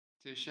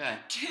Touche.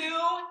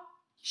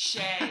 Touche.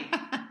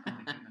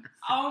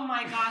 Oh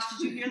my gosh,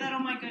 did you hear that? Oh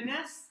my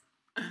goodness.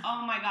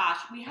 Oh my gosh,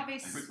 we have a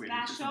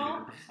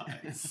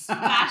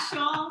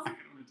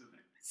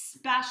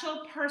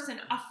special person,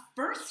 a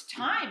first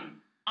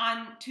time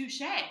on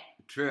Touche.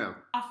 True.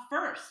 A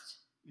first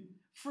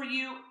for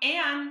you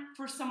and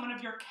for someone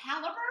of your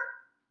caliber.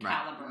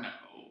 Right. No.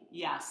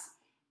 Yes.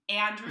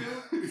 Andrew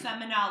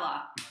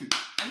Feminella.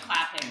 I'm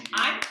clapping.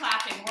 I'm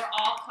clapping. We're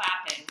all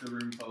clapping. It's a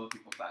room full of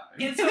people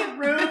clapping. It's a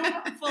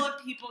room full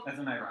of people. As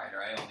a night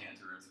rider, I only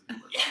enter rooms of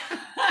people.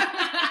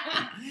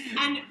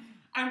 And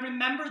I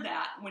remember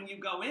that when you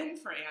go in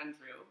for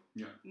Andrew.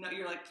 Yeah. No,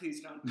 you're like,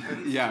 please don't.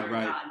 Please, Yeah, dear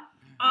right.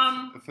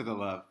 God. For the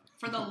love.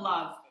 For the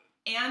love.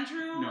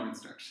 Andrew, No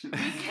instruction.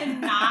 we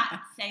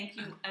cannot thank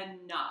you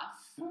enough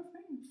Oh,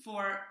 thanks.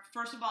 for,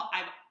 first of all,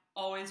 I've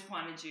always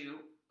wanted you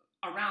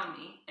around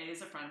me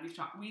as a friend. We've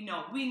talked, we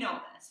know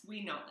this.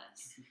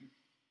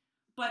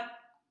 But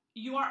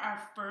you are our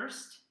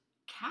first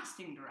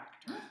casting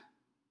director.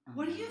 Oh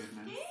What do my you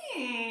goodness.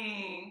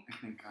 think? I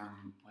think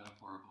what a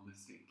horrible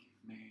mistake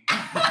you've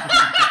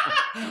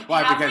made.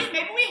 Why? Have Because we?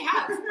 Maybe we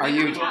have. Are Maybe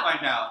you- we We'll have.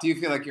 find out. do you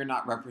feel like you're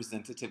not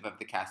representative of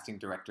the casting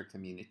director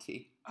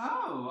community?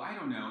 Oh, I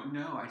don't know.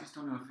 No, I just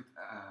don't know if it's.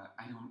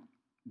 I don't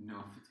know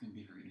if it's going to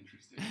be very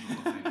interesting.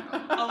 We'll find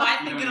out. Oh, I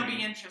think You know what it'll I be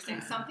mean?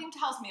 interesting. Something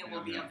tells me it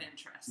will be Yeah. of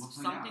interest. We'll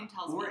find Something out.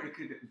 tells Or me. it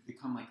could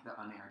become like the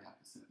unaired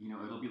episode. You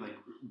know, it'll be like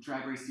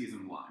Drag Race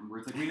season 1, where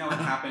it's like we know what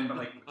happened, but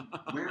like,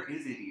 where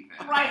is it even?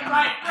 Right.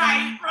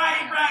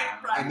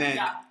 And then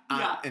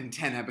yeah. in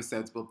 10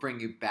 episodes, we'll bring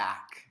you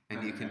back,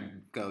 and you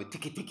can go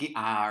tiki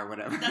or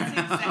whatever.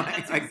 That's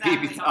It's like exactly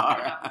Baby how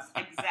Zara. it's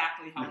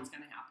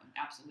going to happen.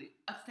 Absolutely.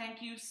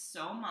 Thank you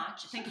so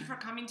much. Thank you for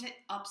coming to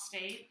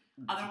Upstate,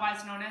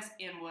 otherwise known as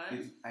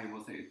Inwood. I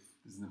will say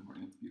this is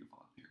important. It's beautiful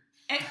up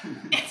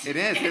here. It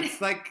is.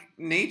 It's like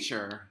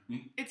nature.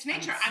 It's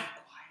nature. And it's so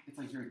quiet. It's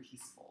like very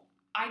peaceful.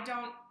 I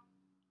don't.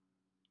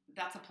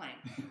 That's a plane,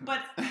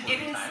 but Most it of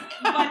the is. time.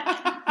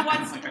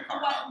 But It's like a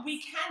car what box.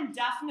 we can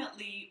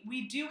definitely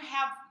we do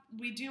have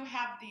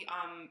the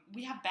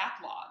we have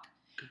backlog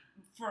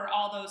for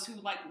all those who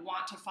like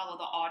want to follow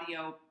the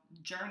audio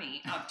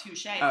journey of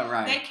Touche. Oh,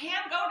 right. They can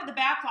go to the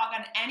backlog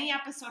on any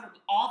episode of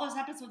all those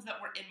episodes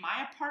that were in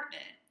my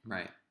apartment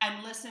Right.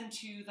 and listen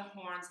to the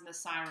horns and the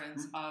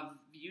sirens of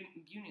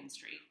Union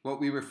Street.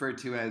 What we refer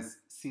to as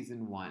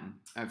season 1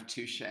 of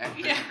Touche.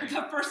 Yeah,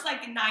 the first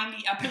like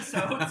 90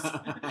 episodes.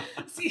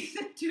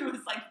 Season 2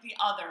 is like the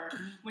other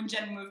when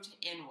Jen moved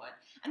to Inwood,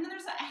 and then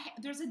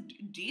there's a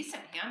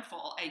decent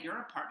handful at your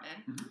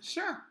apartment.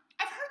 Sure.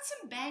 I've heard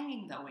some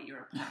banging though at your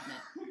apartment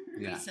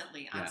Yeah.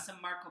 recently on Yeah. some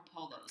Marco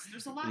Polos.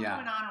 There's a lot Yeah.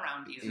 going on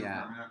around you.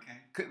 Yeah.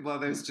 Okay. Well,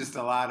 there's just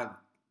a lot of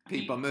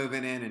people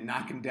moving in and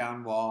knocking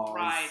down walls.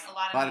 Right, a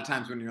lot of of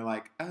times when you're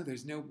like, oh,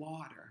 there's no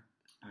water.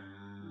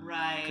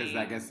 Right. Because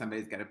I guess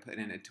somebody's got to put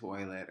in a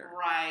toilet or.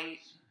 Right.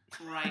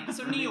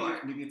 So New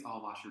York. Maybe it's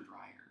all washer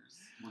dryers.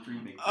 We're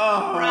dreaming big.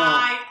 Oh.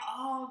 Right.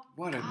 Oh,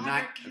 What a God,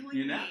 night. you're killing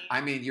You know? me. I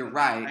mean, you're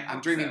right. I I'm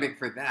hope dreaming so. big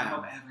for I them.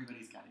 hope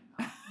everybody's getting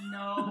that.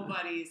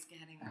 Nobody's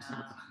getting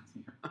that.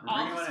 We're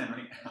bringing one in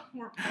right now.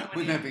 We're pulling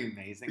Wouldn't it. that be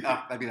amazing?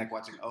 Oh, that'd be like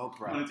watching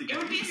Oprah. Wanted to get It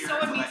would be here, so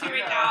so amazing like,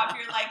 right now if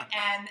you're like,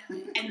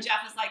 and Jeff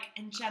is like,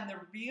 and Jen, the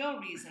real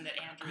reason that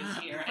Andrew is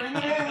here. And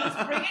then Andrew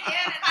goes, bring it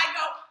in. And I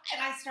go,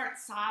 and I start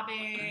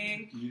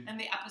sobbing. Yeah. And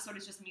the episode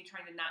is just me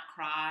trying to not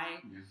cry.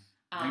 Yeah.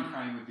 I think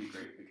crying would be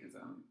great because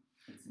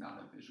it's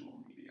not a visual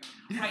medium.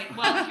 Right.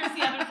 Well, here's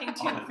the other thing,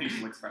 All the too.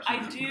 facial expressions.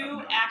 I of do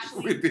no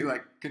actually- We'd be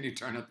like, can you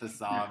turn up the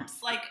sobs?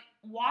 It's like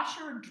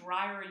washer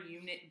dryer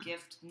unit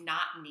gift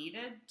not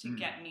needed to Mm.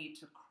 get me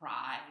to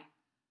cry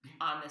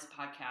on this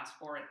podcast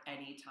or at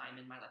any time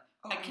in my life.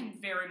 Oh, I can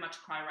very much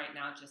cry right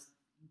now just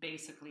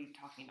basically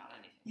talking about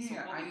anything.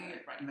 Yeah, so we'll be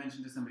good, I right?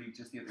 mentioned to somebody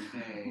just the other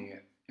day.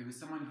 It was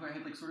someone who I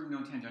had like sort of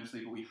known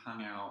tangentially, but we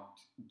hung out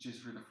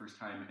just for the first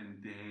time,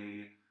 and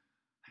they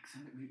like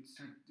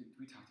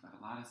we talked about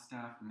a lot of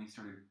stuff, and they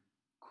started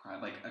cry.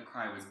 Like a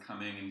cry was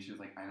coming, and she was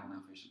like, "I don't know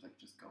if I should like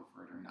just go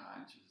for it or not."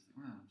 And she was like,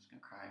 "Well, I'm just gonna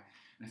cry."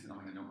 And I said, "Oh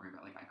my god, don't worry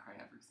about it. Like I cry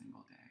every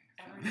single day."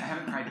 So, Every I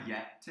haven't cried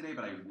yet today,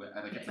 but I will.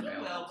 Like it's You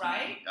available. will, to me.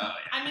 right? Oh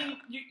yeah. I mean,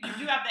 you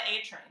do have the A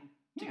train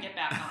to Yeah. get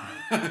back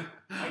on.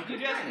 You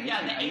do have-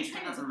 yeah, the A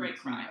train is a great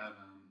cry.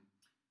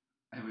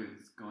 I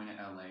was going to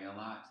LA a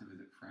lot to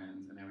visit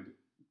friends, and I would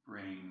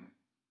bring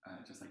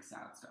just like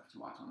sad stuff to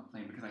watch on the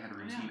plane because I had a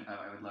routine of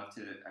I would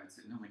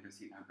sit in a window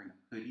seat and I would bring a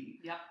hoodie,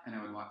 Yep. and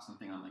I would watch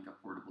something on like a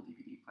portable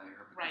DVD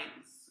player. Because Right. It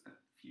was a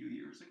few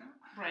years ago,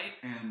 Right.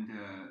 and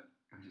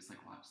I would just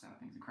like watch sad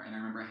things and cry. And I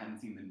remember I hadn't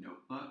seen The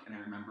Notebook, and I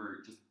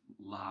remember just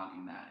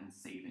logging that and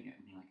saving it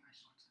and being like, I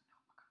should watch The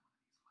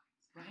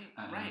Notebook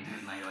on one of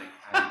these flights. Right.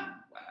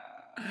 Right.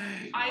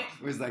 And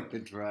It was like the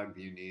drug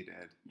you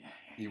needed. Yeah.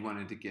 You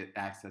wanted to get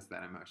access to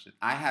that emotion.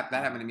 That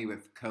happened to me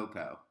with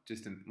Coco,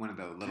 just in one of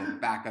the little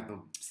back of the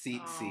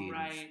seat Oh, scenes.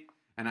 right.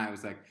 And I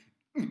was like,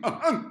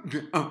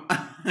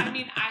 I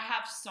mean, I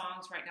have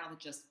songs right now that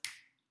just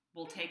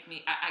will take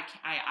me.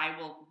 I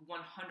will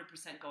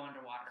 100% go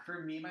underwater.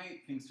 For me, my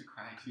things to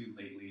cry to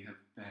lately have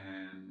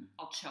been.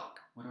 I'll choke.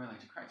 What do I like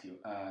to cry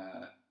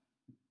to?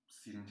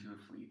 Season 2 of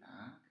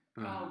Fleabag.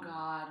 Oh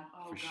God.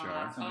 Oh For God.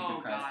 sure. So many Oh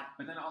good cries. God.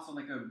 But then also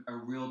like a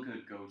real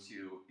good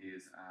go-to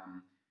is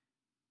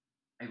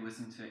I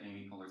listen to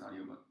Amy Poehler's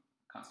audiobook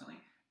constantly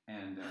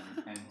and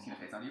Tina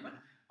Fey's audiobook.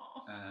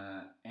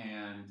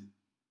 And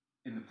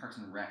in the Parks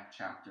and Rec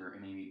chapter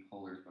in Amy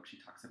Poehler's book,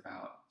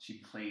 she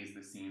plays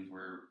the scenes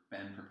where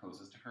Ben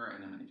proposes to her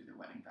and then when they do their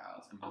wedding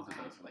vows. And both of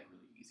those are like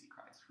really easy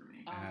cries for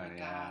me. Oh my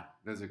yeah. God.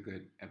 Those are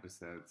good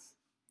episodes.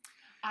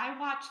 I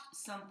watched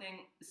something,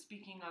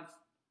 speaking of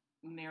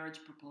marriage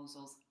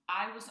proposals,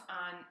 I was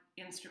on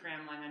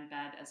Instagram lying in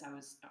bed as I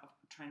was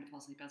trying to fall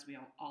asleep, as we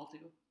all do.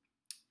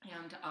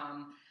 And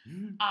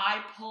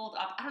I pulled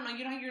up, I don't know,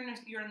 you know how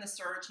you're in the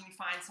search and you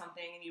find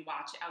something and you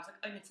watch it. I was like,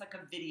 oh, it's like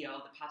a video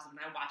that pops up and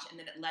I watch it. And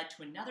then it led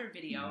to another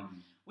video,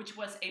 which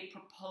was a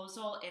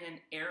proposal in an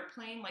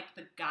airplane. Like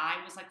the guy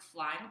was like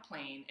flying a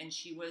plane and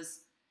she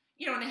was,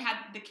 you know, and they had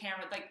the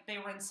camera, like they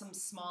were in some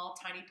small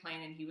tiny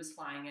plane and he was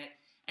flying it.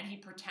 And he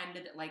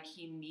pretended that like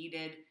he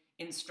needed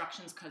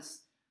instructions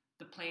because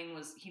the plane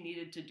he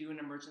needed to do an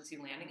emergency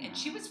landing. And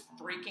she was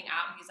freaking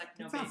out. And he's like,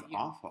 no, That sounds babe,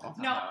 awful.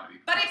 No,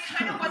 but it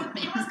kind of was,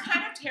 it was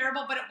kind of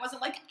terrible, but it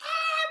wasn't like,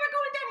 we're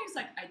going down. He was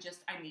like,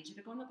 I need you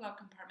to go in the glove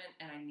compartment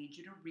and I need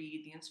you to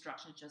read the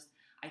instructions.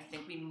 I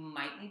think we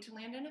might need to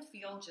land in a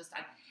field.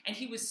 And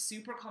he was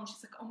super calm.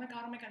 She's like, oh my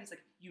God. He's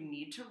like, you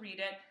need to read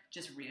it.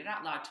 Just read it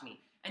out loud to me.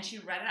 And she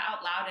read it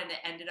out loud and it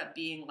ended up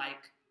being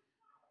like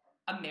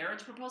a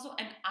marriage proposal.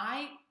 And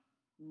I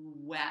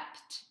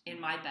wept in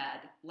my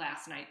bed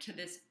last night to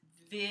this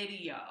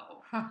video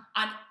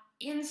on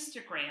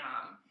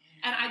Instagram.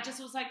 And I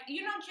just was like,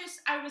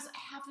 I was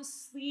half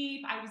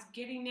asleep. I was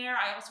getting there.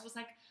 I also was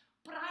like,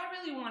 but I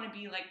really want to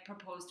be like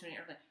proposed to an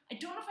airplane. I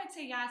don't know if I'd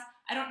say yes.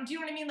 Do you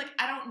know what I mean? Like,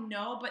 I don't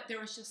know, but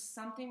there was just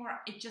something where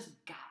it just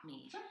got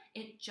me.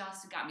 It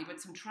just got me. But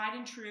some tried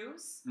and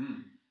trues.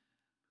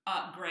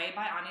 Gray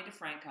by Ani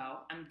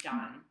DeFranco. I'm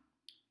done.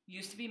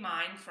 Used to Be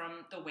Mine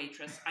from The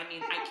Waitress. I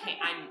mean, I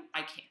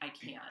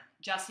can't.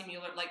 Jesse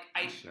Mueller, like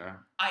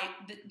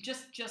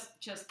just.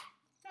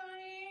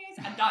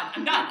 I'm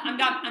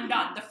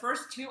done. The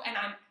first two, and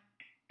I'm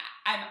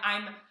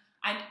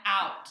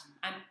out.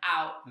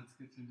 That's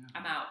good to know.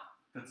 I'm out.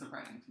 That's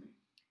surprising to me.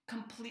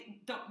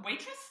 Complete The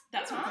Waitress.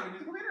 That song. It's like a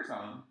musical theater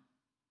song.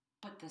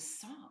 But the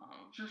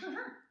song. Sure.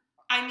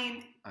 I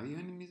mean. Are you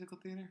into musical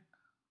theater?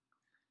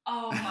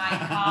 Oh my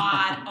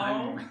God.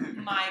 Oh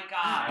my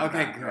God.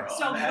 Okay, girl.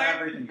 So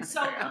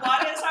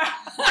what is our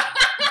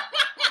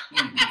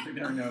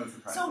There are no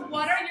surprises. So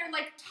what are your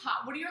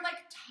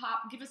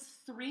top, give us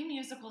 3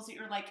 musicals that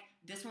you're like,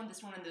 this one,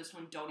 and this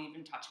one, don't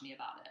even touch me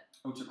about it.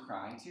 Oh, to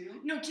cry to?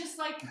 No, just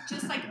like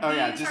Oh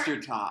yeah, just your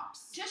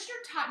tops. Just your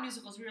top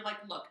musicals where you're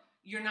like, look,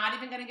 you're not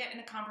even going to get in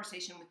a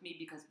conversation with me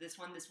because this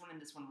one, and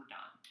this one we're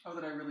done. Oh,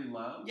 that I really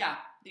love? Yeah,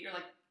 that you're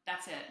like,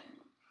 that's it.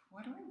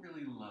 What do I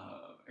really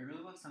love? I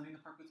really love Sunday in the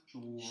Park with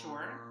George.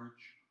 Sure.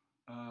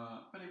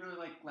 But I really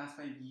like Last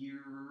 5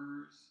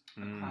 Years.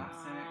 A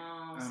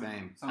classic.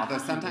 Same. Songs Although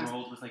for sometimes New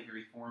World was like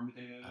very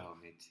formative. Oh,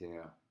 me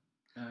too.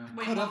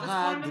 Wait, Could what have was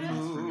had the formative?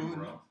 For New moon.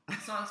 World.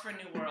 Songs for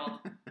New World.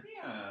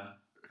 Yeah.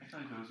 I feel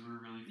like those were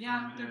really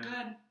Yeah, formative. they're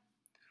good.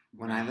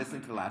 When I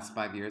listen to the last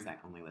 5 years, I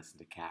only listen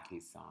to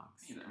Kathy's songs.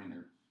 I mean,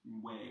 they're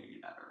way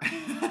better.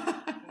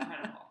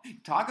 Incredible.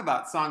 Talk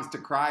about songs to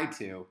cry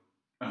to.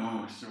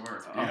 Oh,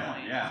 sure. Oh,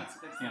 Yeah. That's a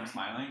good See, I'm song.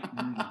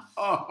 smiling.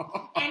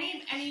 Oh.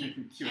 Any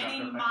Cue it up real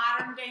quick.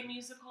 modern day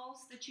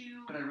musicals that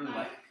you That I really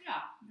like?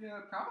 Yeah. Yeah,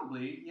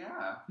 probably.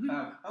 Yeah.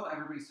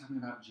 Everybody's talking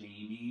about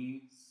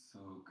Jamie. So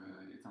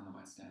good. It's on the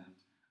West End.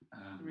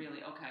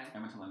 Really? Okay. I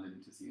went to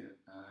London to see it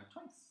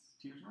twice.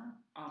 2 years in a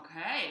row.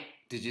 Okay.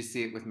 Did you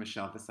see it with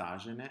Michelle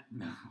Visage in it?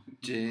 No.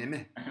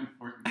 Jim? I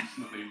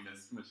unfortunately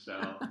missed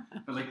Michelle.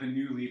 But like the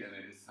new lead in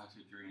it is such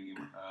a dream.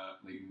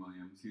 Leighton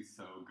Williams. He's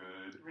so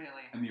good.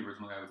 Really? And the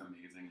original guy was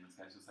amazing. And this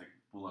guy's just like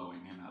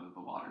blowing him out of the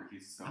water.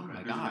 He's so Oh good.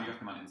 my There's God. a video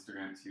of him on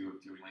Instagram too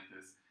of doing like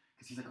this.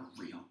 Because he's like a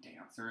real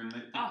dancer. And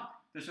Oh.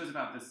 the show's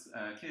about this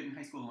kid in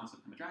high school who wants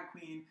to become a drag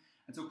queen.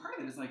 And so part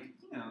of it is like,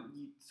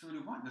 you sort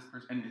of want this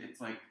person. And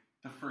it's like,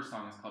 the first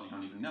song is called You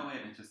Don't Even Know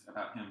It. And it's just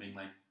about him being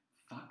like,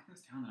 fuck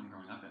this town that I'm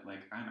growing up in.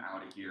 Like, I'm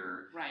out of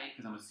here. Right.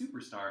 Because I'm a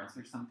superstar. And so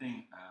there's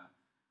something,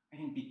 I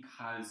think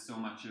because so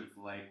much of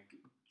like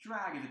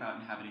drag is about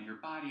inhabiting your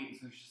body.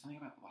 So there's just something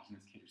about watching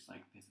this kid just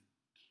like this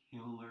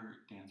killer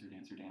dancer.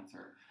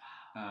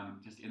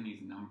 Just in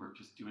these numbers,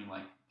 just doing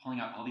like, pulling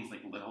out all these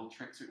like little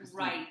tricks. Or just,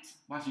 Right. Like,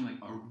 watching like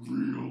a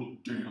real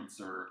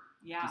dancer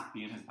Yeah. just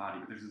be in his body.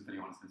 But there's this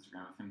video on his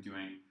Instagram of him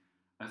doing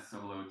a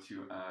solo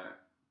to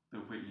the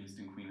Whitney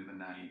Houston Queen of the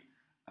Night.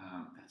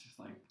 That's just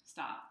like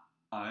Stop.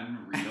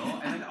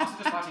 unreal. And then also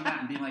just watching that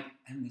and being like,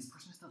 and this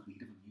person is the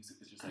lead of the music.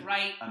 It's just like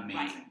Right. amazing.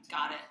 Right. to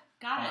Got me. it.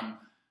 Got it.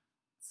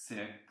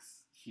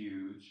 6,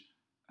 huge,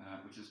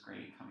 which is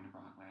great, coming to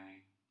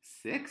Broadway.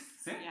 6?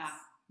 6? Yeah.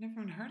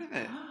 Never even heard of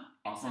it.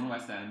 Also on the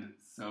West End,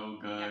 so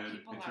good. Yeah,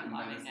 people it's are written by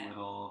loving this it.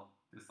 little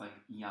this like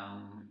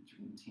young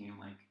dream team,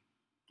 like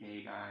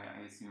gay guy,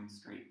 I assume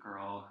straight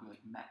girl who like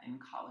met in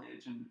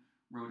college and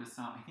wrote a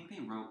song. I think they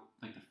wrote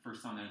like the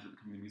first song that entered the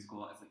community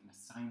musical as like an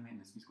assignment in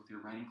this musical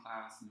theater writing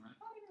class, and they were like,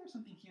 oh, maybe there's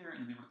something here,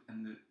 and they wrote,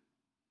 and the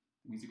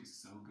music is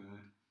so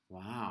good.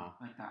 Wow.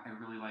 Like that, I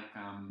really like.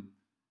 I mean,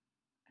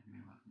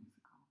 I love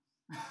musicals.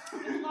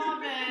 I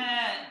love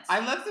it. I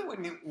love that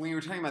when you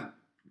were talking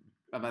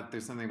about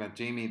there's something about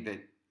Jamie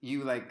that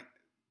you like.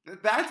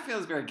 That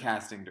feels very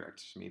casting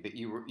director to me. That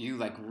you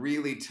like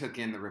really took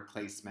in the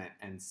replacement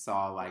and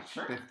saw like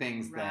Sure. the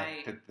things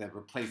Right. that the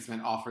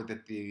replacement offered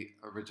that the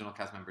original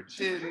cast member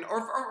didn't,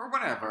 or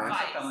whatever. I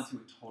Right. also fell into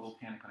a total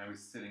panic when I was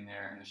sitting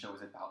there and the show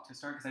was about to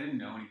start because I didn't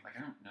know any. Like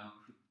I don't know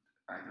who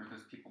either of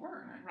those people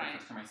were. And Right. the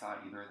first time I saw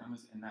either of them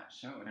was in that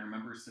show, and I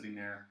remember sitting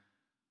there.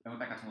 I went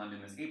back out to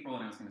London this April,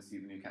 and I was going to see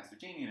the new cast of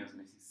Jamie, and I was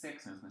going to see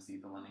Six, and I was going to see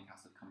the London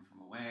cast of Come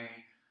From Away.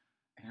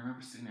 And I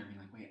remember sitting there being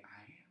like, wait,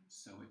 I am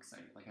so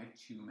excited. Like, I have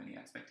too many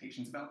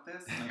expectations about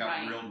this. And I got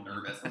Right. real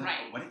nervous. I was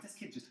Right. like, what if this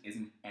kid just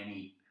isn't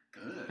any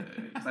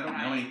good? Because I don't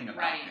know Right. anything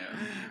about Right.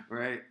 him.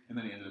 Right. And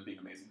then he ended up being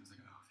amazing. I was like,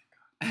 oh,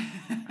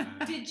 thank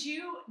God.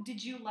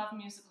 Did you love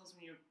musicals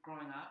when you were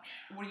growing up?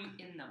 Were you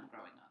in them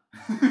growing up?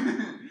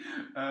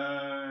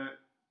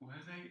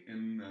 Was I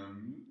in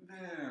them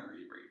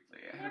very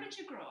briefly? I Where had did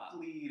you grow a up?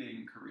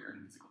 fleeting career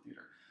in musical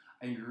theater.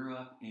 I grew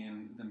up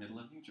in the middle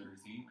of New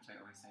Jersey, which I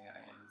always say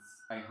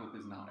I hope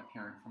is not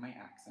apparent from my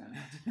accent.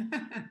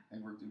 I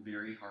worked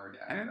very hard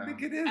at I don't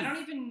think it is. I don't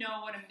even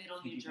know what a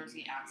middle New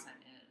Jersey accent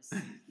is.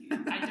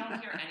 I don't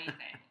hear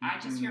anything. I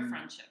just hear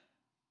friendship.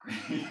 I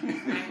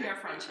hear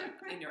friendship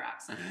in your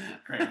accent.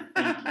 Great,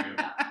 thank you.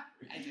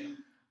 I do.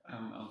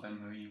 I'll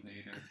Venmo you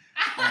later.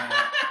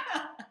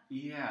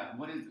 Yeah,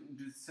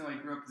 so I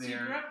grew up So there.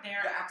 you grew up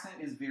there. The accent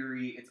is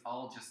it's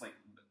all just like,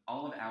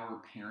 all of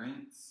our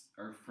parents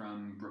are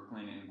from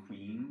Brooklyn and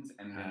Queens,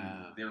 and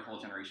then their whole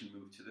generation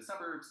moved to the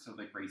suburbs to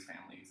like raise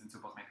families, and so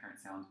both my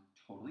parents sound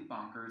totally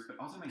bonkers, but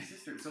also my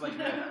sister. So like,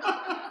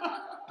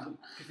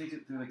 because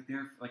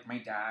they're like my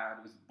dad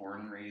was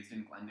born and raised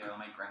in Glendale.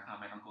 My grandpa,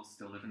 and my uncle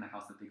still live in the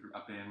house that they grew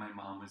up in. My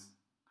mom was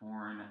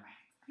born, I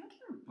think,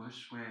 in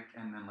Bushwick,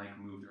 and then like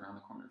moved around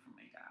the corner from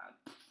my dad.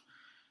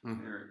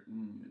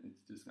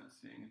 It's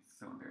disgusting. It's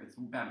so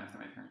embarrassing. It's bad enough that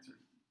my parents are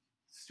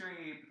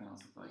straight, but then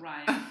also like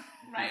Right.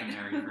 they've been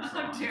married for so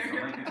long, they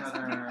still like each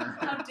other.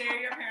 How dare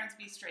your parents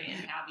be straight and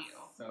have you?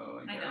 So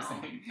I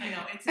embarrassing.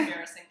 know, it's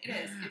embarrassing. It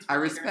is. It's I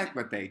really respect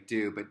what they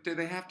do, but do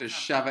they have to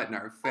shove it in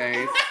our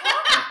face?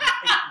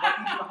 What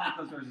you do behind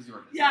closed doors is your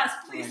business. Yes,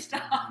 please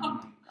Like, stop. oh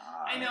my God.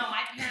 I know,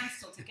 my parents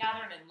still together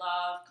and in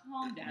love.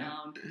 Calm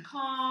down.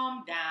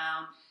 Calm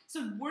down.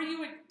 So were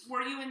you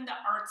in the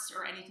arts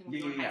or anything when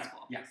you were in high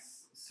school?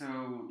 Yes.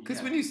 So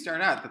Because when you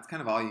start out, that's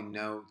kind of all you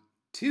know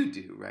to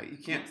do, right? You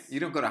can't. Yes. You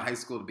don't go to high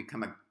school to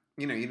become a.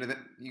 You know that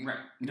you Right.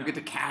 you don't No. get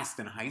to cast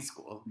in high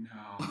school.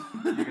 No,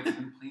 you get to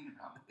complain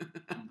about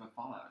the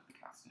fallout of the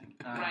casting.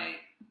 Right.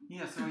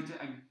 Yeah, so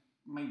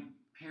my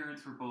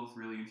parents were both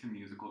really into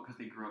musical because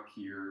they grew up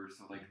here,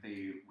 so like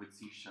they would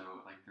see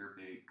their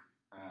big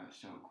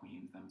show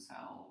queens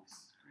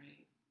themselves,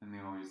 Great. and they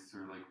always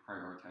sort of like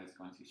prioritized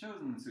going to see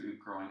shows. And so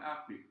growing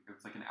up, it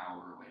was like an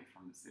hour away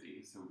from the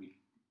city, so we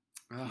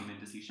came in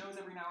to see shows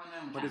every now and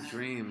then. What a which was-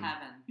 dream!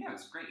 Heaven. Yeah, it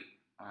was great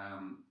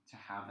to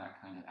have that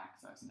kind of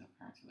access and have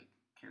parents who like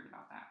cared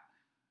about that.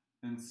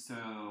 And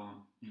so,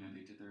 they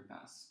did their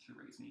best to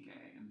raise me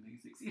gay, and they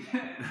succeeded.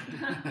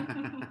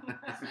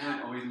 I feel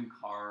like always in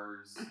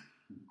cars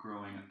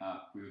growing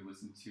up, we would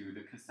listen to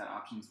the cassette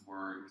options it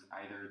was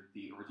either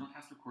the original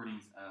cast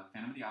recordings of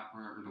Phantom of the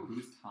Opera or The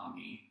Who's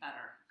Tommy.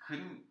 Better.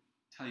 Couldn't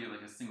tell you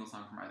like a single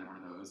song from either one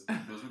of those.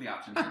 Those were the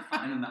options.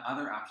 And then the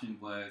other option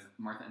was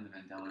Martha and the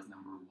Vandellas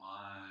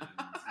 #1,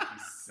 which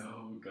is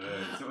so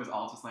good. So it was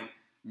all just like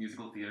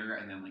musical theater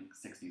and then like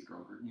 60s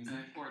girl group music,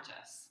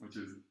 Gorgeous. which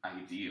is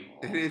ideal.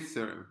 It is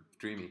sort of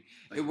dreamy.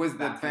 Like, It was the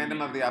that's how you Phantom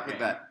make of the it Opera, gay.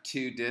 that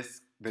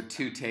 2-disc, the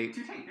 2-tape.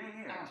 Two tape,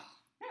 yeah.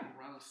 Oh,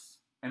 gross.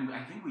 And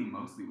I think we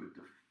mostly would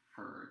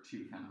defer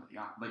to Phantom of the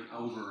Opera, like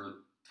over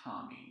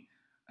Tommy.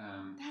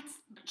 That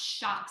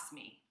shocks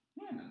me.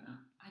 Yeah, no.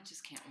 I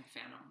just can't with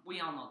Phantom. We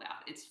all know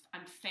that.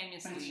 I'm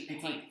famously It's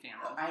hate like,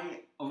 Phantom.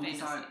 I only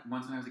saw it Famously.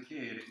 once when I was a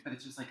kid, but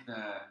it's just like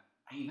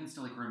I even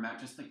still like remember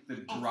just like the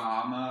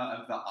drama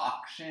of the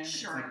auction.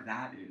 Sure. It's like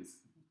that is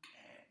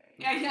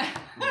gay.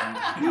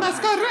 Yeah.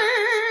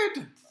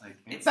 Masquerade! Like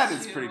It's That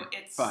is too- pretty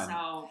it's fun.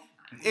 So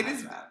it's It not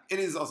is. that. It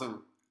is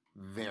also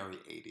very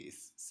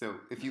 80s. So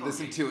if you Oh,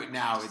 listen yeah, to it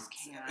now, I just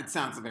can't. it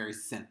sounds very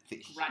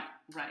synthy.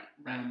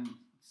 right.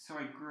 So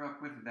I grew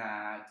up with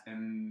that,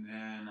 and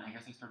then I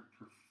guess I started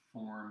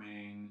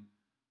performing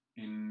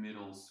in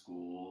middle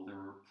school. There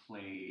were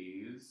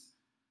plays,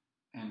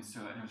 and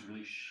I was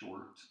really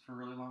short for a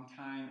really long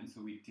time, and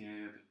so we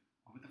did,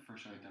 what was the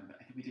first show I'd done?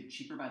 I think we did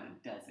Cheaper by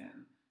the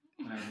Dozen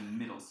when I was in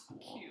middle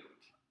school. Cute.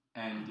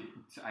 And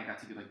so I got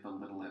to do like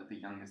the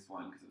youngest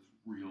one because it was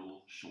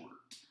real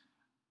short.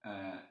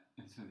 And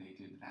so they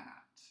did that.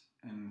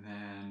 And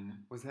then,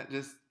 Was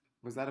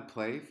that a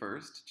play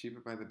first?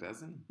 Cheaper by the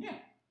Dozen? yeah,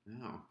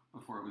 No.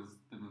 before before it was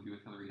the movie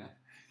with Hilary Duff.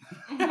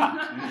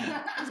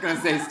 I was going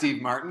to say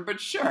Steve Martin, but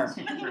sure.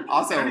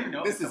 Also, I don't even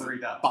know this if is Hilary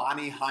Duff.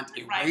 Bonnie Hunt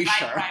Right,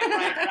 Erasure. And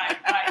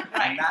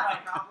that's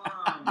a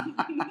problem.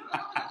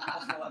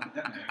 Cultural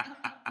epidemic.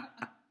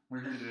 We're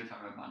here today to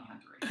talk about Bonnie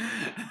Hunt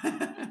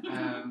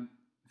Erasure.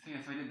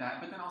 So I did that,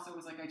 but then also it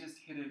was like I just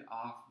hit it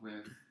off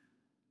with.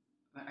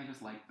 I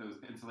just like those,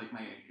 and so like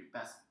my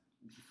best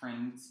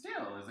friend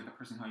still is like a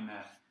person who I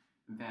met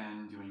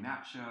then doing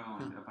that show,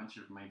 and a bunch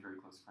of my very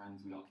close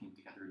friends. We all came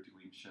together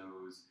doing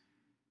shows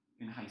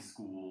in high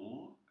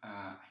school.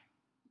 I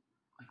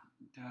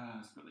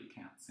desperately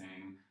can't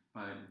sing,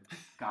 but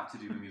got to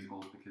do the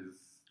musicals because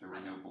there were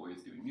no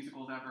boys doing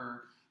musicals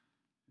ever.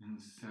 And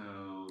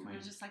so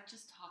They're just like,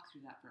 just talk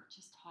through that verse.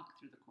 Just talk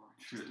through the chorus.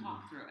 True. Just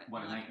talk through it.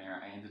 What a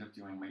nightmare. I ended up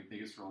doing, my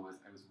biggest role was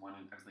I was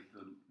like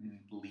the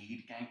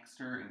lead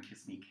gangster in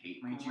Kiss Me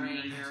Kate my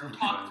junior year. which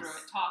Talk was through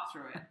it. Talk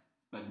through it.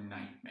 A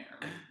nightmare.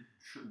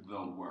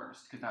 The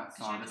worst. Because that 'Cause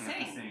song you that had they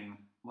to have to sing,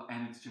 well,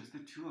 and it's just the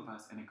two of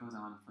us, and it goes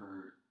on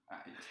for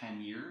 10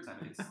 years.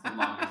 It's the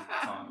longest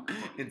song.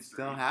 It's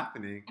still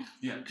happening.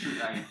 Yeah, true.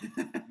 I'm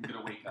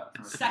gonna wake up.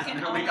 Second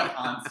I'm gonna wake up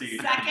on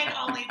stage. Second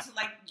only to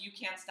like You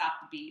Can't Stop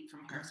the Beat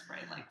from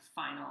Hairspray, like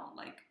final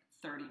like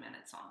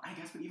 30-minute song. I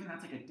guess, but even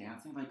that's like a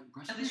dancing. Like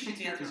Rush At least you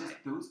Shakespeare dance is just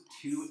right. those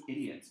two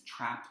idiots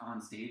trapped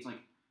on stage. Like,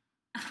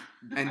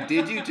 And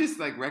did you just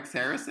like Rex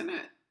Harrison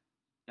it?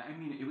 I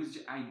mean, it was.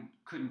 I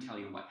couldn't tell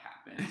you what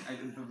happened.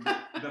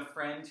 The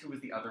friend who was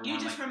the other You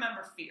one. just like,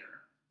 remember fear.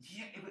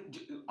 Yeah, it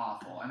was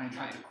awful. And I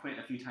tried to quit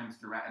a few times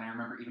throughout. And I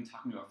remember even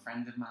talking to a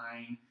friend of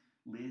mine,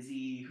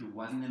 Lizzie, who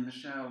wasn't in the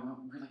show.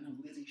 We were like, no,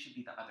 Lizzie should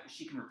be the other.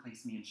 She can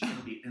replace me, and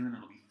and then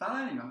it'll be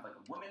fun. And you'll have like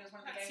a woman as one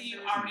of the So gangsters. you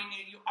already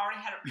knew. You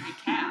already had it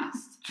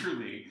recast.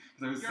 Truly,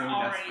 because I was You're so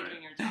already desperate.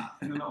 doing your job.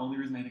 And then the only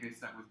reason I think I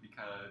stuck was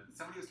because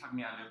somebody was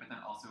talking me out of it, but then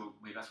also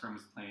my best friend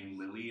was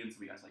playing Lily, and so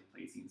we got to like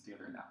play scenes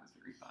together, and that was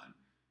very fun.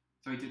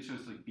 So I did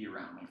chose to like be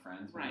around my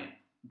friends, but Right.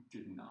 I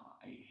did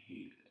not. I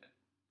hated it.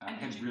 And I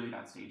had did you- really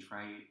bad stage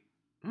fright.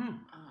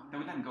 That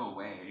would then go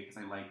away because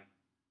I like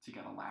to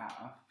get a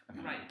laugh. I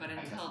mean, Right, but I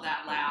guess until it's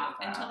that like laugh,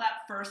 that. until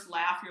that first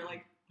laugh, you're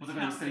like, Well, then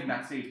I was sitting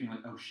backstage being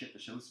like, oh shit, the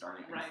show's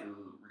starting. I Right. guess, we're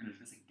going to do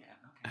this again.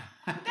 Okay.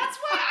 That's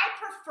why I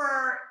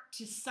prefer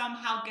to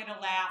somehow get a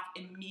laugh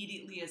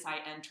immediately as I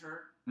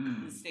enter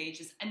Mm. the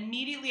stages.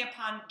 Immediately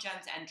upon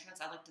Jen's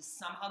entrance, I like to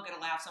somehow get a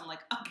laugh, so I'm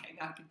like, okay,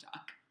 now I can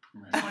talk.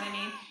 You know Right. what I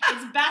mean?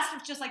 It's best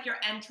if just like your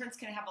entrance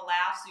can have a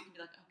laugh, so you can be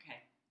like,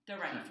 okay, they're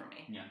ready for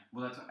me. Yeah.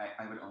 Well, that's what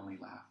I would only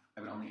laugh.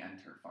 I would only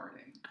enter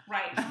farting.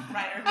 Right.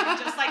 Or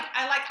just like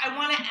I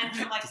want to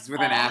enter like Just with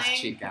falling. an ass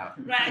cheek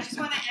out. Right. I just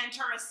want to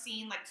enter a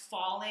scene like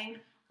falling,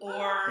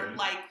 or Okay.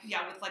 like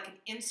with like an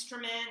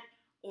instrument,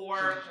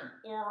 or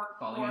Sure.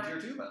 Falling into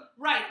your tuba.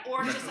 right,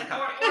 or That's just what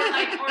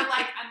like or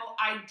like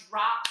I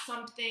drop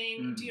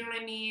something. Mm. Do you know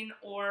what I mean?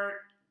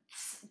 Or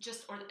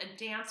a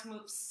dance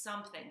move,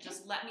 something.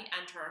 Just let me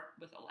enter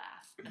with a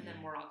laugh, and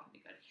then we're all gonna be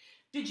good.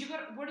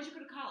 Where did you go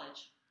to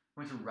college?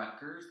 Went to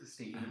Rutgers, the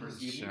State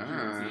University of sure.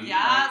 New Jersey.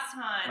 Yes,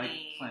 Like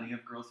honey. plenty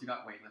of girls who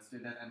got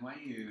waitlisted at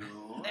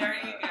NYU. There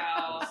you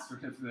go. It was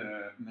sort of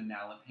the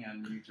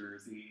Manalapan, New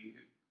Jersey.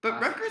 But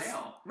classic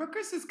tale.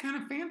 Rutgers is kind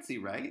of fancy,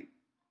 right?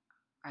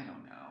 I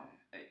don't know.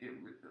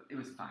 It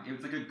was fine. It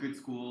was like a good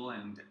school,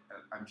 and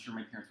I'm sure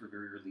my parents were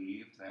very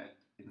relieved that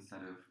instead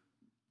of,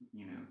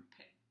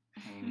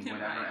 paying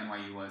whatever Right.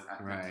 NYU was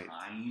at Right. the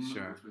time,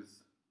 Sure. which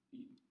was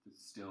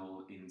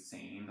still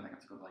insane, that I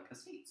got to go to like a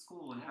state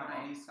school and have all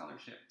Right. these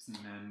scholarships, and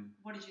then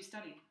What did you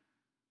study?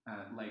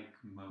 like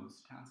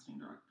most casting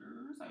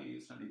directors, I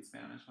studied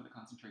Spanish with a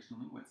concentration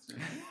in linguistics.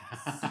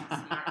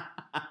 Smart.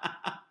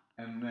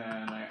 And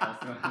then I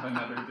also have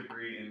another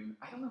degree in,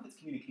 I don't know if it's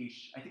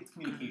communication, I think it's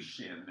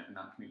communication and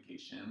not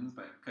communications,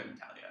 but couldn't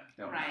tell you.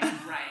 Don't know.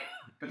 Right.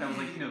 But that was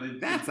like,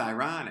 That's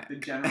ironic. the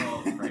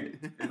general, right?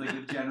 It's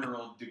like the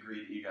general degree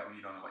that you get when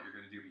you don't know what you're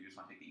going to do, but you just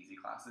want to take the easy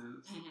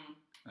classes. Mm-hmm.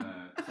 So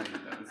I did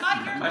those.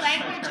 But your Much to my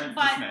language,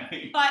 parents'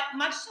 dismay. but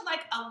much to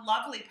like a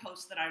lovely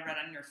post that I read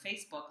on your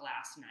Facebook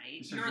last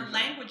night, Sure, your sure, sure.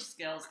 language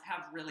skills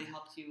have really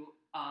helped you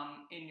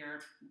in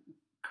your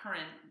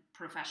current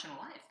professional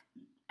life.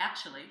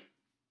 Actually,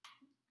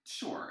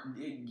 Sure.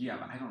 Yeah,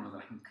 but I don't know that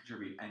I can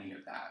contribute any of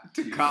that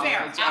To college,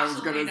 Fair, I was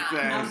absolutely gonna not.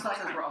 say. No, Those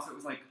classes were also, it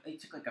was like, I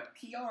took like a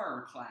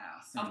PR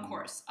class. of and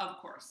course. so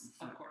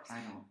I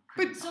don't.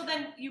 But- So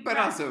then you. But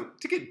grad- also,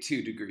 to get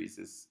 2 degrees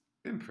is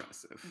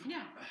impressive.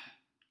 yeah,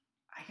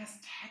 I guess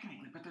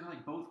technically, but they're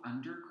like both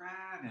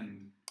undergrad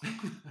and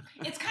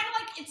it's kind of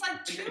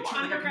like two like a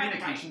undergrad.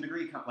 communication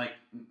degree.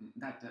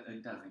 That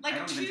it doesn't. I Like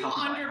don't even 2 tell people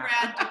I have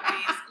undergrad it.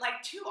 degrees,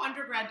 like 2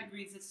 undergrad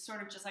degrees, it's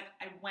sort of just like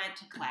I went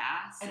to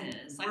classes.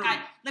 And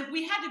Like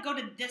we had to go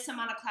to this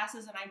amount of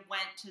classes and I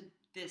went to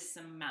this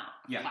amount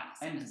of Yeah,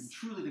 classes. and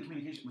truly, the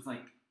communication was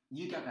like,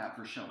 you get that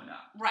for showing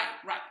up. Right.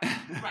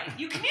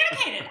 You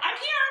communicated. I'm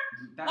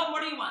here. That, What more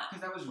do you want?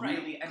 Because that was Right.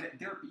 really, and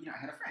there, I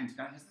had a friend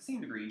who has the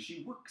same degree.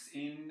 She works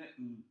in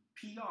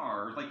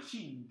PR, like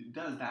she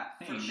does that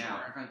thing For now.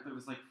 sure. But it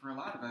was like for a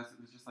lot of us,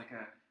 it was just like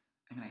I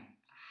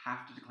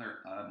have to declare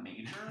a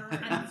major.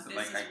 And so, this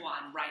like, is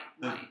one, right,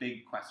 the right.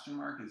 big question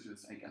mark is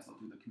just, I guess I'll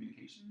do the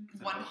communication.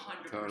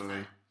 100%.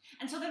 Totally.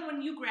 And so then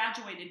when you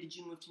graduated, did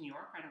you move to New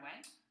York right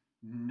away?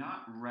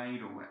 Not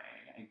right away.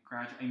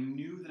 I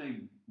knew that I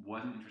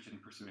wasn't interested in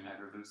pursuing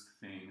either of those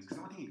things, because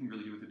the one thing you can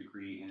really do with a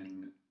degree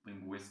in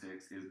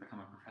linguistics is become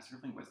a professor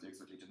of linguistics,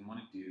 which I didn't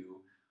want to do,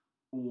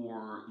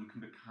 or you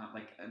can become,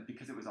 like,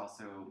 because it was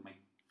also, my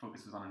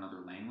focus was on another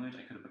language,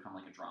 I could have become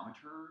like a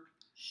dramaturg.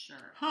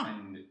 Sure.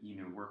 And,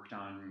 worked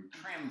on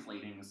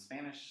translating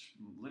Spanish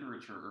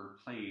literature or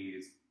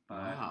plays, but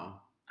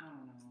Wow. I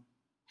don't know.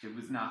 it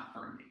was not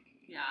for me.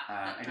 Yeah,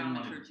 I didn't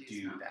want to dramaturgy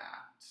is do not- that.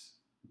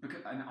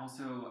 And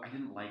also, I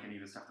didn't like any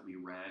of the stuff that we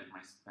read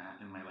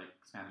in my like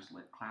Spanish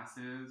lit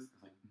classes. I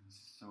was like, this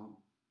is so,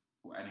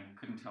 and I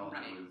couldn't tell if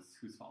Right. it was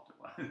whose fault it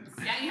was.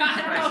 Yeah,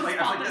 I don't know whose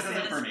fault this this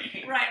isn't is. for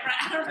me. Right.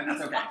 I don't And know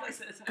that's whose okay. fault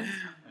this is.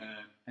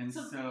 And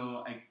So-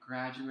 so I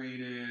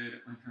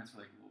graduated. My parents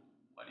were like, well,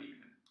 what are you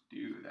going to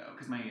do, though?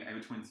 Because I have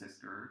a twin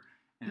sister,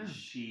 and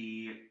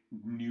she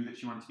knew that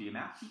she wanted to be a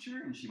math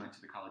teacher, and she went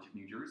to the College of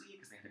New Jersey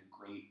because they had a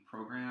great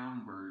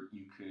program where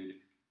you could,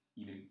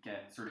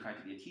 get certified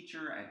to be a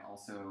teacher and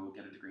also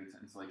get a degree.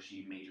 And so, like,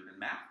 she majored in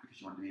math because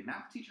she wanted to be a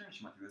math teacher, and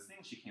she went through this thing.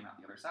 She came out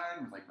the other side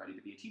and was, like, ready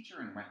to be a teacher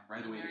and went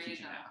right away to There you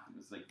teaching go. math. It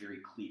was, like, very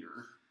clear.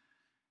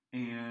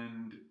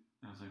 And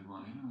I was like,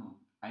 well,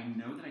 I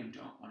know that I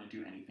don't want to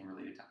do anything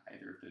related to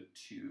either of the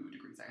 2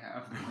 degrees I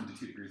have, the 1 to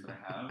 2 degrees that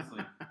I have. So,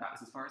 like,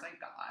 that's as far as I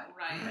got.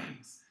 Right.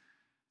 Thanks.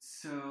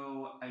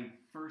 So I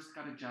first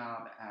got a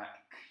job at,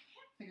 I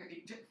can't figure,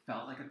 it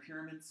felt like a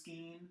pyramid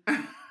scheme. Oh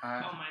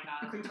my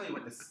I god. couldn't tell you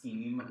what the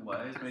scheme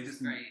was, but I This is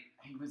just, great.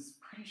 I was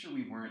pretty sure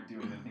we weren't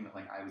doing the thing that,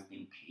 like, I was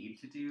being paid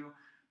to do.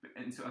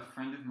 And so a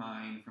friend of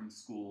mine from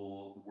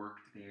school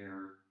worked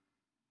there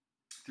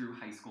through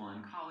high school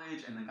and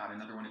college, and then got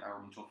another one of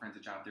our mutual friends a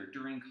job there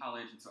during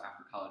college. And so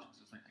after college, I was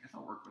just like, I guess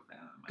I'll work with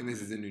them. And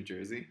this is in New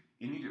Jersey?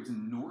 It was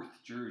in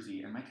North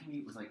Jersey, and my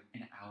commute was like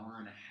an hour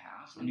and a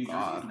half. And Oh, New Jersey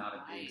God. is not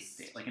a big Nice.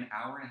 state. Like, an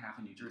hour and a half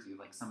in New Jersey,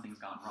 like, something's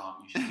gone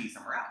wrong. You should be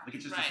somewhere else. Like,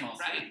 it's just a small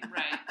state.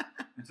 Right.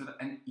 And so,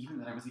 and even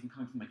that I was even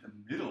coming from like the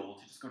middle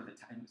to just go to the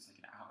time, it's like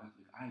an hour. I was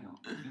like, I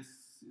don't, this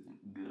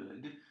isn't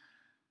good.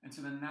 And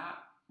so then that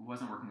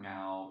wasn't working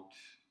out,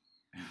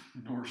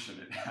 nor should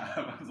it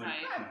have. I was like,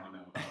 Right. I don't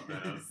know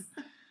about this.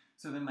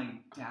 So then my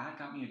dad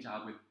got me a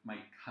job with my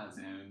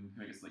cousin,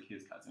 who I guess like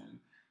his cousin,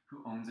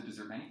 who owns a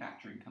dessert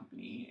manufacturing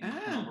company in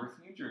Kenilworth,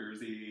 New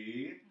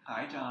Jersey.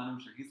 Hi, John. I'm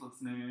sure he's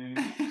listening.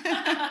 He's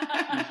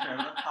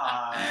grabbing a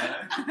pod.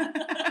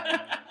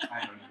 I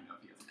don't even know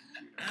if he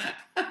has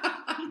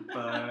a computer.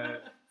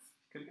 But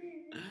could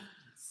be.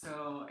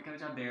 So I got a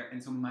job there,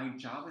 and so my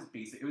job was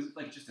it was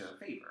like just a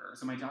favor.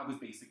 So my job was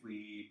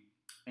basically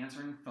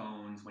answering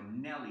phones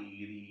when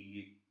Nellie,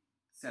 the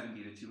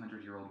 70 to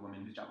 200-year-old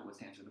woman whose job it was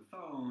to answer the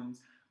phones,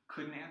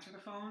 couldn't answer the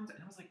phones, and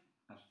it was like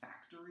a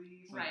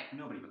factory. So Right.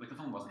 Nobody, but like the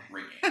phone wasn't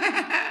ringing.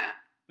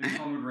 Like, the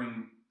phone would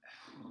ring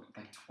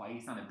like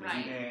twice on a busy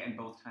Right. day, and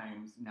both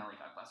times Nellie,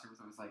 God bless her, was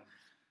always like,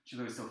 she was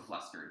always so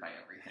flustered by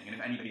everything. And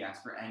if anybody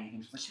asked for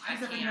anything, she's like, why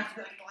does everything have to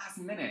be like at the last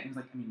minute? And it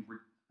was like, I mean,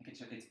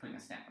 it's putting a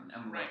stamp on it.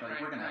 And Right, like,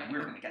 right, we're gonna right,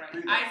 get right.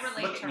 through this. I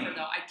relate Look to at her me.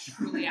 though. I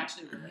truly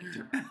actually relate to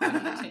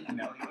her.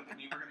 No, you look at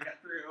me, we're gonna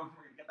get through.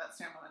 We're gonna get that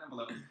stamp on that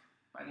envelope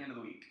by the end of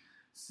the week.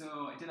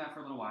 So I did that for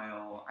a little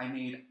while. I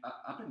made,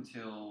 up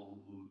until,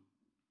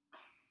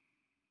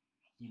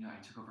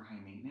 I took over high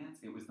maintenance,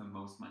 it was the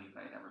most money that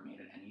I'd ever made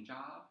at any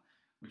job,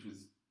 which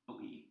was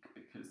bleak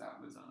because that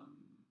was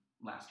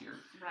last year.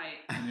 Right.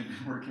 And I've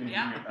been working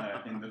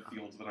Yeah. in the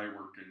fields that I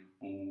worked in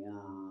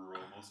for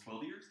almost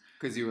 12 years.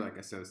 Because you were like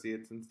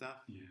associates and stuff?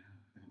 Yeah,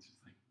 and it's just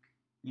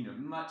like,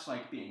 much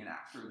like being an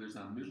actor, there's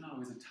not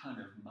always a ton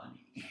of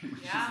money,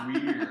 which Yeah.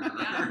 is weird.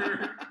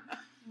 Yeah.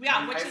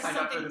 Yeah, which I is signed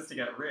up for something this to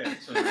get rich.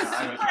 super, And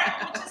I was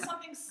like, which is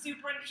something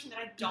super interesting that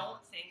I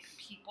don't think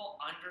people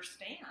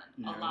understand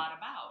Yeah. a lot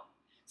about.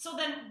 So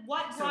then,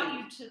 what So- brought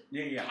you to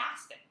yeah.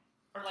 casting,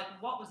 or like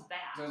what was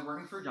that? So I was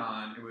working for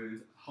John. It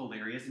was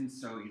hilarious and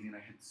so easy, and I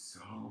had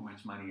so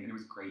much money, and it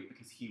was great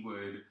because he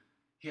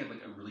had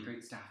like a really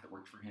great staff that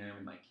worked for him,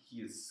 and like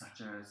he is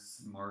such a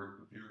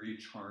smart, very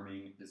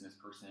charming business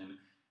person,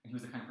 and he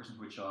was the kind of person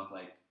who would show up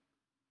like.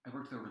 I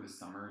worked there over the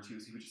summer too,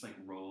 so he would just like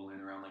roll in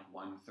around like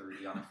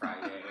 1:30 on a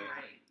Friday,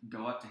 Right.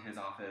 go up to his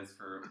office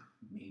for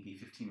maybe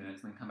 15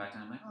 minutes, and then come back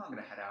down. I'm like, oh, I'm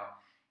gonna head out,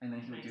 and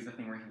then he would do the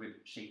thing where he would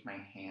shake my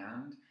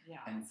hand Yeah.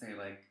 and say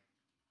like,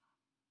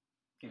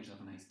 "Get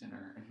yourself a nice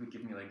dinner," and he would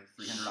give me like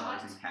 $300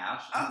 Shut in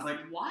cash. I was like,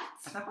 What?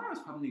 at that point, I was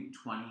probably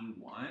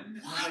 21. And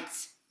I was like,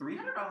 What?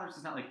 $300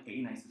 is not like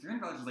a nice.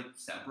 $300 is like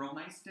several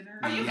nice dinners.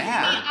 Are you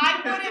Yeah. kidding me?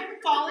 I would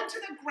have fallen to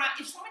the ground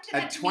if someone did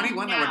that At to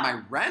 21, me that was now.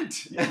 my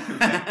rent.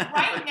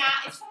 Right now,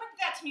 if someone did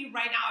that to me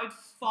right now, I would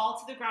fall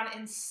to the ground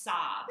and sob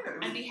Yeah, it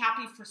was- and be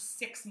happy for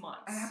 6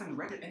 months. And it happened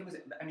right. And it was.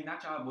 I mean,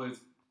 that job was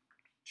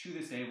to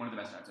this day one of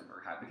the best jobs I've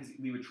ever had because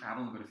we would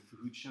travel and go to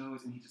food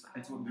shows, and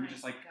so we would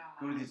just like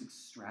go to these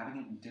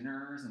extravagant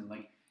dinners and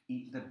like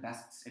eat the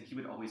best. And he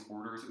would always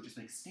order, so it would just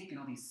like steak and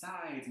all these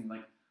sides and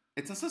like.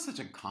 It's also such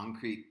a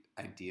concrete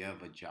idea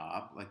of a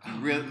job. Like you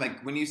really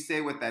like when you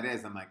say what that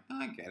is, I'm like, oh,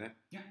 I get it.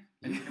 Yeah.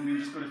 And we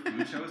would just go to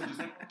food shows and just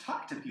like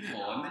talk to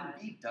people and then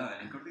be done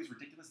and go to these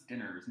ridiculous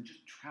dinners and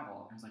just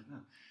travel. And I was like,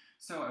 oh.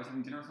 So I was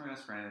having dinner with my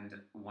best friend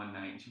one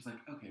night and she was like,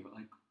 okay, but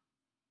like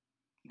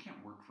you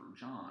can't work for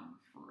John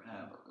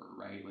forever,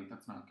 right? Like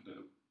that's not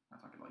gonna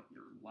like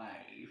your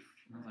life.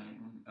 And I was like,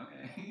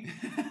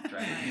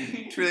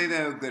 okay. Truly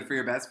though, good for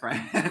your best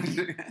friend.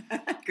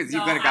 Because you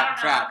could have gotten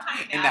trapped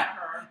in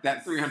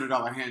that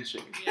 $300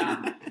 handshake.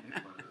 Yeah.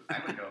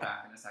 I would go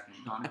back in a second.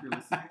 John, if you're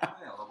listening, I'm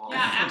available.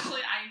 Yeah,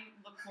 actually, I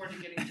look forward to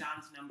getting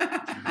John's number.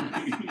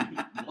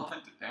 We'll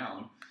hunt it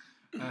down.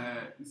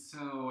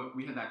 So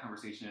we had that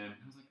conversation, and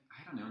I was like,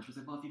 I don't know. And she was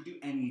like, well, if you could do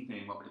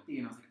anything, what would it be?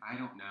 And I was like, I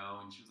don't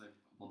know. And she was like,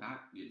 well,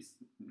 that is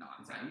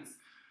nonsense.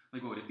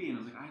 Like, what would it be? And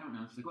I was like, I don't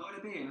know. She's like, what would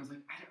it be? And I was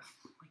like,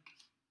 like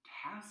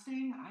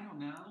casting? I don't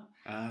know.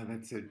 Oh,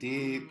 that's so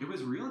deep. It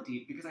was real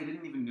deep because I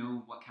didn't even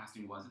know what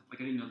casting was.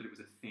 Like, I didn't know that it was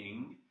a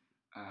thing.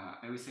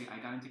 I always say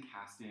I got into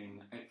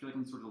casting. I feel like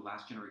I'm sort of the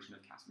last generation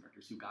of casting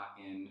directors who got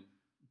in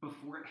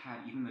before it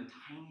had even the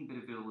tiny bit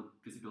of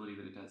visibility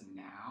that it does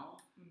now.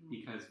 Mm-hmm.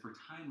 Because for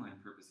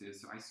timeline purposes,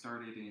 so I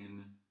started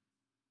in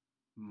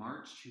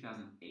March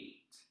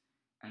 2008.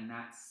 And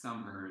that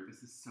summer,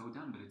 this is so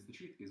dumb, but it's the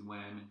truth, is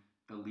when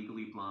the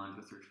Legally Blonde,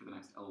 The Search for the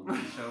Next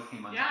Eloise show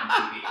came on Yeah.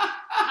 TV.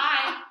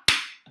 Hi.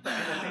 But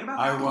the thing about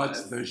I that watched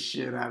was, the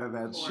shit out of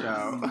that of course,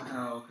 show.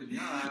 Oh, could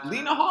not.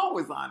 Lena Hall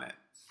was on it.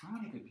 So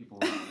many good people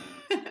were on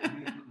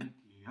it.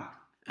 Yeah,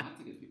 lots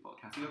of good people.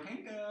 Cassie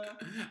Okenka.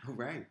 Oh,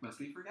 right. Lest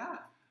we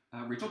forgot.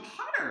 Rachel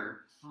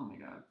Potter. Oh my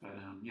god. But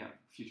yeah,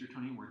 future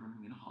Tony Award winner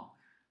Lena Hall.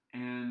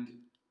 And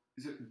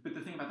but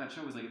the thing about that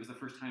show was like it was the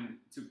first time.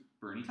 So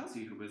Bernie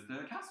Kelsey, who was the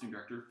casting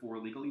director for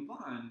Legally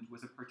Blonde,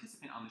 was a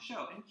participant on the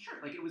show. And sure,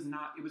 like it was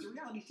a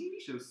reality TV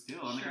show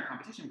still, and like a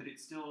competition, but it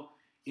still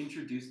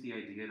introduced the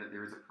idea that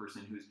there is a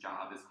person whose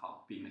job is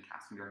called being the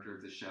casting director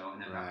of the show,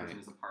 and that that person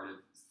is a part of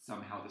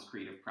somehow this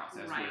creative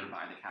process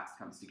whereby the cast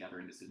comes together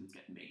and decisions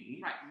get made.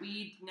 Right.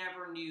 We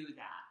never knew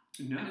that.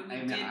 No,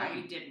 I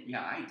mean, we didn't.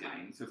 Yeah, I didn't.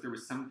 Right. So if there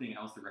was something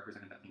else that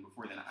represented that thing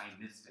before, then I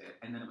missed it.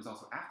 And then it was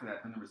also after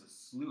that, then there was a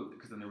slew of it,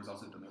 because then there was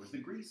the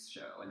Grease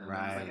show, and then there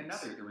was like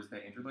another. There was the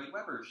Andrew Lloyd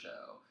Webber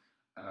show,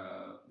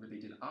 where they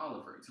did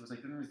Oliver. So it was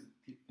like then there was,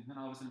 and then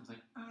all of a sudden it was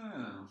like,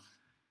 oh.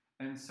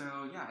 And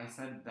so yeah, I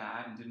said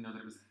that and didn't know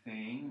that it was a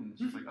thing. And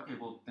she was like, okay,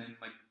 well then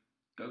like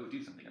go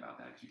do something about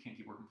that because you can't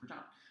keep working for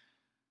John.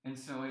 And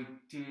so I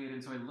did,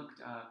 and so I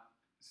looked up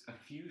a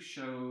few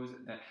shows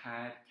that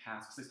had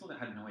casts, because I still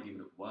had no idea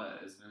what it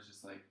was, and I was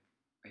just like,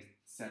 I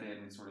said it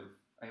and sort of,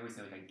 I always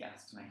say like I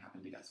guessed, and I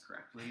happened to guess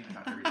correctly, and I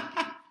got very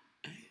lucky.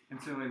 And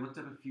so I looked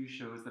up a few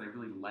shows that I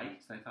really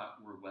liked, that I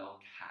thought were well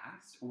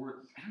cast,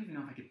 or I don't even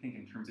know if I could think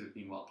in terms of it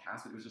being well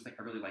cast, but it was just like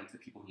I really liked the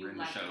people who were in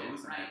the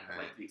shows, and I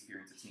liked the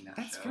experience of seeing that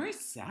show. That's very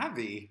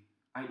savvy.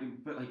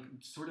 But like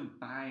sort of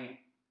by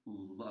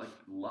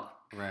luck.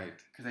 Right.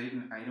 Because I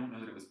don't know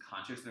that it was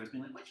conscious that I was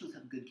being like, which shows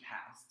have good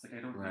casts? Like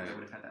I don't think I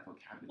would have had that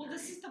vocabulary. Well,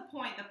 this is the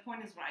point. The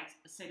point is what I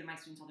say to my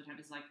students all the time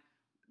is like,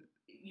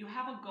 you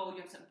have a goal,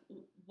 you have to,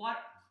 what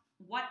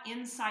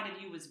inside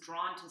of you is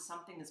drawn to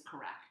something is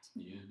correct.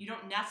 Yeah. You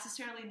don't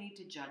necessarily need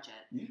to judge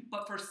it. Yeah.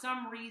 But for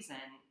some reason,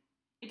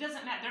 it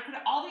doesn't matter.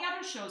 All the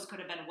other shows could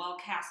have been well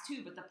cast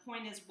too, but the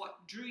point is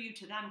what drew you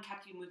to them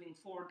kept you moving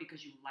forward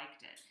because you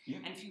liked it. Yeah.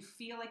 And if you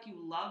feel like you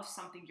love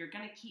something, you're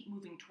going to keep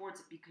moving towards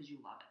it because you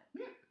love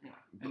it. Yeah.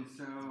 Anyway. And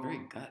so... It's very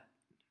gut.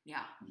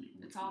 Yeah.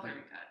 It's all very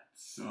good.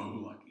 So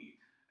lucky.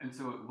 And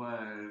so it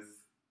was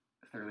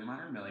Thoroughly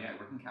Modern Millie. I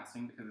work in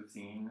casting because of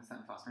seeing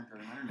Sutton Foster and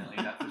Thoroughly Modern Millie.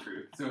 That's the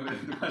truth. So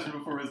the question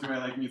before was, do I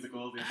like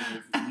musicals? The answer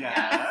is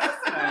yes.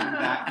 And I'm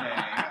that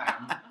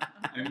gay.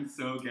 I'm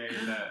so gay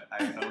that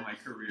I owe my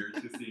career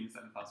to seeing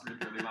Sutton Foster and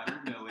Thoroughly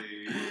Modern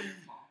Millie.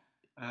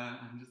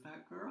 I'm just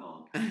that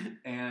girl.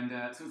 And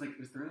so it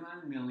was Thoroughly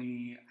Modern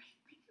Millie. I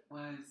think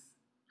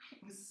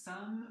it was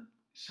some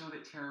show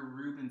that Tara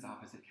Rubin's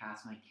office had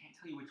cast, and I can't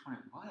tell you which one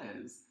it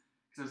was.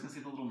 Because I was going to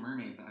say The Little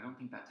Mermaid, but I don't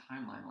think that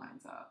timeline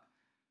lines up.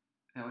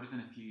 That would have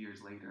been a few years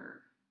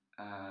later.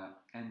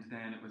 And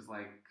then it was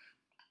like,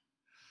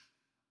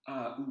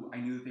 I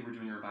knew that they were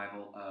doing a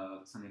revival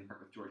of Sunday in the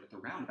Park with George at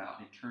the Roundabout,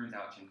 and it turns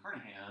out Jim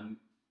Carnahan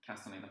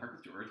cast Sunday in the Park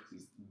with George,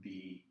 because he's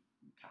the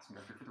casting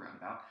director for the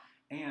Roundabout,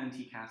 and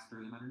he cast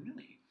Thoroughly Modern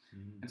Millie.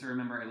 And so I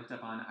remember I looked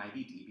up on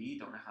IBDB,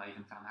 don't know how I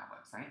even found that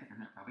website, the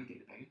Internet Probably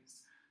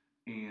database,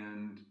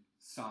 and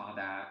saw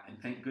that, and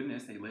thank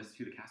goodness they list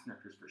who the casting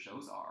directors for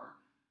shows are.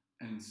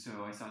 And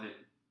so I saw that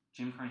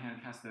Jim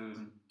Carnahan cast those,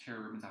 and Tara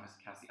Rubin's office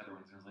cast the other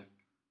ones, and I was like,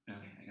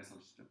 okay, I guess I'll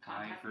just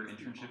apply for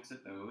internships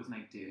at those, and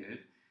I did.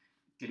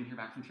 Didn't hear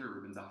back from Tara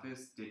Rubin's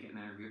office, did get an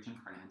interview at Jim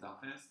Carnahan's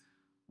office,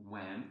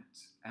 went,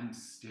 and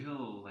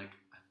still, like,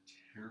 a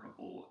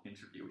terrible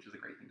interview, which is a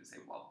great thing to say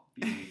while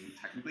being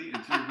technically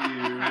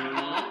interviewed.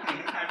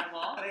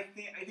 Incredible. But I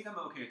think I'm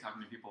okay at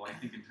talking to people. I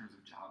think in terms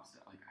of job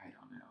stuff, like, I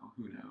don't know,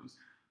 who knows.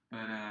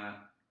 But,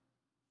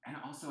 and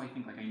also I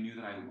think, like, I knew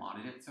that I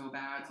wanted it so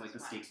bad, so, like, the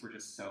stakes were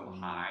just so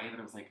high that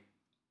I was like,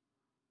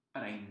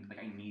 but I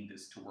need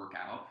this to work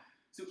out.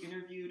 So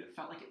interviewed,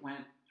 felt like it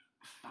went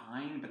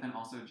fine, but then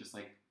also just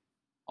like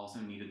also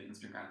needed the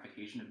instant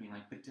gratification of being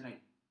like, but did I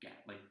get,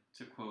 like,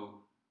 to quote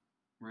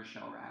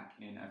Rochelle Rack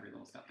in Every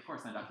Little Step, the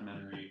Chorus Line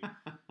documentary,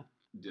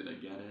 did I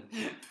get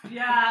it?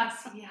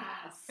 Yes.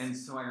 And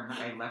so I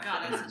remember I left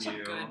God, the that's such a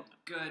interview.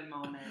 good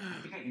moment.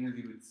 I think I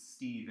interviewed with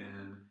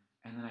Steven,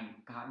 and then I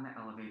got in the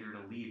elevator to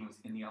leave and was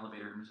in the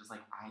elevator and was just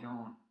like, I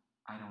don't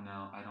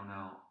know,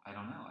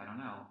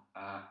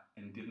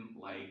 and didn't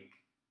like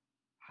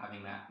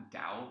having that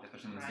doubt,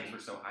 especially when the stakes were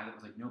so high, that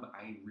was like, no, but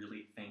I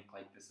really think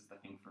like this is the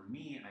thing for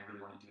me, and I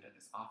really want to do it at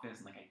this office,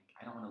 and like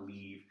I don't want to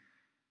leave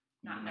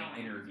my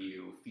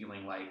interview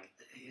feeling like,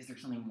 is there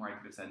something more I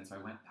could have said? And so I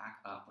went back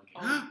up like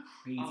a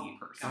crazy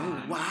person.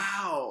 Oh,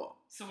 wow.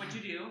 So what'd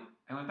you do?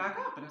 I went back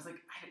up and I was like,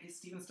 is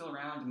Steven still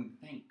around? And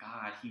thank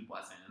God he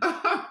wasn't.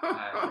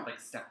 He like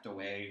stepped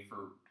away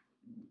for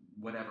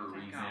whatever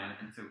reason. God.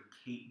 And so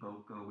Kate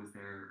Boko was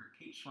there, or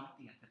Kate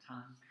Schwatty at the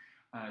time.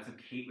 So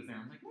Kate was there.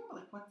 I'm like, no,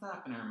 like, what's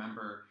up? And I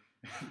remember,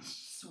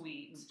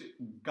 Sweet.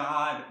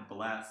 God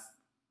bless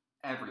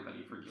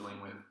everybody for dealing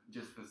with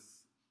just this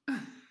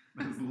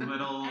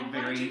little,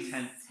 very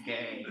intense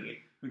gay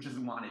who just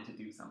wanted to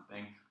do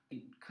something.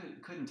 I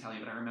couldn't tell you,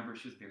 but I remember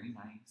she was very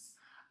nice.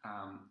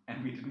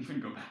 And we didn't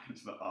even go back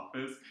into the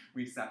office.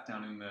 We sat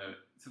down in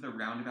the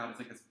roundabout is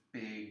like this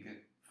big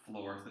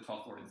floor, it's the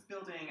 12th floor of this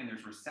building, and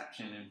there's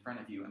reception in front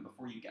of you, and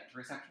before you get to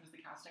reception is the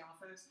casting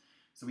office.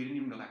 So we didn't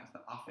even go back into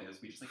the office.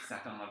 We just like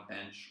sat down on a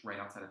bench right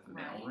outside of the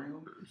mail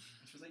room. And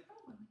she was like,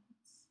 oh,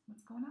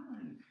 what's going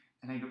on?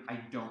 And I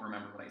don't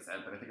remember what I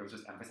said, but I think I was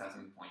just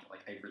emphasizing the point that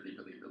like I really,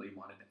 really, really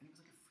wanted it. And it was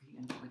like a free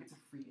internship. Like it's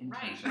a free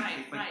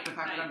internship. Like the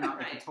fact that I'm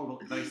not like a total,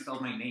 that I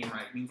spelled my name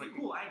right means like,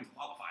 cool, I'm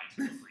qualified to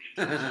do a free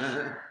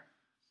internship.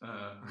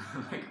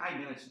 Like I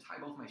managed to tie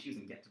both my shoes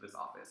and get to this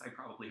office. I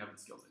probably have the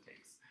skills it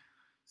takes.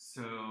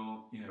 So,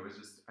 you know, it was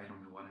just, I don't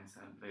know what I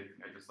said, but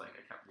I just like,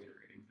 I kept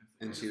reiterating this.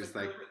 And she was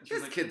like,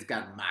 this kid's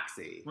got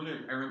moxie. Well, no,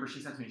 I remember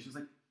she said to me, she was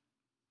like,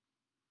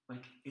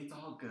 it's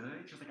all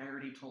good. She was like, I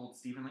already told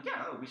Steven, like,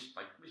 yeah, we should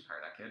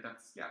hire that kid.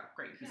 That's, yeah,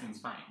 great. He seems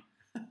fine.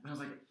 And I was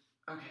like,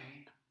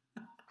 okay,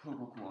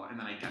 cool. And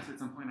then I guess at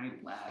some point I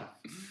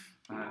left,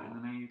 and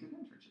then I did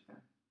an internship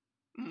there.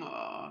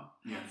 Aww.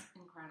 Yeah. That's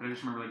incredible. But I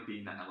just remember like being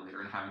in that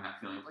elevator and having that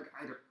feeling of like,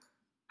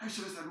 I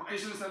should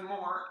have said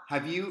more.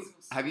 Have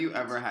you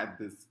ever had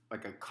this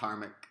like a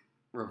karmic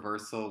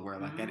reversal where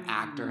like an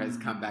actor has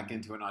come back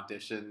into an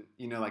audition?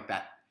 You know, like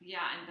that. Yeah,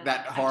 and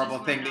that horrible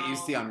thing that you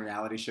see on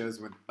reality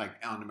shows with like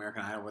on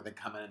American Idol where they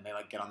come in and they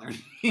like get on their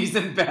knees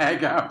and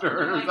beg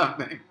after or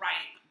something.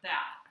 Right,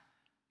 that.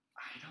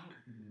 I don't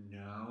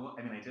know.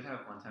 I mean, I did have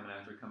one time an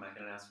actor come back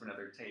in and ask for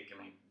another take,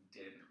 and I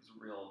did. It was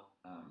real.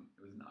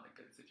 It was not a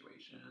good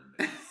situation.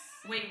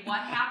 Wait, what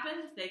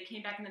happened? They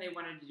came back and then they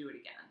wanted to do it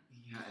again.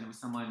 Yeah, and it was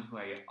someone who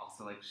I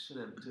also like should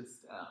have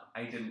just.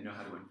 I didn't know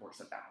how to enforce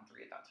a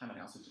boundary at that time, and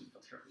I also didn't feel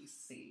terribly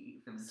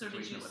safe in the So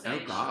did situation. you that was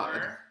say,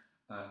 sure?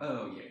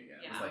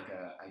 Yeah. It was like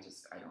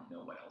I don't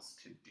know what else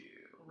to do.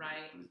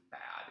 Right. It was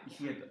bad. Yeah.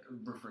 He had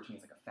referred to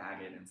me as like a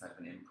faggot inside of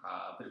an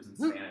improv, but it was in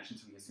Spanish,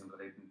 and so he assumed that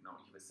I didn't know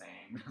what he was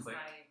saying. I was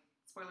like,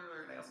 spoiler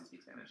alert, I also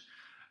speak Spanish.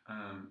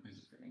 It was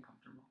just very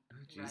uncomfortable.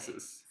 Oh,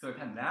 Jesus. So I've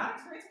had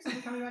that experience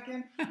with somebody coming back in.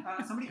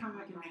 Somebody coming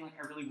back in being like,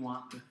 I really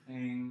want the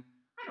thing.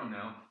 I don't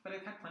know, but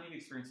I've had plenty of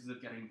experiences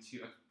of getting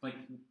to, like,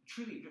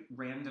 truly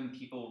random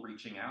people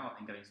reaching out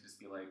and getting to just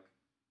be like,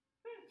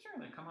 sure,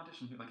 like, come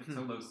audition. Like, it's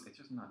so low, it's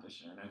just an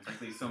audition. And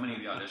frankly, so many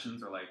of the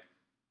auditions are like,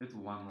 it's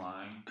one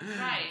line.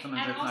 Right.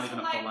 Sometimes and it's not even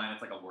a like, full line,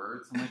 it's like a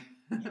word. So I'm like,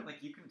 yeah, like,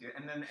 you can do it.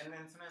 And then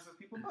sometimes those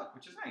people book,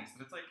 which is nice.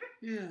 But it's like,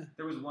 yeah.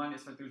 There's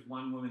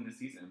one woman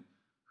this season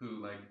who,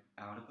 like,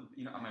 out of the,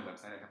 on my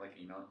website, I have, like,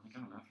 email. Like,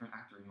 I don't know, if you're an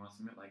actor and you want to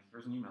submit, like,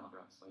 here's an email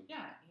address. Like,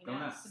 go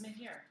nuts. Submit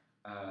here.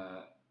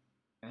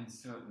 And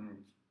so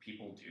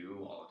people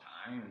do all the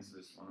time. And so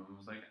this one of them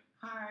was like,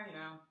 hi,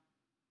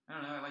 I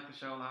don't know, I like the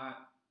show a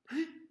lot.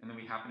 And then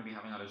we happened to be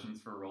having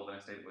auditions for a role the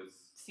next day that was...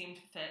 Seemed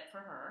fit for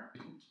her.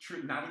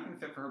 True, not even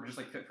fit for her, but just,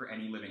 like, fit for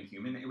any living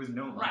human. It was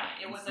no lines.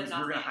 Right, it was a nothing.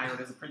 We were going to hire it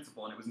as a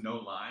principal, and it was no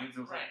lines. It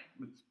was like,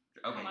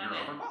 okay, you're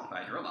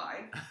overqualified, you're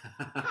alive.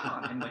 Come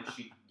on. And, like,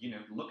 she,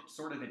 looked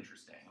sort of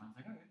interesting. And I was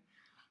like, okay.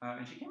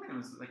 And she came in and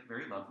was, like,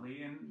 very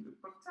lovely and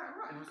booked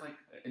out. And it was like,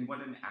 and what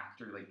an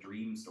actor, like,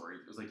 dream story.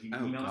 It was like, you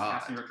email this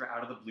casting director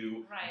out of the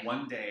blue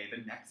one day,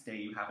 the next day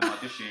you have an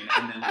audition,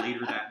 and then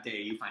later that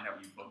day you find out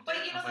you booked But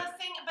it.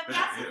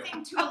 That's the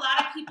thing to a lot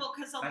of people,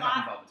 because that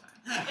happens all the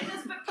time. It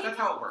does, but people, that's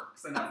how it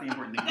works, and that's the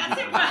important thing. That's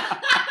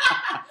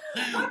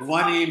it.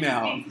 One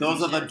email.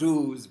 Those are the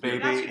dues,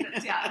 baby.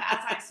 As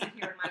I sit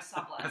here in my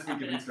sublet. As we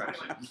give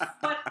instructions.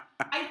 But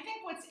I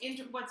think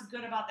what's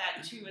good about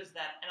that too is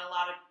that, and a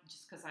lot of,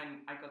 just because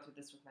I go through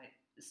this with my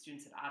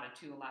students at ADA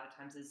too, a lot of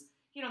times is,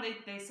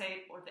 they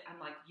say, I'm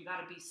like, you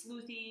got to be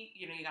sleuthy,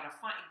 you got to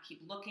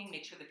keep looking,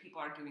 make sure that people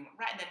are doing it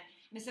right.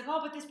 And it's like,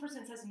 oh, but this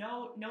person says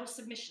no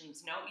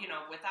submissions, no,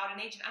 without an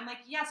agent. I'm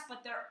like, yes,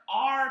 but there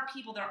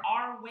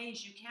are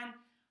ways you can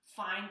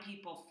find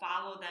people,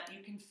 follow them.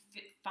 You can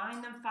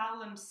find them,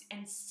 follow them,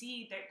 and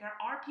see that there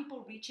are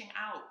people reaching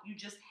out. You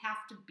just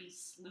have to be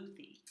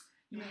sleuthy.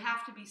 You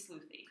have to be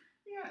sleuthy.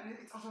 Yeah, and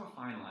it's also a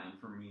fine line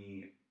for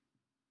me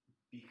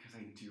because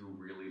I do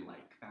really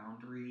like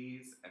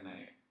boundaries, and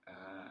I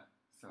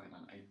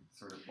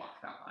sort of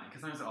walk that line.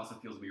 Because sometimes it also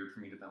feels weird for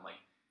me to then like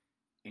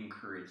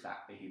encourage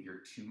that behavior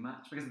too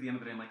much. Because at the end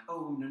of the day, I'm like,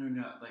 oh no,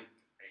 like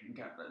I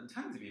got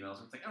tons of emails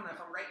where it's like, I don't know if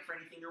I'm right for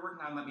anything you're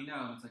working on, let me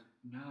know. And it's like,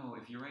 no,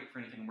 if you're right for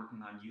anything I'm working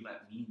on, you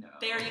let me know.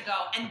 There you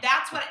go. And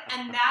that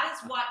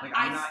is what like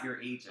I'm not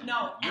your agent.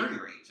 No, you're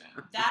your agent.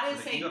 That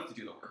is you have to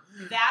do the work.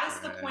 That is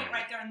the point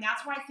right there, and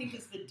that's what I think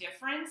is the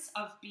difference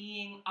of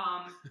being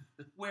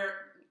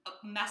where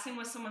messing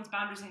with someone's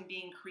boundaries and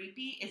being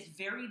creepy is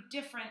very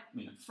different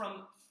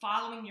from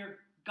following your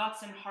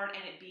guts and heart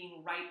and it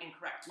being right and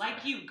correct.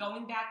 Like you,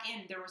 going back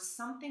in, there was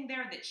something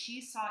there that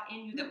she saw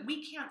in you that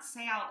we can't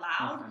say out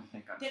loud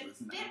that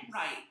fit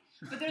right.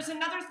 But there's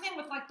another thing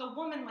with like the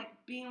woman like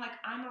being like,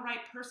 I'm a right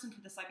person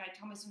for this. Like I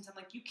tell my students, I'm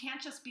like, you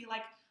can't just be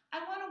like, I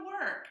want to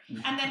work.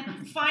 And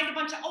then find a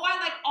bunch of, I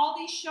like all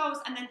these shows,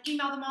 and then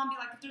email them all and be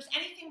like, if there's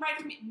anything right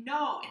for me.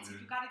 No, it's you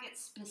got to get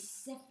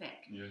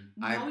specific. Yeah.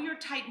 Know your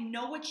type,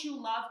 know what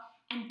you love,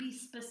 and be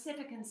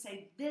specific and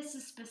say, this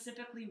is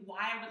specifically why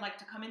I would like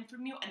to come in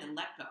from you, and then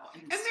let go.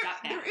 And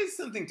step back. There is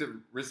something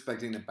to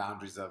respecting the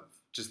boundaries of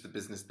just the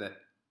business that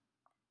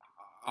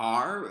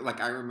are.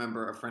 Like I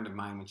remember a friend of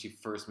mine, when she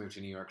first moved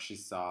to New York, she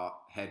saw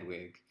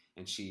Hedwig,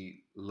 and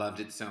she loved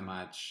it so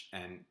much,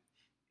 and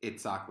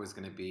Itzhak was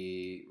going to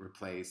be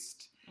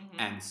replaced,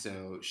 and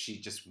so she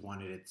just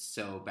wanted it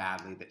so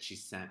badly that she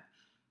sent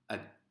a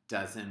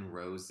dozen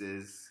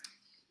roses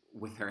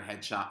with her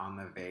headshot on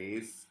the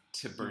vase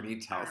to Bernie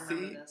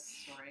Telsey,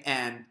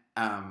 and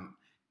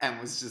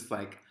was just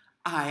like,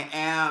 I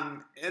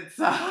am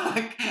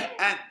Itzhak,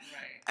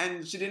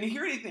 and she didn't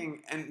hear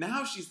anything, and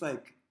now she's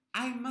like,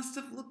 I must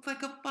have looked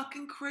like a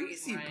fucking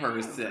crazy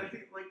person. I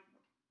think,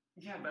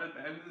 but at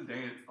the end of the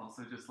day, it's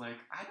also just like,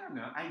 I don't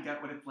know, I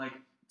get what it's like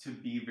to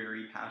be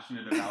very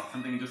passionate about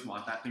something and just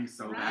want that thing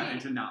so bad,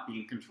 and to not be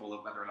in control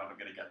of whether or not I'm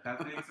going to get that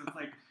thing. So it's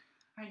like,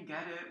 I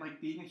get it.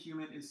 Like, being a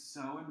human is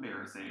so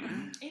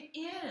embarrassing. It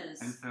is.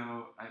 And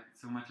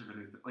so much of it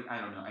is, like, I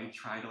don't know. I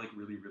try to, like,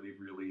 really, really,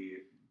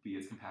 really be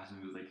as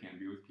compassionate as I can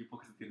be with people,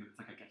 because at the end, it's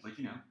like, I get, like,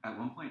 you know, at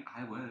one point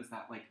I was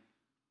that, like,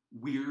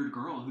 weird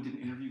girl who did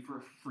an interview for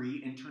a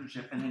free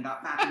internship and then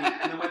got back to me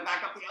and then went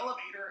back up the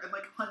elevator and,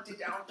 like, hunted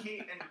down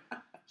Kate, and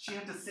she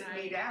had to sit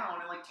me down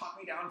and, like, talk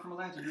me down from a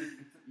ledge. And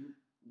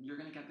you're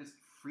going to get this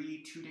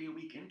free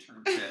 2-day-a-week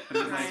internship. And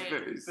it's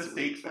like, the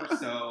stakes are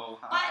so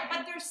high.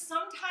 But there's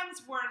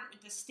sometimes where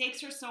the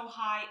stakes are so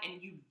high and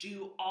you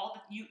do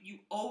all the, you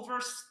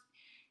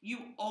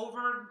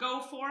over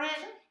go for it,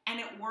 and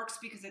it works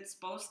because it's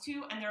supposed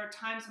to, and there are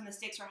times when the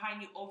stakes are high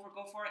and you over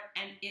go for it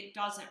and it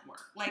doesn't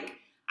work. Like,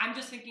 I'm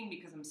just thinking,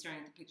 because I'm staring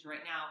at the picture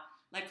right now,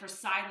 like for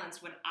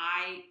Silence, when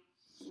I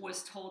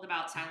was told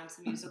about Silence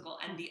the Musical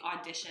and the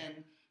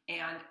audition,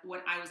 and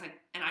when I was like,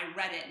 and I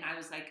read it and I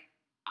was like,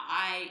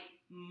 I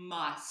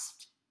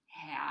must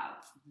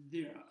have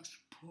this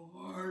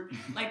part.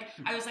 Like,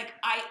 I was like,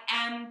 I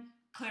am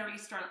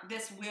Clarice Starling.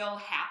 This will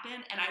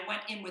happen. And I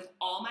went in with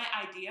all my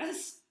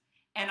ideas,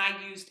 and I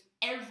used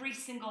every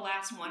single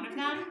last one of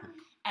them.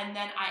 And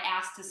then I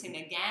asked to sing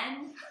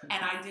again,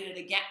 and I did it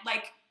again.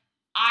 Like,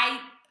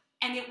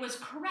 and it was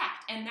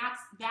correct. And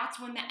that's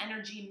when the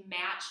energy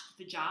matched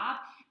the job.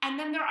 And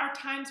then there are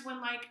times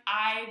when, like,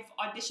 I've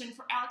auditioned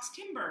for Alex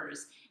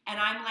Timbers, and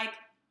I'm like,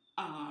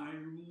 I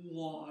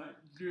want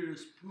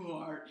this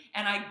part,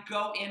 and I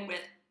go in with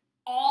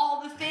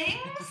all the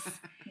things,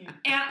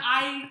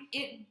 and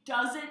it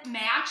doesn't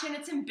match, and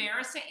it's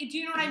embarrassing. Do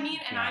you know what I mean?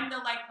 And I'm the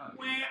like,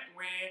 wah.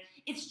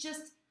 It's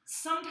just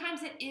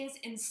sometimes it is,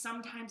 and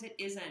sometimes it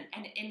isn't,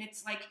 and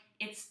it's like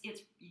it's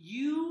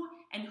you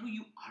and who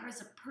you are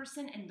as a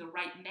person and the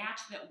right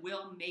match that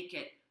will make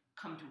it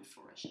come to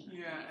fruition.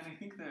 Yeah, and I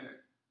think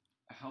that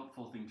a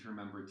helpful thing to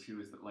remember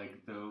too is that,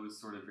 like, those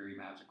sort of very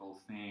magical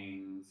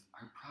things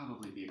are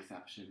probably the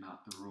exception,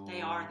 not the rule.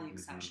 They are the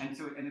exception.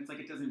 And it's like,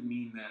 it doesn't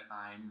mean that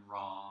I'm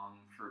wrong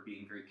for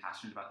being very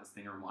passionate about this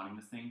thing or wanting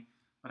this thing,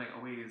 but I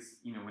always,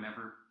 you know,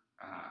 whenever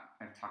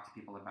I've talked to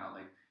people about,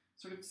 like,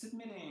 sort of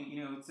submitting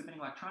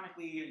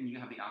electronically, and you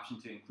have the option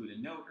to include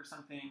a note or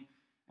something,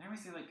 I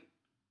always say, like,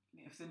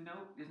 if the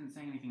note isn't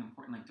saying anything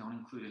important, like, don't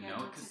include a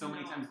note, because so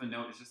many times the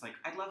note is just like,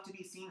 I'd love to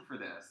be seen for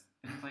this.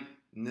 And it's like,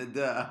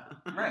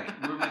 right.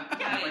 We're like,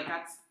 like,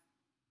 that's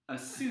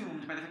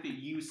assumed by the fact that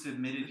you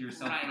submitted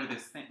yourself for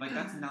this thing. Like,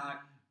 that's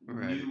not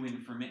new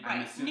information.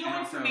 Right. New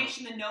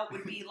information, the note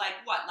would be like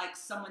what? Like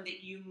someone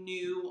that you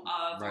knew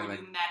of, or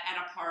like, you met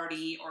at a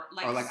party, or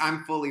like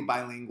I'm fully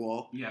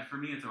bilingual. Yeah, for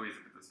me it's always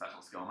if it's a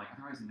special skill. I'm like,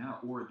 otherwise no.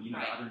 Or the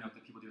other note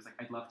that people do is like,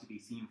 I'd love to be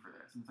seen for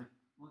this. And it's like,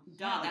 well,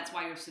 that's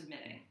why you're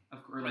submitting.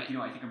 Or like,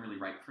 I think I'm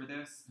really right for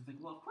this. It's like,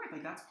 well, of course,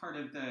 like, that's part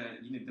of the,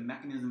 the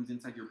mechanisms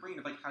inside your brain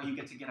of, like, how you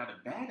get to get out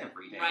of bed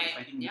every day. Right.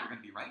 So I think you're going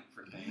to be right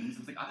for things.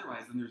 It's like,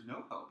 otherwise, then there's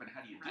no hope, and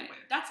how do you do it?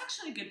 That's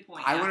actually a good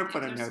point. I Yeah, want to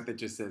put a there's- note that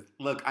just says,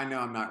 "Look, I know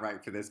I'm not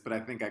right for this, but I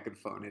think I could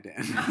phone it in."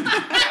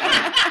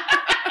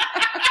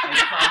 I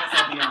promise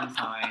I'll be on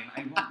time. I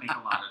won't make a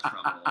lot of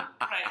trouble.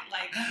 Right,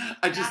 like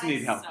I just that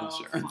need is health so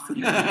insurance.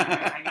 funny.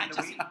 I need I the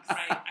just, weeks.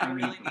 right, I I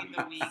need really the need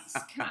the weeks. weeks.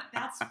 God,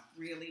 that's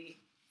really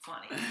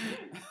funny.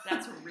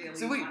 That's really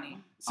So wait,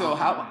 funny. So Oh,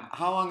 how yeah.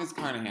 how long is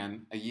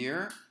Carnahan? A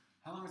year?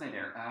 How long was I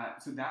there?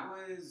 So that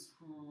was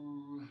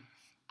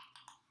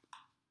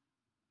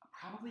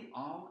probably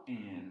all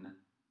in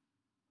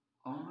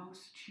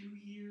almost 2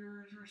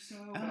 years or so.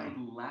 But I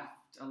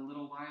left a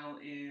little while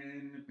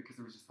in because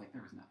there was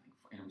nothing.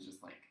 And it was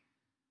just like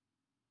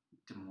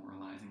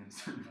demoralizing in a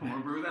certain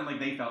form. And like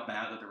they felt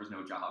bad that there was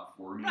no job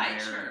for me Right, there.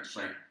 sure, And it's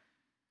sure.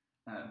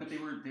 like, but they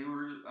were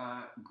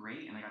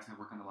great, and I got to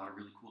work on a lot of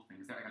really cool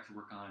things there. I got to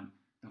work on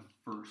the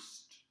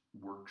first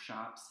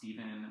workshop.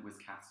 Steven was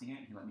casting it,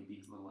 and he let me be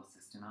his little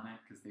assistant on it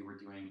because they were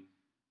doing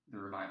the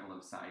revival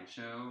of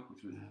Sideshow,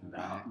 which was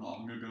not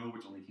long ago,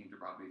 which only came to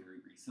Broadway very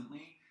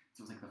recently.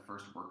 So it was like the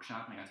first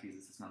workshop, and I got to be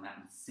his assistant on that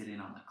and sit in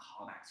on the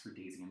callbacks for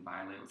Daisy and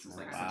Violet, which was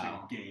like such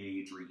a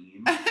gay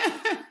dream.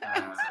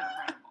 That's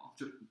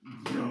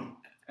incredible.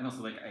 And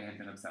also, like, I had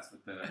been obsessed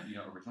with the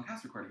original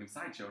cast recording of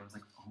Sideshow, and I was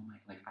like, oh my,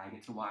 like I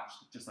get to watch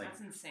just like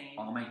That's insane.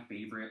 all my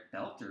favorite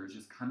belters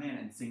just come in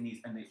and sing these,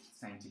 and they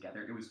sang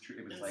together. It was true.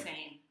 It was like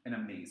Insane. an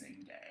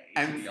amazing day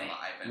And to be alive.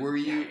 And Were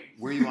you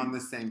gay. on the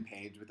same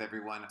page with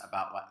everyone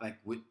about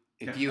what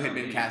if you had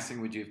been Definitely.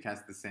 casting, would you have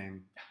cast the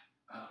same?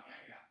 Oh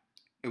yeah.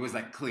 It was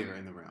like clear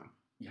in the room.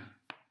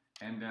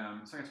 And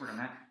so I got to work on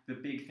that. The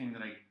big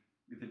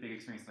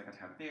experience that I got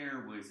to have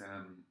there was,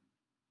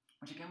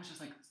 which again was just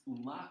like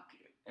luck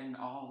and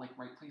all like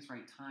right place,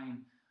 right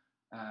time.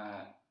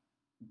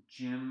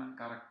 Jim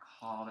got a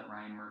call that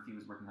Ryan Murphy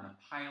was working on a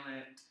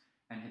pilot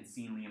and had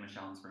seen Leah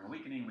Michelle in Spring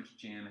Awakening, which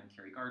Jim and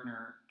Carrie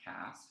Gardner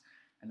cast.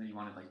 And then he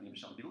wanted like Leah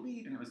Michelle to be the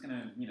lead, and it was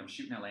gonna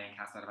shoot in LA and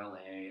cast out of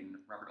LA, and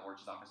Robert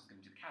Ulrich's office was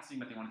gonna do the casting,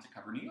 but they wanted to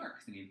cover New York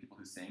because they needed people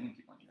who sing, and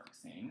people in New York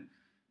sing.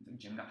 And so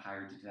Jim got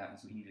hired to do that, and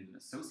so he needed an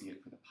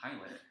associate for the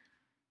pilot,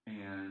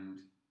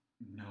 and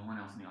no one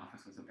else in the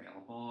office was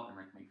available. And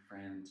like my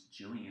friend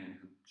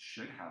Jillian, who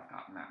should have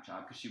gotten that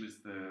job because she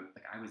was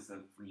I was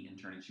a free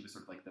intern, and she was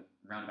sort of like the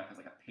roundabout as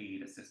like a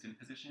paid assistant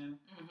position,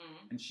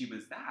 Mm-hmm. and she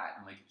was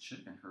that, and like it should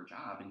have been her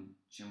job, and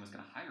Jim was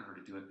going to hire her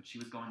to do it, but she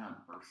was going on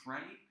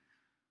birthright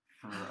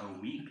for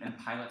a week, and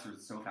pilots are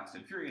so fast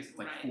and furious. It's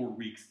like Right. 4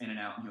 weeks in and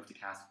out, and you have to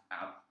cast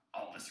out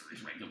all the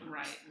series regulars.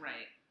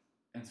 Right.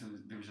 And so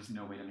there was just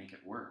no way to make it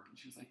work. And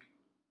she was like,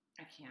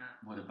 I can't.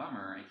 what a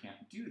bummer, I can't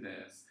do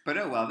this. But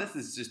oh well, this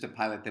is just a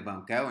pilot that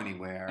won't go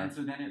anywhere. And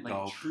so then it like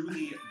Gulp.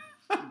 truly,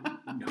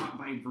 not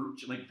by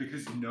virtue, like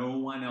because no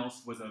one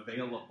else was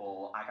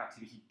available,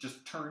 he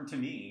just turned to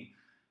me.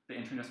 The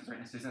intern desk was right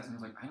next to his desk,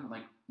 and was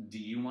like, do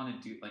you want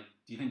to do, like,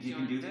 do you think you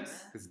can do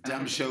this? This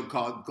dumb show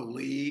called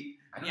Glee.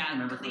 I don't Yeah, even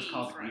remember if it was Glee,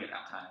 called right. Glee at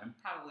that time.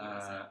 Probably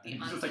wasn't. The it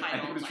was untitled. just like, I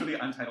think it was for the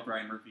untitled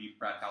Ryan Murphy,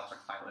 Brad Falchuk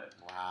pilot.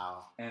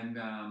 Wow. And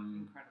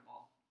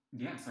Incredible.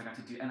 yeah, so I got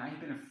to do, and I had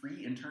been a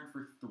free intern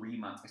for 3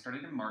 months. I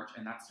started in March,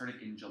 and that started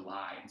in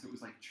July, and so it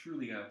was like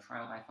truly a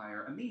trial by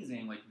fire,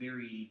 amazing, like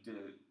very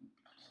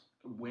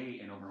way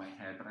in over my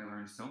head. But I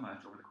learned so much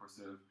over the course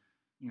of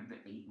the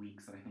 8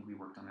 weeks that I think we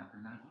worked on that,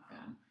 or not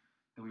even,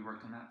 that we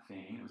worked on that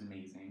thing. It was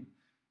amazing,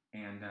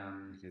 and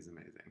It is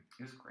amazing.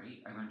 it was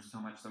great. I learned so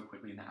much so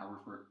quickly, and the hours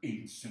were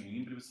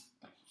insane, but it was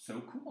like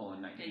so cool,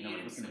 and I didn't know what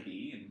it was going to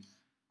be, and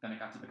then it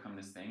got to become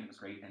this thing. It was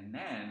great, and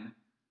then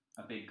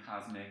a big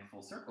cosmic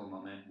full circle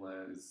moment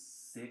was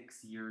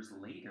 6 years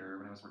later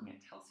when I was working at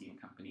Telsey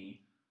and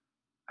Company.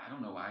 I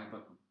don't know why,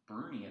 but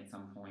Bernie at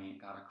some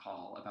point got a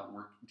call about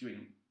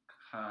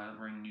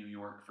covering New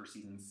York for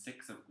season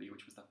 6 of Glee,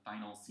 which was the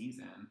final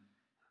season.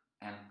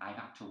 And I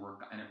got to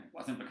work, and it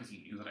wasn't because he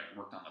knew that I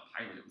worked on the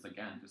pilot. It was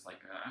again just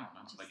like I don't know,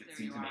 Just like it there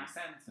seemed you to make are.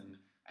 sense, and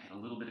I had a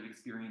little bit of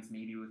experience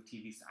maybe with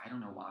TV. So I don't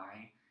know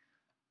why,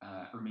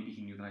 or maybe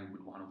he knew that I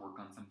would want to work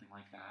on something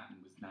like that and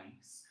was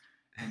nice.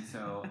 And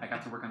so I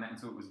got to work on that, and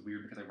so it was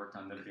weird because I worked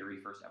on the very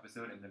first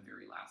episode and the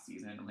very last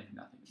season, and like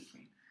nothing in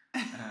between.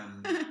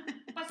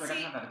 But So I got to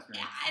see, have that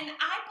experience. and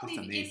I believe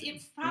amazing.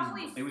 it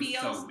probably It was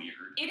feels so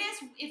weird. it is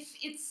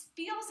it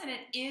feels and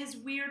it is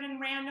weird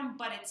and random,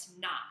 but it's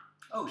not.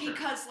 Oh, sure.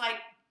 Because like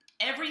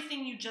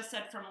everything you just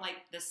said from like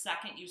the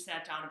second you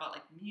sat down about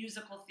like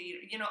musical theater,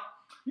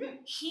 Yeah.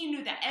 he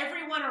knew that.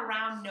 Everyone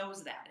around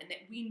knows that, and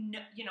that we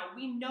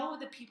know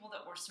the people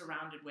that we're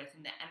surrounded with,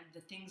 and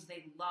the things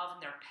they love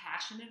and they're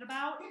passionate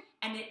about,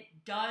 and it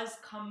does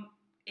come.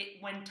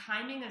 When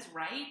timing is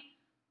right,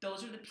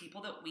 those are the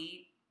people that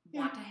we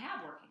want to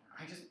have working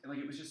on. I just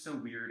it was just so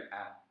weird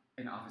at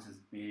an office as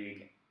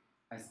big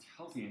as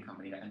Telsey and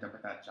Company to end up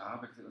at that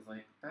job, because it was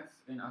like that's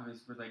an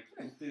office where like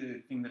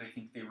the thing that I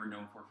think they were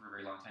known for a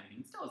very long time, and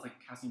even still is like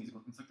casting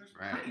musicals. And it's like there's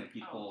Right. plenty of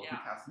people Oh, yeah.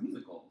 who cast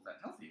musicals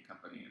at Telsey and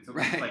Company, and so it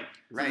Right. was like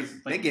Right. So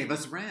They gave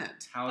us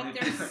rent. How But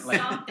did there's like,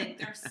 something,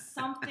 there's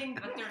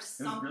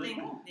It was really something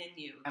cool. within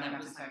you And I that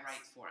got was to like text-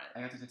 right for it.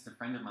 I got to text a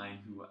friend of mine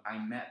who I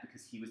met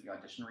because he was the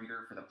audition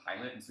reader for the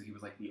pilot, and so he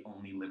was like the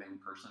only living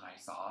person I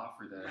saw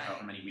for the Right.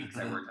 however many weeks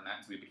I worked on that.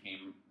 And so we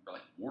became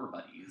like war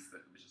buddies.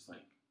 That was just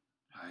like,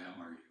 hi,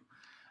 how are you?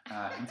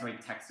 And so I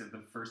texted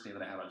the first day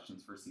that I had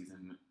auditions for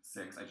season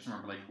 6. I just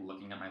remember like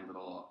looking at my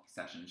little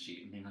session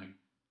sheet and being like,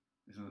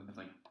 "This is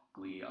like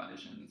Glee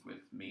auditions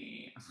with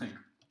me." I was like,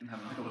 I'm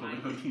having like a little bit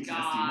of a PTSD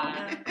God.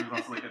 moment. It was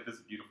also like this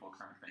beautiful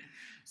karmic thing.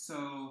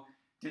 So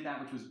did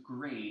that, which was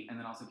great, and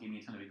then also gave me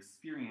a ton of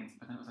experience.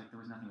 But then it was like there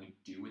was nothing to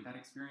do with that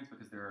experience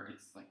because there are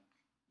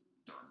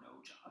no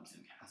jobs in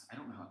cast. I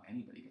don't know how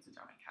anybody gets a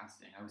job in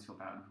casting. I always feel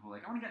bad when people are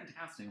like, I want to get into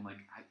casting. I'm like,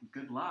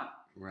 good luck.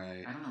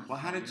 Right. I don't know. Well,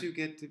 how did you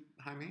get to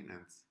high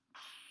maintenance?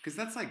 Because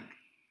that's like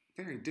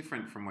very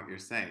different from what you're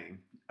saying.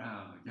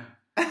 Yeah.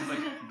 'Cause,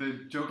 like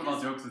the joke of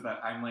all jokes is that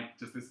I'm like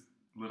just this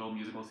little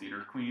musical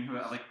theater queen who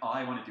like all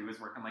I want to do is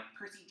work on like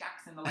Percy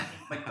Jackson, the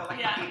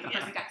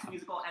Percy Jackson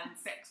musical and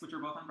 6, which are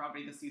both on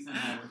Broadway this season. And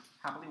I would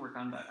happily work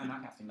on, but I'm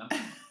not casting them.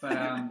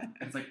 But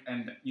it's like,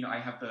 and you know,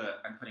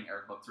 I'm putting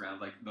air quotes around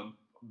like the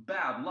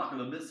bad luck or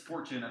the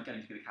misfortune of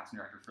getting to be the casting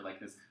director for like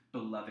this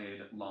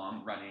beloved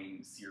long running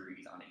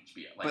series on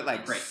HBO. But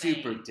like great.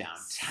 super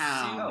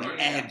downtown, Super.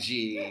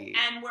 edgy.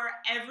 And where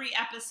every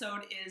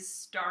episode is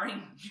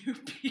starring new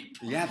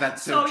people. Yeah,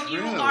 that's so true.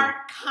 you are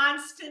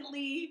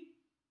constantly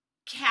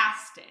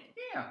casting.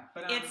 Yeah,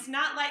 but It's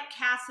not like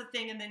cast a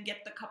thing and then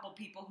get the couple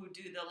people who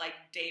do the like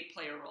day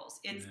player roles.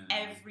 It's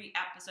Yeah. every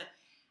episode.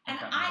 And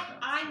I've gotten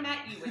those I jobs,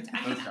 met too. you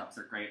with Those jobs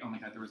are great. Oh my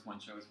god, there was one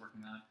show I was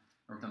working on.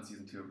 I worked on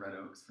season 2 of Red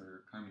Oaks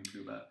for Carmen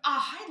Cuba.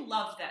 I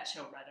loved that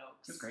show, Red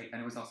Oaks. It was great,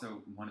 and it was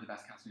also one of the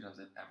best casting jobs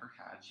I've ever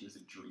had. She was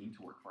a dream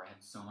to work for. I had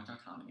so much I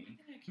autonomy.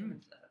 think I came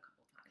into that a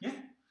couple times.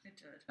 Yeah. I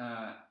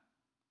did.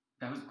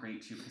 That was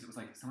great too because it was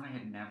like someone I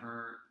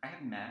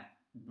had met.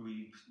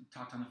 We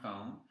talked on the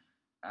phone,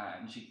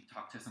 and she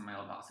talked to some of my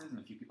old bosses, and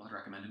a few people had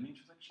recommended me. And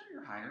she was like, "Sure,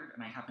 you're hired."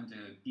 And I happened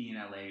to be in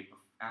LA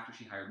after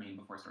she hired me and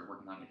before I started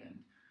working on it, and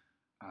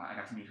I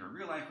got to meet her in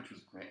real life, which was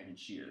great. I mean,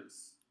 she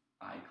is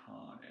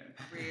iconic.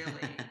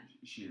 Really?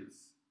 She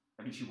is.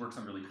 I mean, she works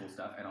on really cool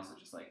stuff, and also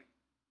just like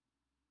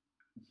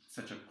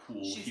such a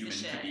cool She's the human to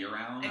shit. be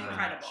around.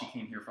 Incredible. She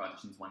came here for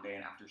auditions one day,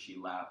 and after she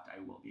left, I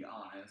will be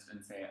honest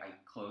and say I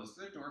closed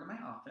the door to my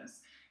office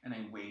and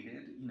I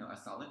waited, a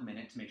solid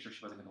minute to make sure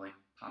she wasn't going to like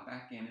pop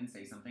back in and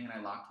say something, and I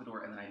locked the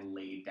door and then I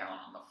laid down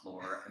on the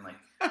floor in like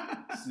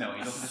snow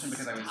angel position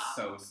because I was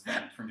so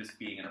spent from just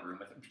being in a room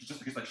with her, just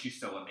because like she's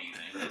so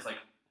amazing. But it's like,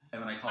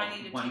 and then I called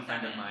need to one take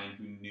friend that of in.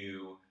 mine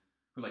who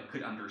like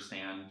could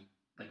understand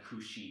like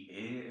who she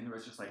is, and it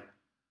was just like.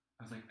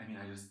 I was like,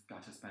 I just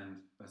got to spend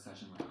a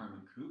session with Carmen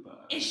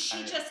Cuba. Is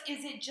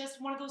it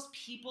just one of those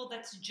people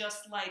that's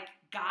just like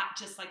got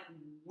just like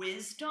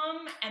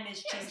wisdom and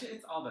is Yeah, just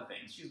it's all the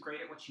things. She's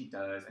great at what she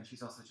does, and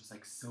she's also just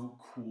like so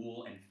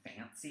cool and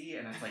fancy.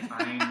 And it's like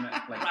I'm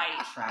like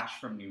Right. trash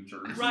from New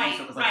Jersey, Right,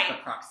 so it was like right,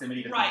 the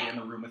proximity to right, be in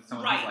the room with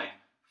someone right. who's like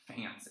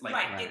fancy, like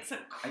right. Right. It's a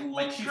I, cool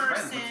like she's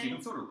friends with person. Steven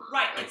Soderbergh.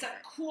 Right, Like, it's a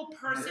cool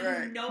person Right,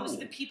 who knows cool.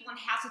 the people and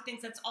has the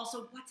things. That's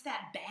also what's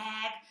that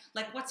bag?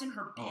 Like what's in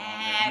her oh,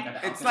 bag? yeah,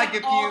 It's outfit. like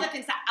if all you- the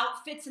things, the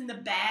outfits in the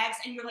bags,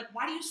 and you're like,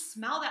 why do you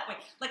smell that way?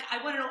 Like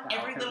I want to know The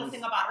every outfit little was-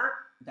 thing about her.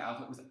 the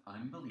outfit was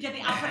unbelievable. Yeah,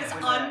 the outfit is It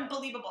was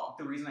unbelievable.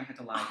 the reason I had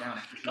to lie down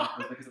after she left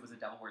was because it was a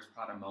Devil Wears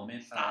Prada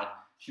moment.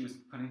 Stop. She was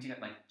putting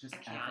together like just I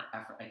can't.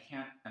 effort. I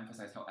can't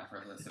emphasize how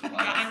effortless it was.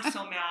 Yeah, I'm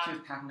so She mad. was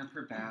packing up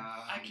her bag.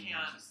 I and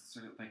can't. Just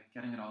sort of like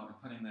getting it all and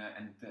putting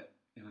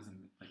it was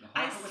like the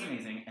I whole outfit was see-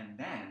 amazing. And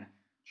then,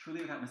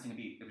 truly without missing a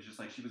beat, it was just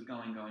like she was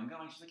going.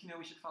 She's like,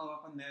 we should follow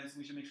up on this.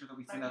 We should make sure that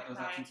we send out those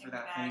options for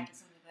that thing.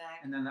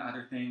 And then the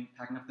other thing,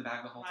 packing up the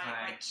bag the whole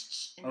time.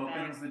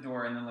 Opens the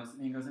door and then looks at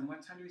me and goes, "And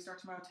what time do we start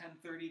tomorrow?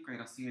 10:30. Great,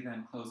 I'll see you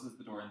then." Closes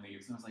the door and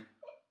leaves. And I was like,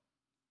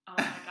 Oh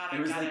my god, I it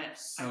was got like it.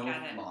 so I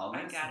got it.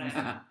 flawless. I got it.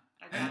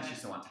 I And got she's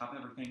it. so on top of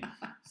everything.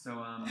 So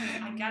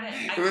I get it.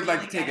 I It would like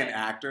really take get an it.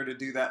 actor to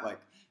do that. Like,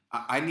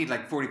 I need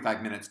like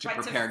 45 minutes to Right,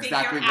 to prepare figure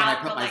exactly when I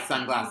out put the, my like, the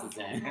sunglasses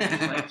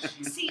movement. in. like,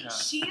 she's See,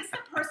 just- she is the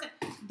person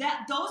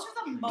that those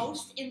are the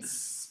most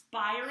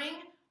inspiring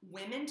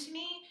women to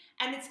me,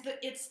 and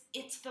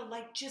it's the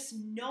like just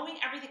knowing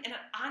everything, and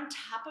on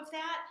top of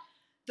that,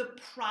 the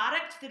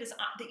product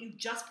that you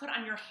just put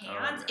on your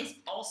hands yeah. is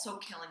also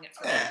killing it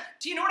for me.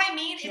 Do you know what I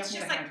mean? She It's asked me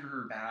just to like hand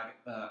her bag.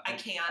 I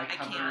can't. I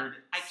covered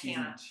I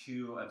season can't.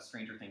 2 of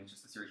Stranger Things,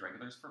 just the series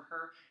regulars for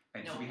her.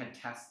 And so No. we had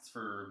tests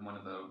for one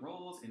of the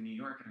roles in New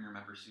York, and I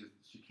remember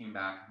she came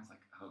back and was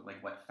like, "Oh,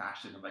 like what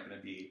fashion am I going to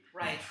be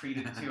Right.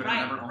 treated to?" And Right,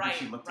 I remember once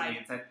she right, looked at me right.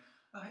 and said,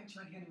 "Oh, hey, do you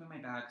mind handing me my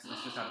bag?" Because it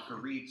was just out of her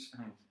reach.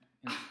 And it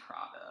was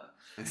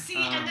Prada. See,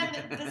 and then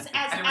this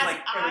as and it was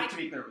like, I to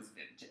be clear, it was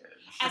vintage.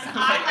 As And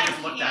I I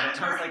just looked at it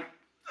and I was her- like,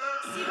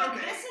 see, but okay.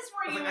 this is where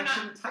where I was you like, and I I.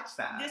 shouldn't touch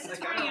that. This is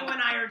Like, where I you don't-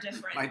 and I are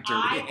different. My dirty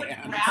I would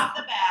hands. grab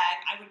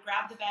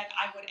the bag.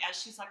 I would,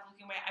 as she's like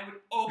looking away, I would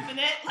open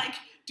it, like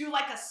do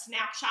like a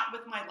snapshot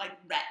with my like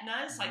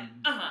retinas, like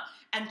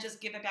and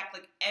just give it back.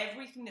 Like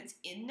everything that's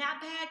in that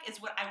bag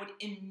is what I would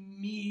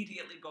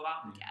immediately go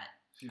out and get.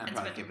 I'd And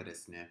probably spend- give it a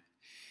sniff.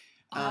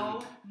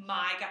 Oh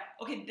my god!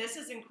 Okay, this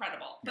is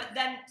incredible. But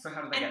then So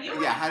how did I and get you,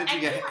 there? Yeah, how did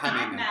you get and I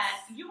Honey met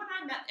Nuts? you and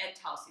I met at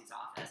Telsey's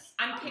office.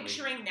 I'm Probably.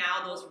 picturing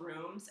now those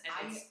rooms, and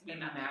I we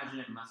met there. imagine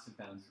it must have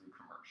been through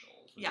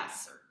commercials.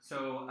 Yes.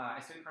 So I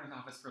stayed in front of the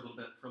office for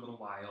a little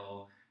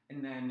while,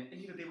 and then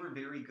they were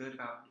very good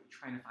about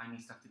trying to find me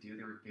stuff to do.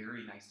 They were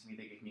very nice to me.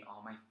 They gave me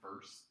all my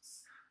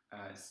firsts.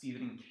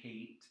 Stephen and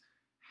Kate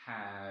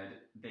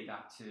they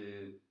got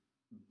to,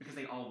 because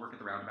they all work at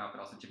the Roundabout,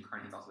 but also Jim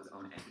Carnahan's also his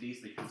own entity,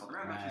 so they cast all the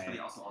Roundabout shows, but they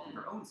also all do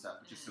their own stuff,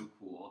 which is so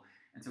cool.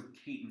 And so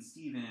Kate and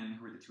Stephen,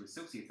 who were the two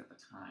associates at the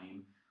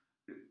time,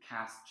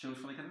 cast shows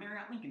for like the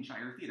Marriott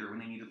Lincolnshire Theater. When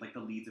they needed like the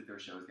leads of their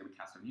shows, they would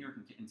cast from New York,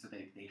 and so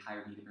they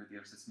hired me to be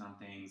the assistant on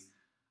things.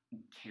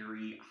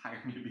 Carrie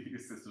hired me to be the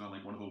assistant on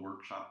like one of the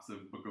workshops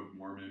of Book of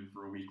Mormon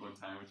for a week one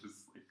time, which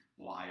is like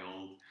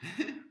wild,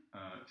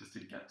 just to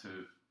get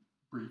to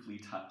briefly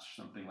touch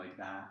something like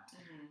that.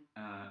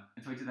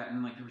 And so I did that, and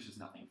then like there was just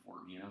nothing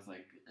for me, and I was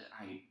like,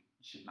 I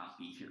should not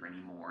be here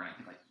anymore. And I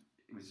think like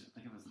it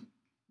wasn't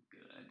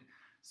good.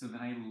 So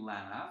then I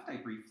left. I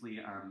briefly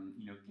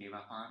gave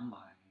up on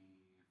life.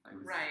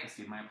 I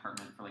stayed in my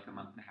apartment for like a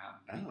month and a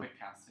half. I quit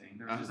casting.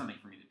 There was just nothing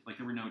for me to like.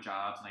 There were no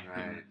jobs, and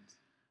I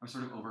was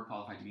sort of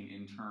overqualified to be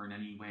an intern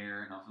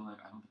anywhere, and also like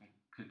I don't think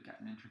I could get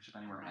an internship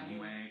anywhere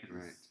anyway because it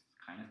was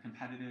kind of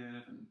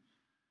competitive. And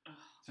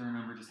so I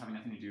remember just having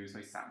nothing to do. So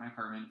I sat in my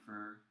apartment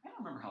for I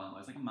don't remember how long it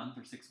was, like a month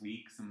or 6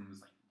 weeks, and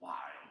was like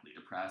wildly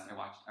depressed. I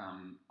watched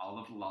all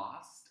of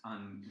Lost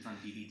it was on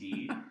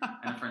DVD,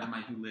 and a friend of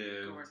mine who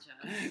lived Gorgeous.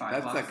 5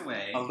 That's blocks like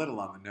away. a little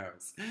on the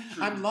nose.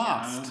 True. I'm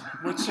lost.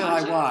 Yeah. What shall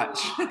I watch?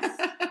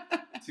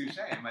 Touche,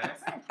 might I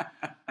say.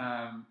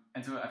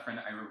 And so a friend,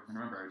 I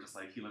remember, just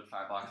like, he lived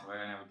 5 blocks away,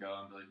 and I would go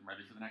and be like, I'm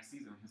ready for the next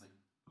season. He was like,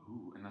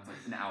 ooh, and that's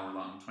like an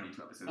hour-long,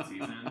 22-episode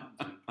season.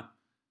 It's like,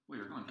 well,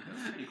 you're going through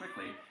this pretty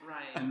quickly.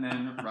 Right. And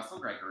then Russell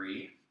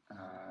Gregory,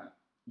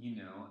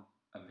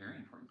 a very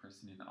important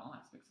person in all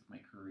aspects of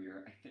my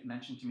career,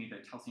 mentioned to me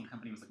that Telsey and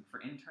Company was looking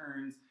for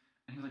interns,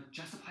 and he was like,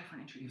 just apply for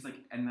an intern. He was like,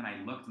 and then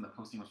I looked, and the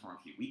posting was from a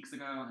few weeks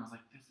ago, and I was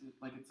like, this is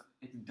like,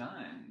 it's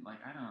done.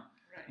 Like, I don't.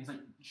 Right. He's like,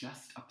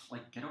 just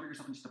get over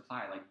yourself and just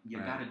apply. Like, you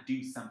gotta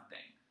do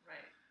something.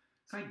 Right.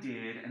 So I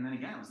did, and then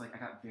again, it was like I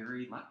got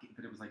very lucky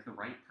that it was like the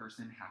right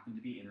person happened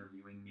to be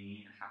interviewing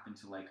me and happened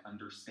to like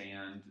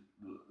understand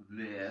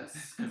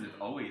this, because it's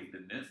always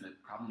been this, and it's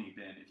probably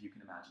been, if you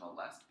can imagine, a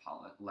less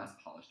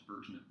polished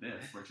version of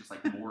this, where it's just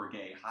like more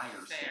gay, higher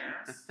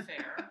stakes.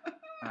 Fair.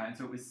 And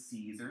so it was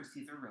Caesar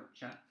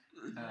Rocha.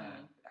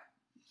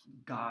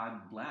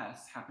 God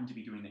bless, happened to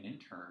be doing the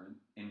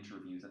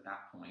interviews at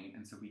that point,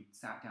 and so we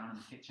sat down in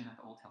the kitchen at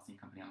the old Telsey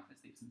Company office.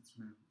 They've since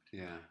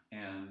moved,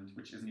 and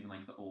which isn't even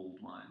like the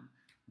old one,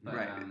 but,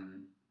 right?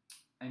 And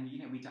I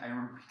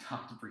remember we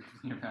talked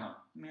briefly about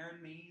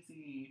Marin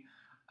Maisie,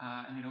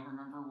 and I don't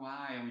remember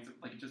why, and we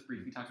like just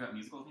briefly talked about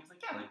musicals, and he was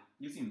like, yeah, like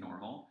you seem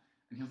normal,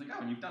 and he was like,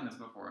 oh, and you've done this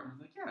before, and I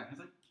was like, yeah, he's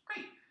like,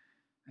 great,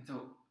 and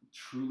so.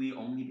 Truly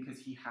only because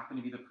he happened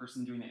to be the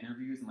person doing the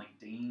interviews and like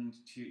deigned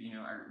to,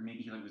 or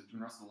maybe he like was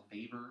doing Russell a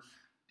favor,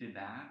 did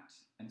that,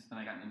 and so then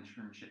I got an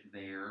internship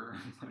there.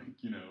 Like,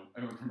 I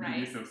went from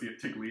being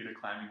associate to Glee to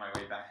climbing my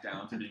way back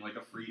down to being like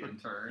a free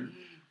intern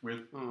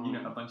with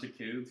a bunch of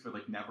kids who had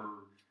like never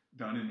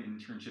done an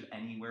internship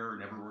anywhere or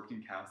never worked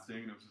in casting,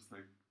 and it was just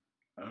like,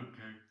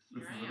 okay,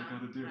 this is what I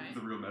gotta do. It's a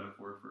real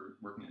metaphor for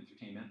working in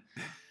entertainment.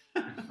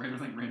 Right, it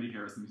was like Randy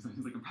Harrison.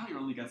 He's like, I'm probably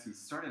your only guest who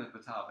started at the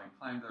top and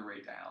climbed their way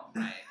down.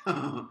 Right.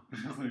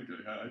 I was like,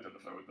 yeah, I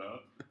identify with that.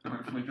 I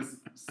went from like this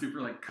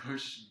super like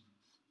cush,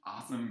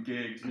 awesome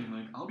gig to being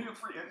like, I'll be a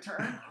free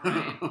intern.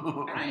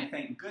 Right. And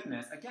thank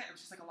goodness. Again, it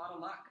was just like a lot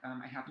of luck.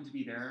 I happened to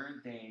be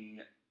there. They,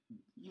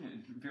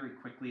 very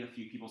quickly, a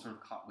few people sort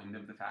of caught wind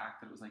of the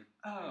fact that it was like,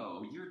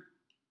 oh,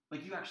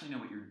 you actually know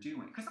what you're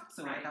doing. Because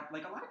also,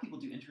 like a lot of people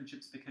do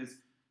internships because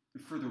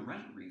for the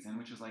right reason,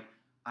 which is like,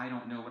 I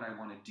don't know what I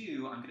want to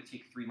do. I'm going to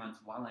take 3 months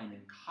while I'm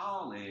in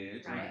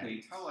college, like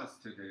they tell us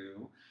to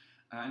do,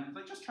 and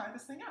like just try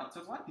this thing out. So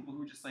there's a lot of people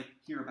who just like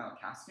hear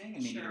about casting,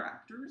 and maybe they're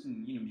actors,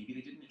 and maybe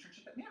they did an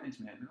internship at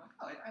management, and they're like,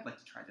 oh, I'd like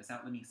to try this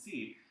out. Let me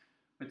see.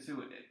 But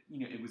so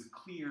it was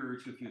clear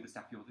to a few of the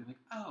staff people. They're like,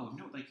 oh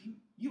no, like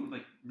you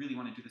like really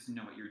want to do this and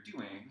know what you're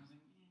doing. And I was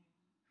like,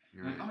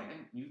 yeah. Like, oh,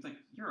 and you was like,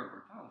 you're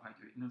overqualified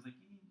to it, and I was like,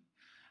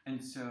 yeah.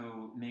 And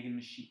so Megan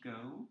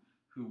Machiko,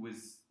 who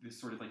was this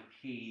sort of like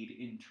paid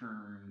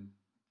intern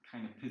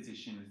kind of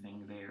position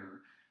thing there,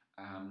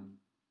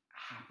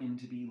 happened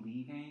to be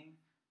leaving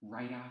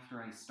right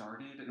after I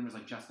started, and it was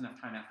like just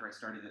enough time after I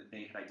started that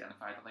they had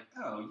identified that like,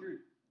 oh,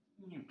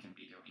 you can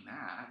be doing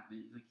that,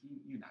 like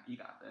you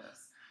got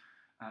this.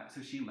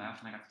 So she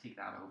left, and I got to take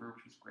that over,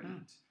 which was great.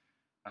 And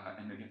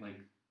again, like,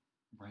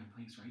 right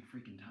place, right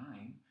freaking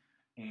time.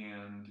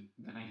 And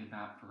then I did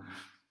that for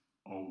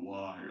a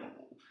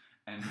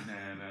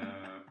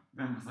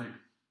was like,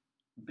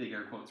 big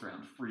air quotes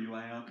around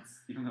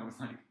freelance, even though it was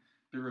like,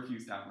 there were a few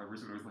staff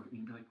members who would always look at me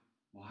and be like,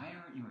 why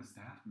aren't you a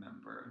staff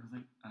member? And I was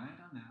like, I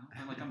don't know.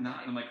 I'm like, I'm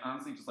not. I'm like,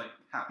 honestly, just like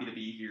happy to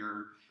be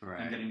here.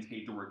 Right. I'm getting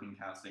paid to work in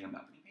casting. I'm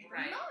not getting paid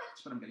very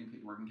much, but I'm getting paid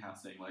to work in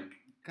casting. Like,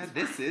 God,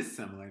 this is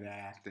similar to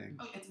acting.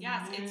 oh, it's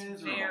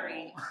it's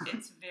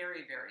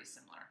very very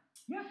similar.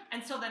 Yeah.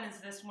 And so then, is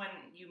this when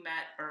you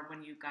met or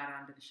when you got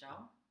onto the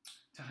show?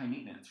 To High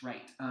Maintenance,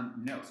 right.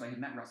 No, so I had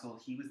met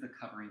Russell. He was the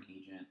covering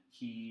agent.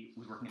 He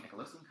was working at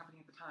Nickelodeon Company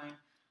at the time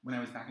when I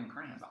was back in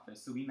Carnahan's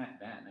office. So we met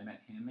then. I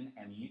met him and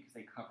Emmy because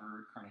they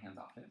covered Carnahan's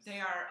office. They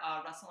are,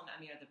 Russell and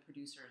Emmy are the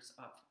producers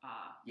of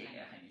High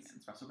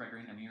Maintenance. Russell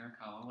Gregory and Emmy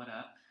Arakawa, what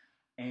up?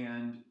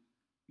 And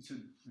so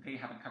they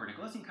haven't covered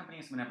Nickelodeon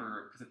Company, so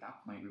whenever, because at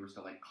that point we were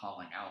still like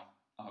calling out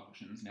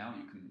auditions. Now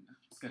you can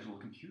schedule a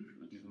computer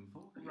to do them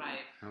for you.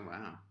 Right. Oh,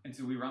 wow. And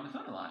so we were on the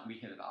phone a lot, and we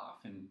hit it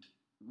off, and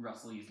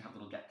Russell used to have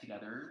little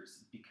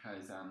get-togethers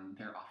because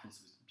their office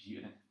was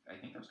beautiful. I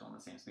think they're still in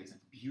the same space.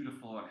 It's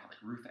beautiful, and it had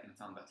like roof, and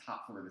it's on the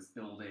top floor of this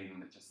building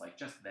that's just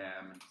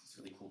them, and it's this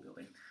really cool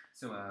building.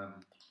 So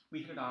we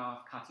hit it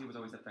off. Katya was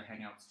always at the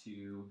hangouts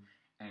too,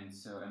 and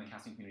the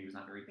casting community was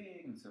not very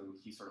big, and so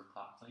he sort of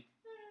clocked like,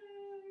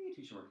 you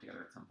two should work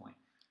together at some point.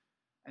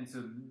 And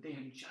so they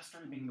had just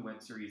started making the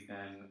web series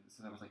then,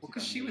 so that was like, Well,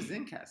 because she was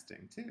in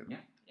casting too. Yeah.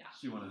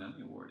 She won an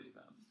Emmy Award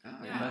even.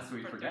 Oh, Yeah, And that's what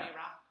we for forget. 30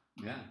 Rock.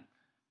 Yeah.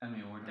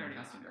 Emmy Award winning 30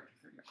 casting Rock. director,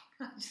 30 Rock.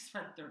 I just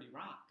went 30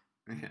 Rock.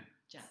 Yeah.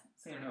 Jen.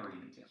 Say it however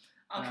you need to.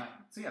 Okay.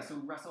 So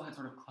Russell had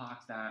sort of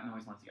clocked that and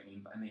always wanted to get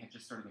me in, and they had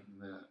just started making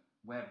the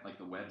web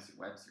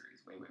series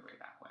way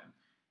back when,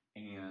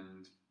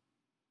 and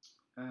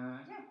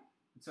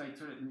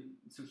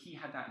so he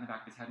had that in the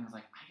back of his head and was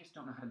like, I just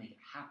don't know how to make it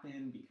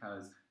happen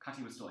because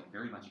Katya was still like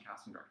very much a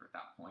casting director at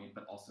that point,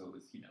 but also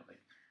was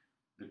like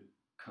the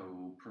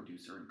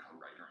co-producer and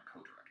co-writer and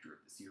co-director of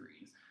the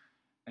series,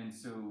 and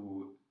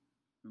so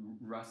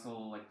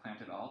Russell like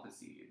planted all the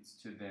seeds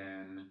to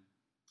then.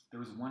 There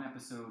was one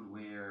episode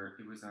where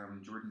it was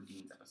Jordan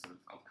Dean's episode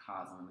called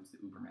Cosm. It's the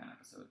Uberman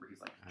episode where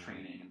he's like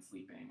training and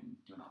sleeping and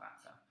doing all that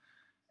stuff.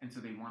 And so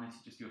they wanted to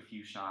just do a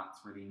few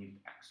shots where they needed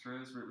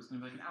extras, where it was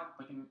going to be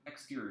like an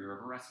exterior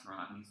of a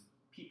restaurant, and these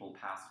people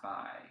passed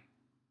by.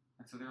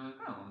 And so they were like,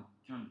 "Oh,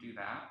 do you want to do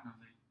that?" And I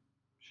was like,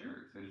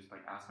 "Sure." So I just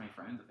like asked my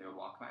friends if they would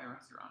walk by a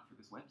restaurant for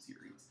this web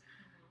series.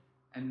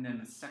 And then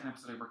the second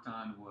episode I worked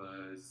on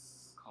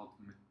was called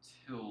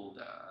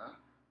Matilda,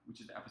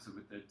 which is the episode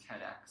with the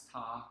TEDx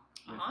talk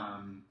with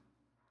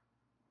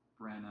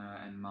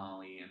Brenna and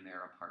Molly in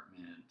their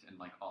apartment and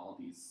like all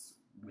these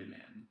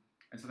women.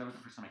 And so that was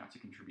the first time I got to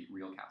contribute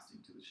real casting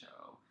to the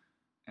show.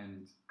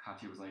 And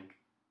Katya was like,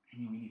 I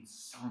mean, we need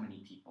so many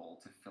people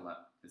to fill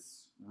up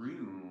this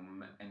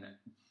room. And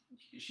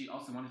she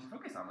also wanted to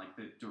focus on like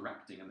the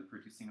directing and the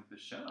producing of the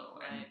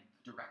show and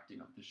the directing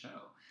of the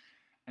show.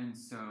 And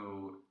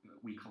so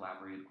we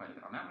collaborated quite a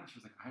bit on that one. She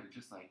was like, I would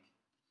just like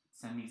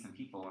send me some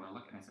people, and I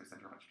look, and so I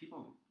sent her a bunch of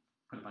people,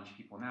 put a bunch of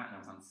people in that, and I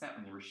was on set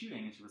when they were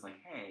shooting, and she was like,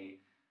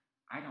 hey,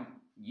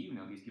 you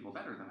know these people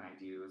better than I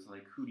do, so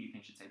like, who do you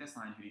think should say this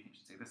line, who do you think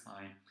should say this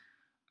line,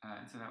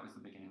 and so that was the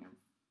beginning of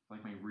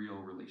like my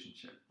real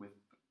relationship with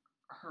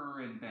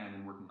her and Ben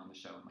and working on the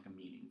show in like a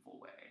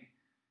meaningful way.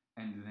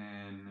 And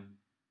then,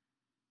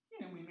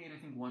 we made I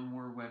think one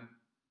more web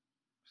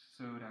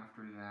episode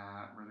after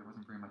that where there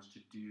wasn't very much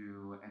to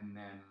do, and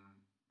then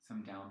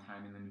some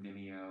downtime, and then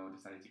Vimeo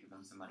decided to give them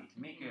some money to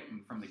make it,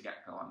 and from the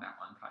get-go on that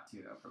one,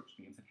 Katya approached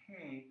me and said,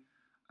 hey,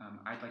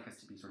 I'd like us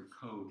to be sort of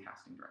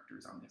co-casting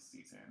directors on this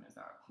season. Is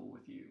that cool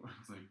with you? I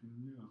was like,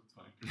 no, it's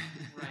fine.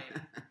 Right.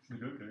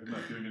 Like, okay, I'm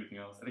not doing anything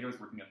else. I think I was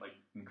working at like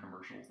in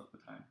commercials at the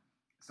time,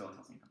 still at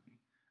Telsey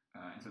Company.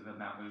 And so then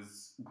that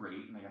was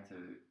great, and I got to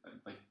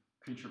like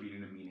contribute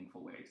in a meaningful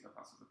way to the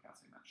process of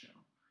casting that show.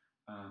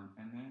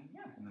 And then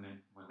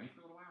it went away for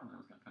a little while, and then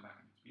I was going to come back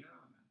on HBO,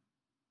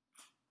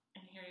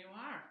 And here you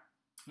are.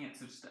 Yeah,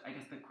 so just, I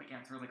guess the quick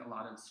answer is like a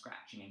lot of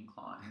scratching and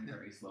clawing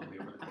very slowly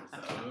over the course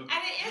of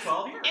And it is,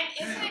 12 years.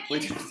 and isn't it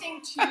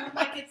interesting too?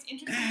 Like, it's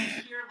interesting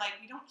to hear, like,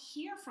 we don't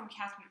hear from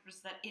cast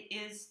members that it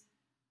is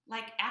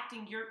like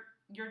acting.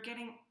 You're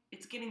getting,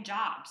 it's getting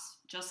jobs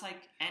just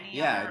like any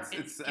other. Yeah,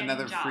 it's getting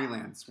another jobs.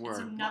 freelance work.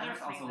 It's another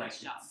it's also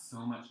freelance like job. it's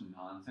so much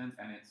nonsense,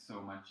 and it's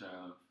so much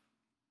of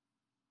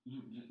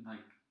like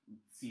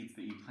seeds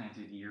that you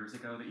planted years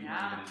ago that you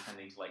weren't even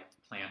intending to like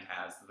plant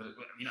as the.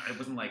 It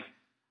wasn't like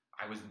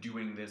I was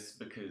doing this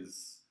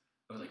because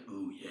I was like,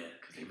 ooh yeah,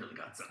 because they really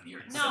got something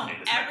here. No,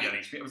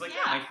 it was like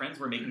my friends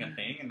were making a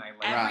thing, and I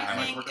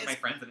wanted to work with my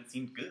friends, and it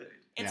seemed good.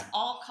 It's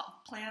all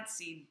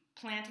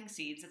planting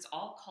seeds. It's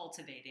all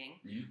cultivating.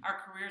 Yeah.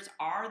 Our careers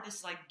are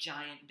this like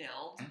giant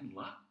build. And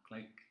luck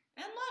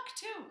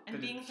too,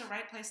 and being at the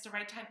right place, the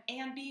right time,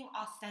 and being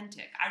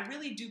authentic. I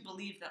really do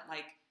believe that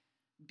like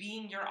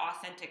being your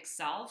authentic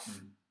self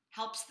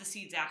helps the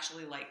seeds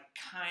actually like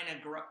kind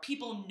of grow.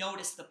 People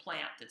notice the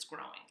plant that's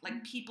growing.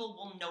 Like people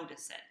will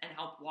notice it and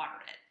help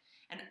water it.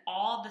 And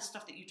all the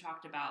stuff that you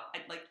talked about,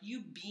 like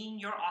you being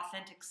your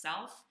authentic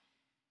self,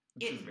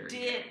 Which is It very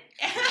did.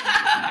 gay.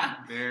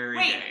 Very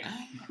Wait. gay.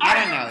 I Are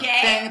don't you know.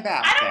 gay? Thing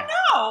about I don't that.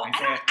 know. I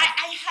say it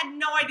I had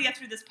no idea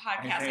through this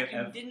podcast say if it you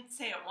as didn't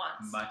say it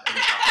once. Much as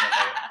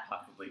I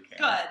possibly can.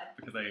 Good.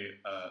 Because I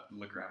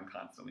look around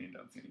constantly and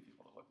don't see any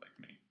people that look like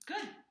me.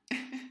 Good.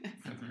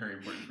 That's very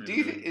important for me. Do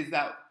you think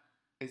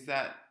is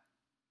that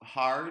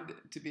hard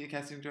to be a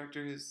casting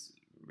director who's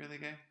really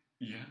gay?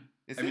 Yeah.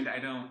 Is I it? mean, I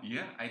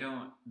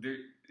don't.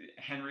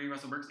 Henry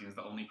Russell Bergstein is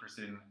the only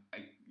person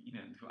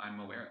who I'm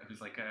aware of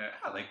who's like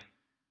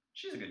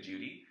she's a good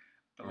Judy,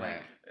 but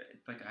Right.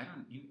 like I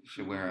don't.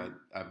 Should wear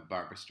a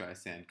Barbara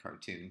Streisand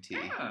cartoon tee.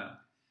 Yeah.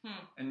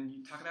 And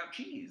you talk about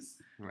cheese.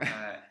 Right.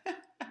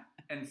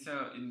 And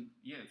so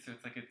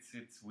it's like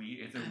it's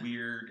weird. It's a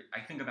weird. I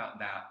think about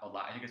that a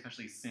lot. I think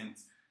especially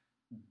since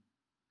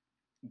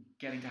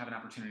getting to have an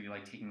opportunity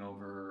like taking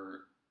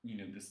over,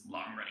 this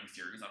long-running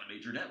series on a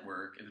major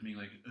network, and being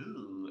like,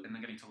 ooh, and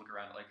then getting to look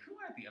around at like, who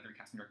are the other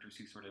casting directors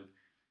who sort of,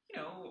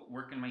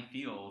 work in my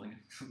field, and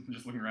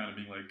just looking around and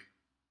being like,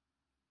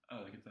 oh,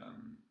 like it's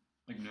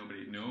like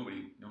nobody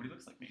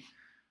looks like me,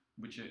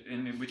 which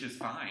is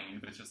fine,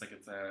 but it's just like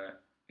it's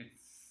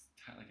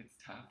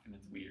tough and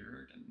it's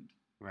weird and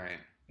Right.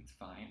 it's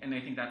fine. And I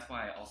think that's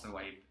why also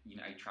I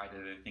try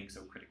to think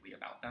so critically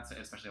about that, so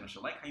especially on a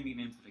show like High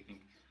Maintenance, which I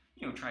think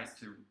tries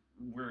to,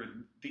 where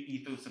the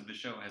ethos of the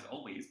show has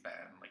always been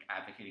like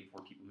advocating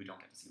for people who don't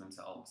get to see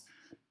themselves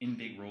in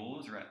big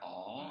roles or at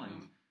all.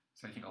 And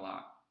so I think a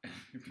lot,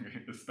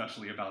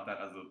 especially about that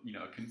as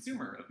a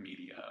consumer of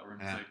media, where I'm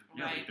just like,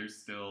 Right. like there's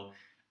still.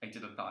 I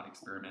did a thought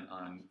experiment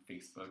on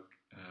Facebook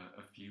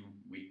a few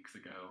weeks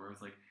ago where I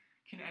was like,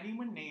 can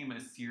anyone name a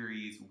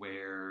series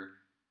where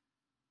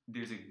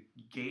there's a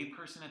gay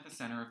person at the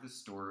center of the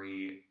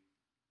story,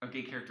 a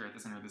gay character at the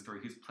center of the story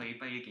who's played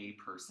by a gay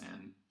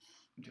person?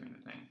 I'm doing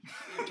the thing.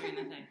 You're doing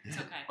the thing. It's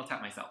okay. I'll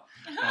tap myself.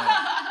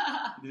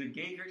 There's a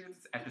gay character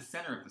that's at the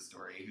center of the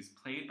story who's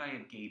played by a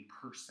gay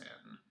person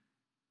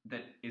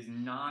that is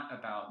not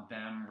about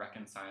them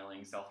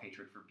reconciling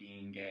self-hatred for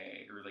being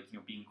gay or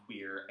being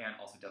queer, and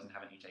also doesn't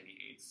have an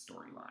HIV/AIDS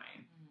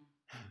storyline.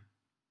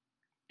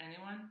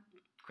 Anyone?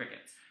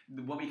 Crickets.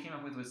 What we came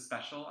up with was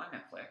Special on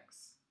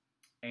Netflix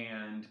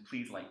and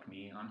Please Like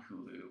Me on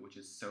Hulu, which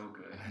is so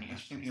good. And the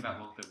interesting thing about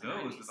both of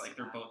those was like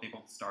they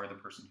both star the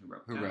person who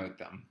wrote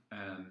them.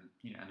 And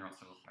they're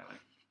also by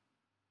like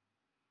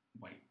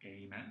white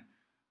gay men.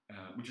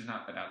 Which is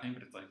not a bad thing,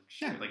 but it's like,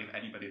 sure, like if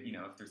anybody,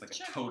 if there's like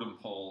a totem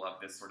pole of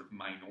this sort of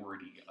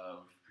minority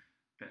of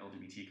the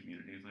LGBT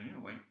community, it's like,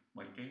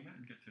 white gay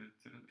men get to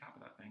the top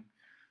of that thing.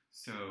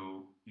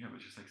 So,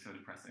 it's just like so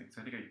depressing.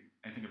 So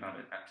I think about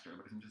it extra,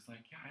 but I'm just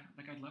like,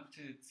 I'd love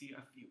to see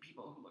a few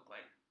people who look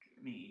like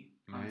me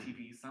on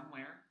TV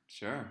somewhere.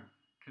 Sure.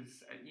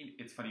 Because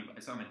it's funny,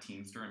 so I'm a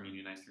Teamster, I'm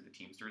unionized through the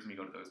Teamsters, and we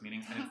go to those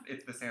meetings, and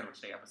it's the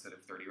Sandwich Day episode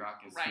of 30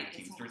 Rock is who the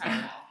Teamsters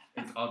are.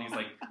 It's all these,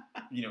 like,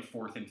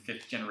 fourth and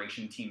fifth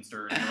generation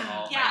Teamsters who are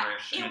all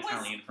Irish and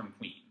Italian from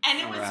Queens. And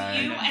it was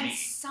you and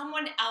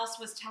someone else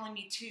was telling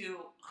me, too.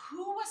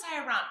 Who was I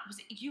around? Was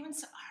it you and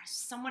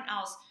someone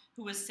else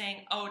who was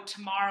saying, oh,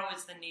 tomorrow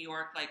is the New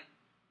York, like,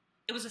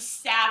 it was a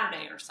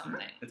Saturday or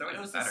something. It's always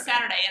a Saturday.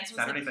 Saturday. And so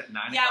Saturdays at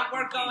 9 yeah, o'clock.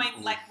 we're going,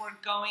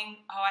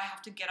 oh, I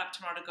have to get up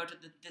tomorrow to go to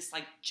this,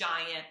 like,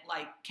 giant,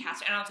 like,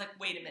 casting. And I was like,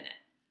 wait a minute.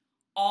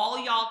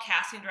 All y'all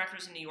casting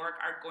directors in New York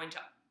are going to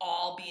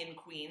all be in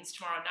Queens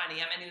tomorrow at 9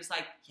 a.m. And he was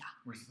like, yeah.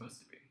 We're supposed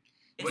to be.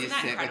 Isn't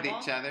that sit incredible?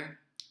 with each other?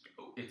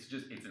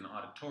 It's an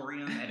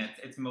auditorium, and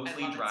it's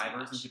mostly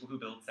drivers and people who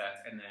build sets,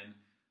 and then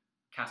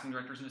casting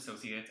directors and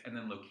associates, and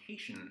then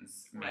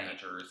locations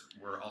managers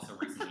were also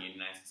recently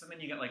unionized. So then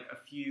you get like a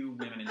few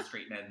women and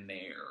straight men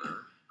there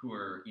who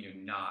are,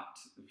 not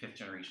fifth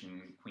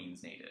generation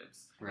Queens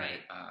natives.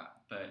 Right.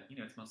 But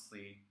it's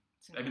mostly.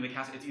 I mean,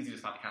 it's easy to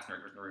spot the cast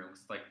directors in the room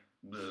because it's like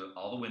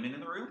all the women in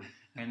the room,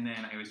 and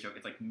then I always joke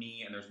it's like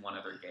me and there's one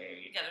other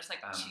gay. Yeah, there's like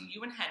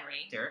you and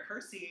Henry. Derek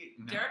Hersey.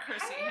 No, Derek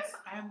Hersey.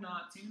 I have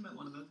not seen him at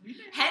one of those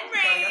meetings. Henry.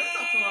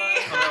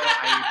 Although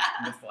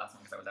I missed the last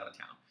one because I was out of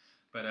town.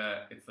 But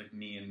it's like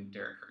me and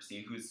Derek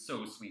Hersey, who is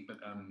so sweet, but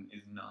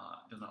does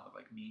not look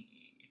like me.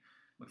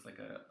 Looks like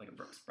a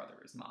Brooks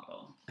Brothers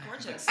model.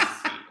 Gorgeous. Like, so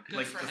sweet. Good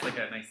Like for just him.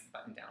 like a nice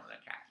button down and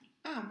a khaki.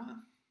 Oh, well.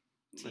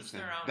 Teach Listen,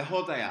 their own. the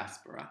whole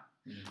diaspora.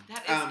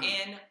 That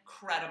is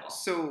incredible.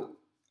 So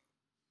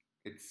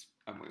it's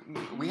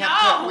we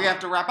have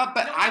to wrap up,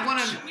 but No, I want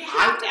to. We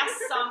have to ask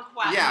some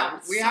questions. Yeah,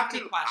 we have to.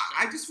 Questions.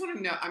 I just want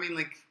to know. I mean,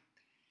 like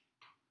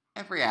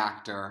every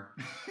actor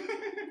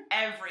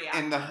Every actor.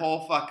 in the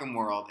whole fucking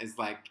world is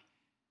like,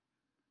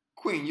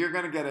 Queen, you're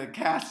gonna get a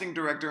casting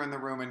director in the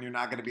room, and you're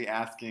not gonna be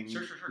asking.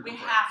 Sure. We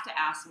have to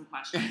ask some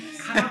questions.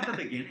 How about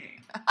the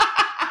beginning?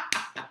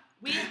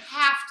 We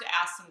have to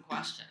ask some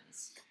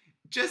questions.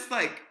 Just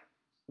like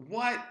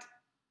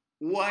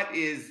what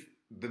is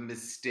the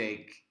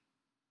mistake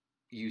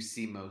you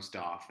see most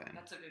often?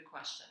 That's a good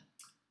question.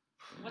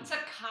 What's a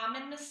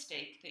common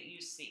mistake that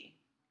you see?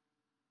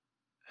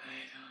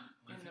 I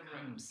don't. In the What's a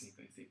common rooms. mistake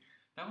I see?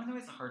 That one's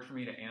always hard for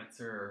me to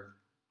answer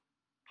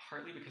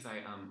Partly because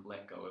I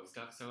let go of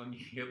stuff so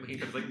immediately.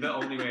 It's like the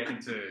only way I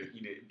think to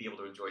be able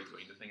to enjoy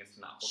doing the thing is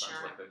to not hold on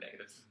to like the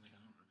negatives. I'm like,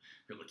 I don't know.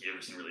 You're like, you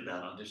ever seen really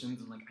bad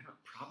auditions? I'm like, I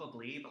don't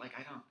probably, but like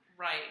I don't.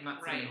 Right. I'm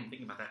not saying I'm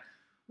thinking about that.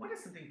 What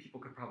is something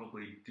people could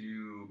probably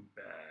do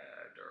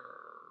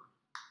better?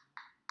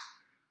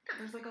 Yeah,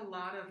 there's like a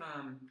lot of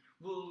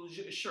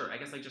sure. I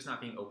guess like just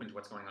not being open to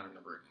what's going on in the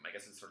room. I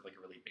guess it's sort of like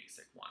a really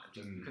basic one.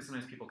 Just because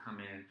sometimes people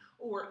come in,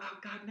 or oh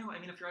god, no. I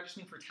mean, if you're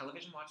auditioning for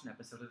television, watch an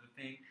episode of the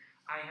thing.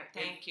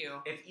 Thank you.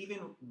 If even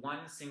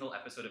one single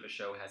episode of a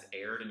show has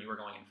aired and you are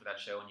going in for that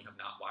show and you have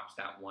not watched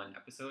that one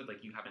episode,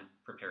 like you haven't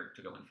prepared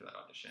to go in for that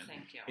audition.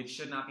 Thank you. It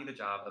should not be the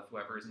job of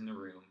whoever is in the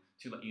room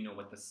to let you know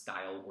what the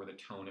style or the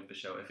tone of the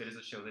show. If it is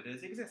a show that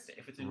is existing,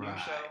 if it's a new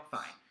show,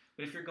 fine.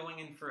 But if you're going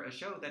in for a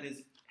show that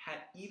had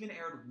even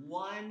aired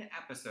one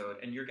episode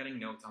and you're getting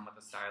notes on what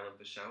the style of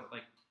the show,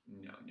 like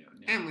no.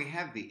 And we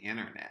have the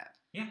internet.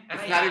 Yeah,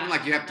 it's not even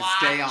like you have to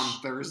stay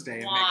on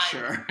Thursday and make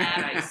sure.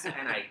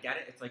 And I get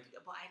it. It's like,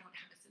 well, I don't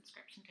have a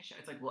subscription to show.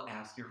 It's like, well,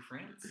 ask your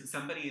friends.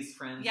 Somebody's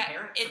friend's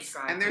parents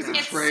subscribe. And there's a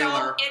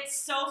trailer.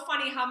 It's so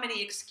funny how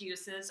many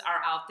excuses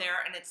are out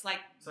there, and it's like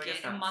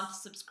get a month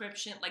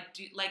subscription.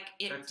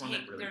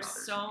 There's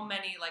so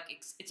many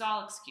it's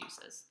all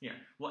excuses. Yeah.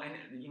 Well,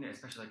 and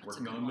especially like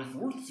working on the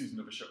 4th season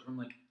of a show. I'm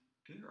like,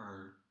 there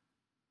are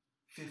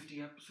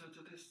 50 episodes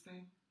of this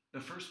thing. The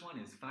first one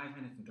is 5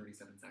 minutes and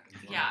 37 seconds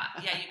long.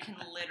 Yeah, you can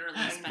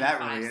literally spend that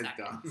 5 really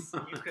seconds.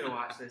 Dumb. You could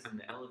watch this in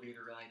the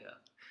elevator ride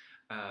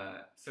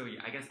up. So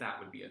yeah, I guess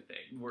that would be a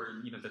thing where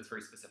that's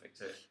very specific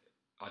to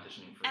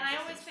auditioning for. And I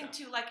always think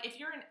too, like if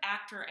you're an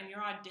actor and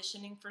you're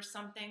auditioning for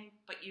something,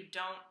 but you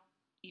don't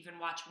even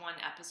watch one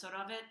episode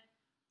of it,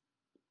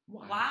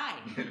 why?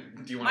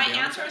 Do you want My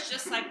answer is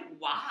just like,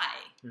 why?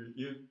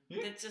 Yeah.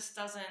 It just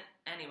doesn't.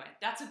 Anyway,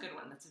 that's a good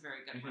one. That's a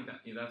very good one.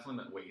 That's one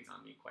that weighs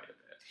on me quite a bit.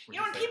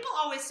 And people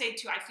always say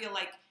too, I feel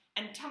like,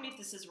 and tell me if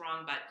this is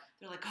wrong, but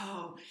they're like,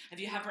 oh, have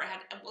you ever had,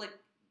 like,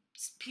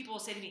 people will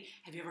say to me,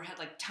 have you ever had,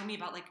 like, tell me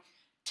about, like,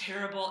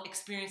 terrible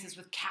experiences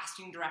with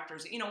casting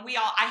directors.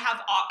 I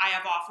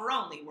have offer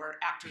only where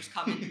actors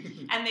come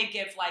in and they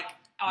give, like,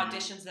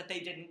 auditions that they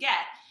didn't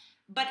get.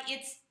 But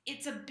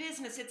it's a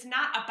business. It's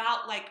not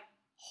about, like,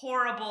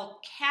 horrible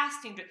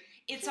casting.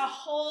 It's a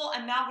whole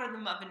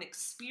amalgam of an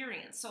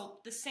experience. So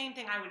the same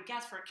thing I would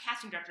guess for a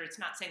casting director, it's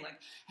not saying like,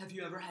 have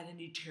you ever had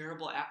any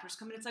terrible actors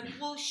come in? It's like,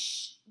 well,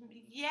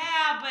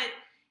 yeah, but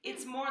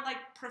it's more like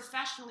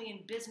professionally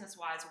and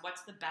business-wise,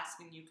 what's the best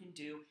thing you can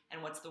do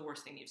and what's the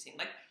worst thing you've seen?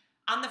 Like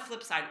on the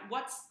flip side,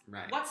 what's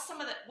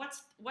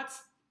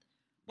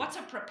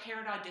a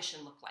prepared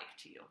audition look like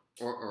to you?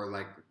 Or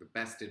like the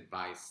best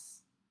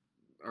advice,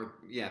 or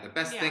the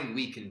best thing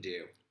we can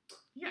do.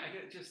 Yeah, I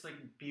get just like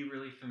be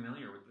really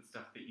familiar with the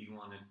stuff that you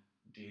want to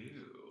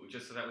do,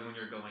 just so that when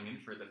you're going in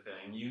for the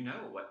thing, you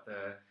know what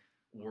the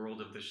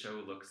world of the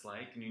show looks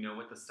like, and you know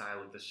what the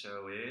style of the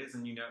show is,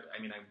 and I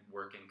mean, I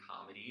work in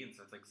comedy, and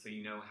so it's like, so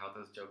you know how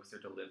those jokes are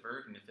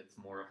delivered, and if it's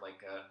more of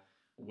like a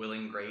Will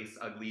and Grace,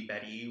 Ugly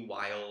Betty,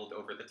 wild,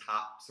 over the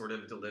top sort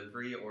of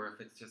delivery, or if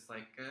it's just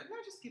like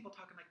just people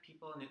talking like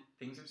people, and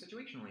things are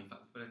situationally fun,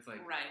 but it's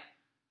like right.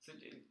 So,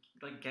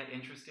 like, get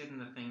interested in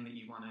the thing that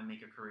you want to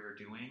make a career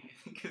doing, I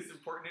think is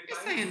important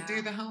advice. You're saying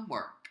do the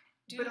homework.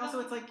 But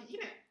also, it's like,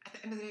 at the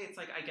end of the day, it's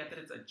like, I get that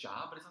it's a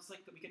job, but it's also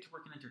like that we get to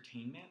work in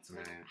entertainment. So,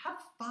 like, have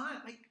fun.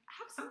 Like,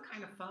 have some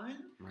kind of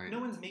fun. Right. No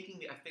one's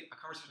making I think a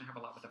conversation I have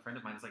a lot with a friend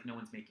of mine is like, no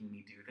one's making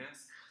me do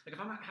this. Like, if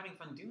I'm not having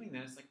fun doing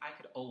this, like, I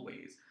could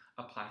always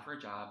apply for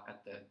a job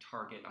at the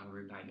Target on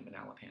Route 9 in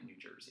Manalapan, New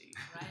Jersey.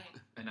 Right.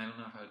 And I don't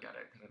know if I would get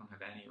it because I don't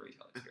have any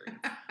retail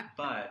experience.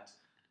 But,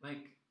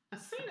 like,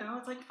 so,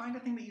 it's like, find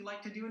a thing that you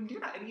like to do and do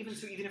that. And even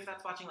if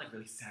that's watching, like,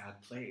 really sad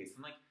plays,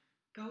 I'm like,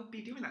 go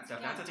be doing that stuff.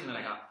 Yeah, that's the thing that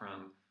I got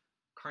from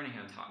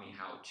Carnahan taught me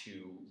how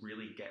to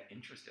really get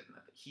interested in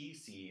that. That he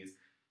sees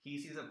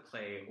a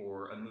play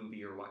or a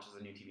movie or watches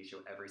a new TV show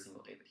every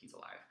single day that he's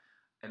alive.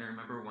 And I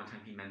remember one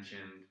time he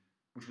mentioned,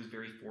 which was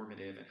very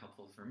formative and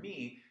helpful for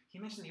me, he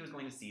mentioned he was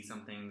going to see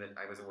something that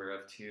I was aware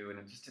of too, and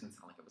it just didn't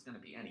sound like it was going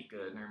to be any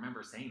good. And I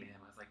remember saying to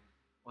him, I was like,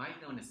 why are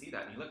you going to see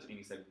that? And he looked at me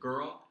and he said,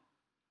 girl,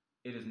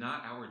 it is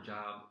not our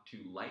job to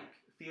like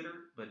theater,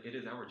 but it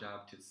is our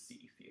job to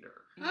see theater.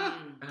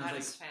 That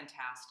is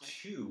fantastic.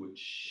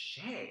 Touche.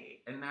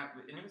 And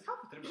it was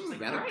helpful. It was just like,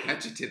 that'll great.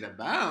 cut you to the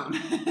bone.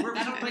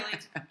 But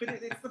it's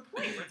the point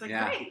where it's like,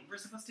 great, we're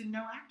supposed to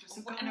know actors,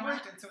 so go know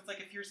actors. And so it's like,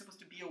 if you're supposed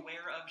to be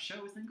aware of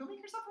shows, then go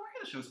make yourself aware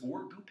of the shows,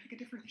 or go pick a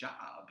different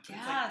job. So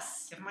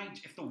yes. It's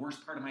like, if the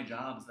worst part of my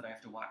job is that I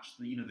have to watch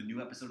the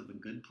new episode of The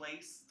Good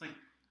Place, it's like,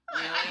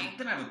 really?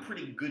 Then I have a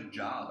pretty good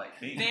job, I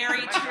think.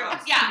 Very true.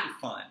 Yeah. Pretty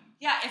fun.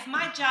 Yeah, if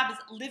my job is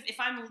if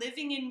I'm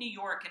living in New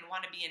York and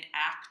want to be an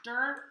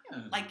actor,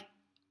 like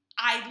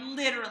I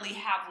literally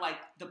have like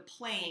the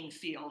playing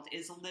field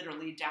is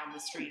literally down the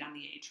street on the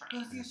A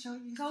train. see a show.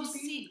 Go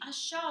see a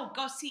show.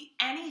 Go see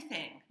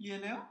anything. You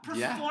know?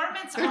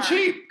 Performance They're art.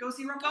 cheap. Go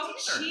see Rumble Go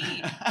Teaser.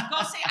 cheap.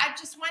 Go see. I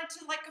just went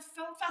to like a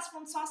film festival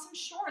and saw some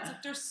shorts.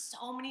 Like there's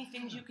so many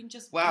things you can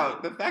just Wow,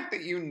 do. the fact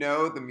that you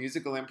know the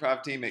musical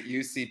improv team at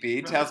UCB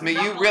Right. tells me you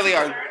Rumble really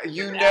are, Teaser,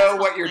 you that's know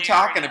what you're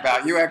talking hilarious.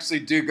 about. You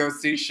actually do go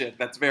see shit.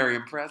 That's very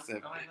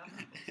impressive. Oh, I love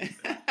Rumble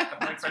Teaser.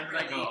 My friends and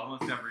I go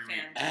almost every week.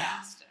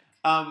 Fantastic.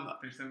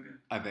 They're so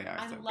good. They are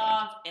I so good.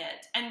 love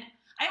it. And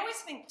I always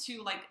think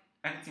too, like,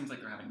 And it seems like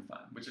they're having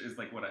fun, which is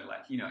like what I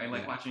like. You know, I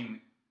like Yeah.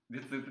 watching the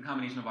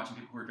combination of watching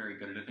people who are very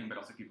good at a thing, but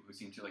also people who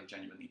seem to like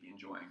genuinely be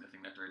enjoying the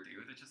thing that they're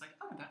doing. It's just like,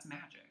 oh, that's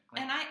magic.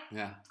 Like, and I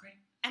Yeah. great.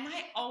 and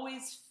I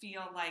always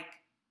feel like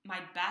my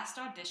best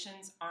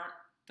auditions aren't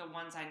the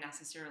ones I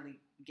necessarily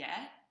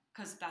get,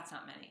 because that's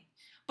not many.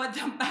 But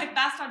my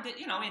best audition,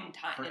 you know, in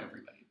time. For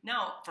everybody.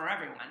 No, for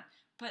everyone.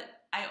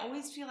 But I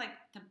always feel like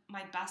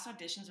my best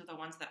auditions are the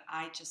ones that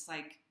I just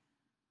like.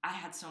 I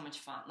had so much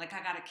fun. Like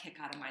I got a kick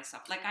out of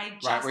myself. Like I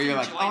just Right, where you're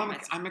like, enjoyed oh,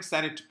 myself. I'm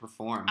excited to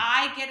perform.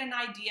 I get an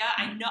idea.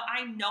 I know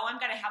I'm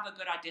gonna have a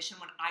good audition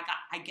when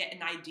I get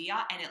an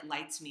idea and it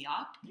lights me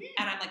up. Yeah.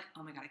 And I'm like,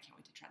 oh my God, I can't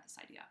wait to try this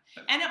idea.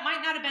 And it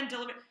might not have been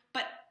delivered,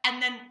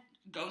 and then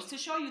goes to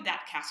show you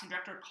that casting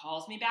director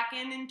calls me back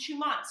in 2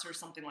 months or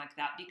something like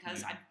that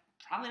because Yeah. I'm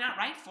probably not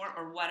right for it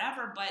or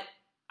whatever, but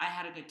I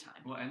had a good time.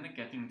 Well, and the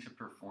getting to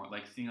perform,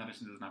 like seeing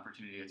auditions as an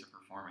opportunity to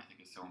perform, I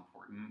think is so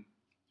important.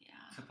 Yeah.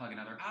 To plug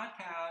another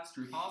podcast,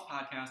 RuPaul's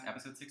podcast,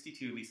 episode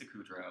 62, Lisa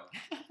Kudrow.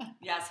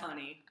 Yes,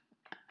 honey.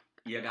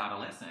 You gotta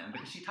listen,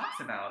 because she talks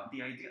about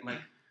the idea, like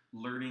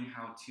learning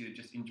how to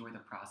just enjoy the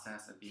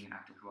process of being an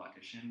actor who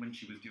auditioned when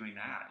she was doing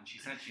that. And she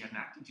said she had an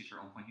acting teacher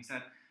at one point who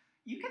said,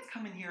 you kids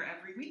come in here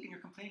every week and you're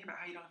complaining about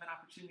how you don't have an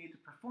opportunity to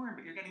perform,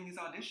 but you're getting these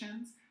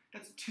auditions.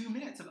 That's 2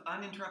 minutes of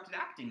uninterrupted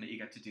acting that you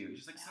get to do.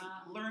 She's like, so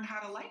Yeah. learn how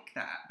to like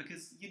that,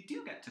 because you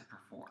do get to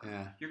perform.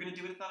 Yeah. You're going to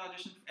do it at that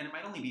audition, and it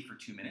might only be for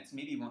 2 minutes.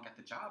 Maybe you won't get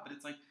the job, but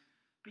it's like,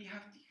 but you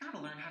got to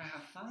learn how to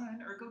have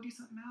fun or go do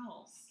something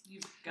else.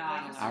 You've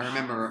got Like, to. I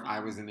remember I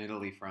was in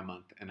Italy for a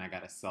month and I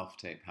got a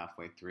self-tape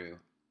halfway through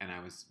and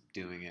I was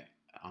doing it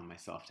on my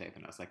self-tape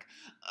and I was like,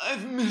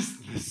 I've missed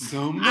this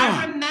so much.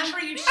 I remember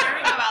you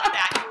sharing about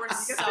that. You were You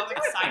get so to do it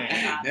excited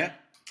then. about it.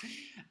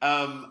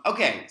 Yeah.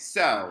 Okay,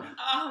 so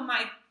Oh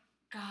my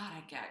God,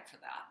 I gag for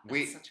that. That's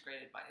We- such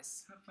great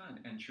advice. Have fun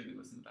and truly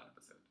listen to that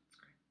episode. It's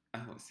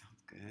great. oh,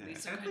 sounds good.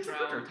 Lisa And Lisa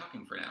Kudrow. Kudrow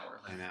talking for an hour.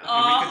 I know.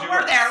 Oh, we could do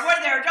we're worse. there.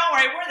 We're there. Don't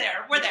worry. We're there.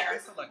 We're there.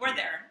 She's so lucky. We're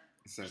there.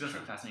 So She's also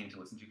true. fascinating to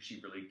listen to because she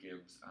really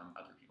gives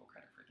other people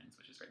credit for things,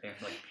 which is great. They have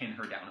to like pin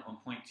her down at one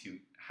point to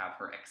have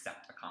her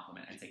accept a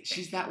compliment and say thank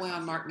She's you. that way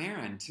on Mark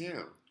Maron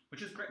too.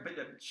 Which is great, but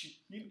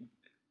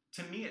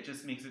to me it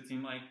just makes it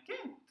seem like,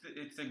 yeah,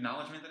 it's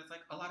acknowledgement that it's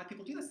like a lot of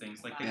people do these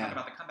things. Like they Yeah. talk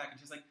about the comeback and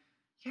she's like,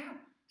 yeah,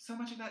 so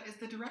much of that is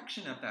the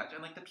direction of that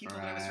and like the people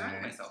that I was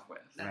surrounding Right. myself with.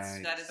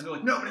 Right. That is. And they're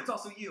like, no, but it's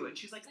also you. And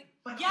she's like,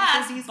 but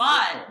Yes, also these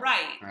but people.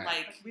 right, Right.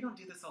 like Like, we don't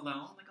do this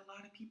alone. Like a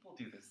lot of people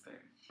do this thing.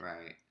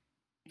 Right.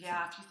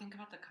 yeah. If you think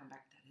about the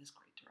comeback, that is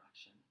great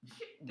direction.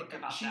 Think But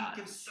about she that.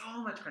 gives so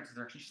much credit to the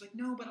direction. She's like,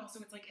 no, but also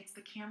it's like it's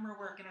the camera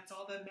work and it's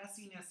all the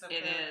messiness of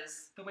It the,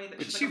 is. the way that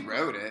But she's she like,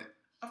 wrote it.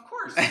 Of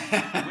course.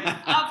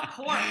 Of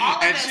course, all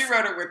of and this. she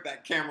wrote it with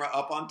that camera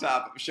up on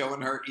top,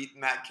 showing her eating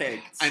that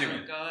cake. It's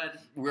Anyway, so good.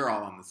 we're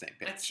all on the same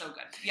page. It's so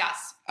good.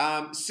 Yes.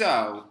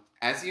 So,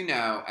 as you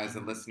know, as a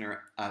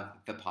listener of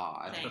the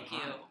pod, Thank Thank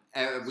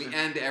you. we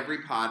end every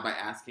pod by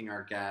asking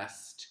our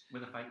guest.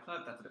 With a Fight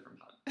Club, that's a different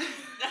pod.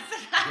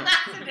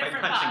 That's a By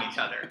different punching pod. each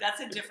other. That's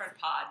a different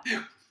pod.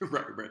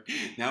 Right.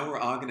 Now we're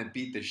all gonna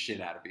beat the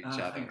shit out of each Oh,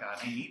 other. thank God,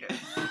 I need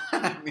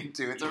it. Me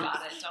too. It's You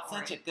got it. Don't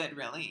such worry. a good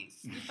release.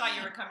 You thought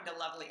you were coming to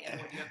Lovely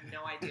Inwood. You have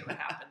no idea what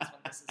happens when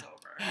this is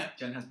over.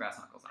 Jen has brass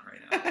knuckles on right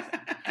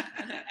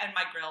now. And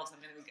my grills. I'm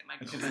gonna go get my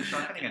And grills. she's been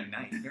sharpening a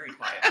knife very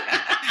quietly.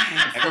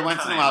 Every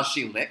once in a while,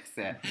 she licks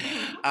it.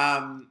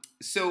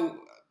 So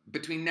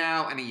between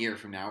now and a year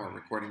from now, we're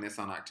recording this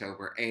on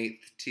October 8th,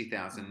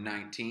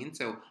 2019.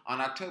 So on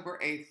October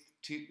 8th,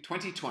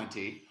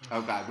 2020,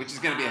 oh God, which is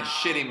going to be a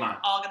shitty month.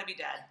 We're all gonna be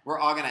dead. We're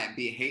all going to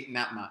be hating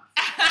that month.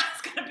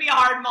 It's gonna be a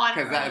hard month.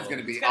 Because that is going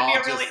to be It's gonna all be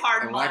a really just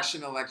hard month.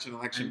 election I'm gonna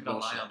lie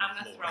bullshit. on the I'm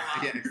gonna floor. throw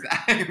up. Yeah,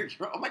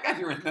 exactly. Oh my God,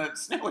 you're in the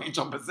snow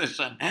angel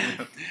position.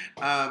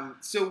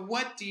 So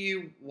what do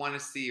you want to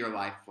see your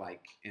life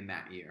like in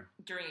that year?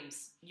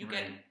 Dreams. You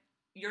Right. get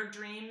your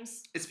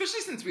dreams.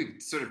 Especially since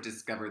we've sort of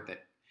discovered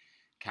that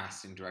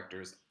casting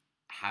directors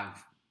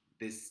have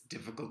this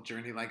difficult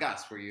journey like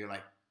us, where you're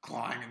like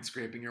clawing and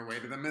scraping your way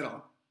to the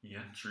middle. Yeah,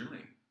 truly.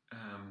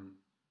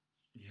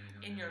 Yeah, I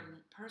don't In know. your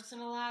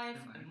personal life,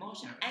 Yeah,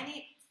 emotion, yeah,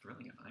 any. It's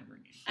thrilling if I'm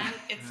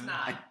ringing. It's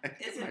not. I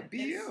think Is it it- might be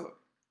it's- you.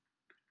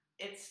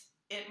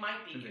 It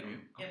might be Is it you. you?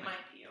 It Okay.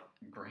 might be you.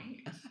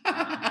 Great. Um,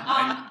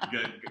 I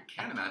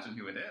can't imagine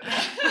who it is.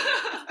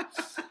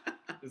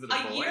 Is it a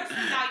A boy? year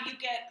from now, you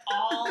get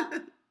all.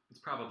 It's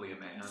probably a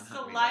man. It's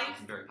Hunt the me life- down.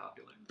 I'm very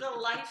popular. The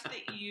life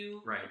that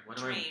you Right. What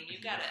do dream. You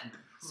get it.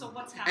 So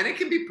what's And happening? it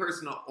can be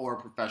personal or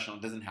professional.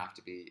 It doesn't have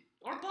to be.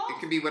 Or both. It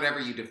can be whatever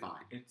you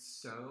define. It's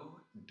so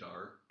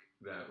dark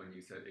that when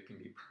you said it can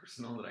be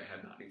personal, that I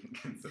had not even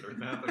considered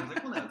that. But I was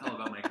like, well, that's all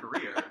about my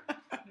career.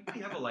 Like,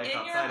 you have a life In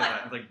your outside of life.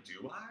 that. I was like,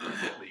 do I?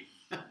 Holy,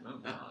 oh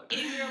god.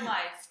 In your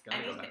life,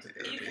 Gotta go back to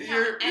anything, you therapy. can have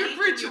You're anything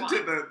preaching you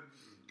to want.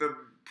 the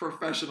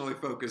professionally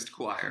focused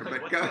choir, Like,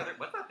 but what's, go.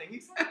 what's that thing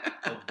you said?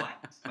 A what?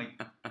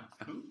 Like,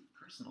 who?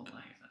 Personal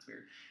life. That's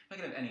weird. If I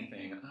could have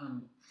anything,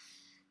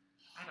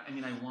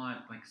 I want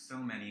like so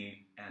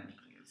many Emmys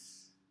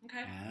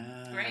Okay.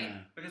 Ah. Great.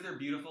 because they're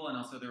beautiful and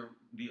also they're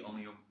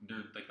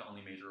like the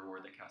only major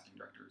award that casting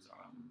directors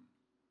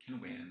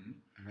can win.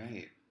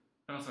 Right.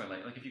 But also, I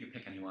like if you could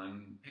pick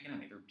anyone, pick an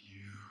Emmy. They're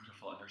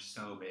beautiful and they're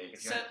so big.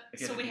 If you So,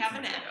 had to we pick have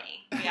an somebody,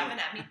 Emmy. We have an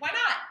Emmy. Why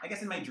not? I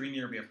guess in my dream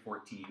year we have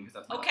 14 because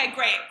that's my Okay, lucky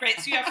great, number. great.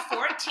 So you have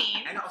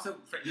 14. And also,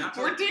 not to,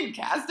 14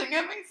 casting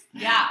Emmys?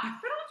 Yeah. I don't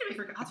have to be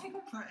for. I'll take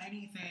them for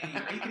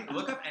anything. Are you kidding?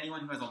 Look up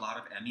anyone who has a lot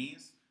of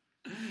Emmys.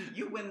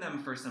 You win them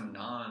for some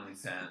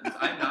nonsense.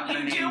 I'm not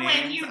going to You name do win.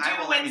 names. You I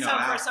do will win let you know some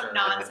for after. some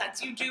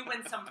nonsense. You do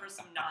win some for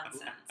some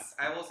nonsense.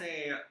 I will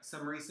say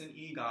some recent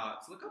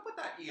EGOTs. Look up what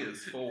that E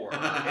is for. It's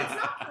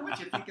not for what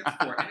you think it's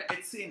for. And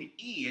it's an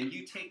E, and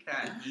you take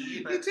that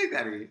E, but You take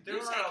that, E. there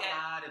You are take a it.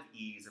 lot of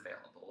E's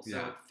available. So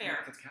Yeah. Fair.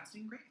 if it's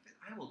casting, great.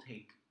 I will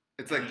take.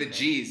 It's like the Anything.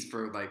 G's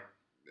for like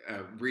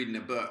reading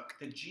a book.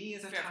 The G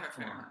is a Fair, tough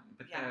fair, fair. one,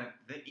 but Yeah.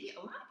 the E. A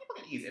lot of people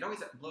get E's. It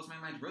always blows my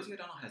mind. Rosie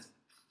O'Donnell has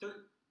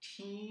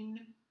 13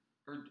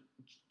 or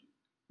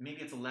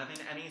maybe it's 11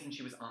 Emmys, and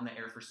she was on the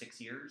air for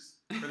 6 years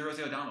for the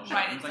Rosie O'Donnell show.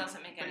 Right, And it it's like,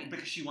 doesn't make but any.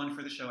 because she won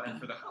for the show and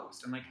for the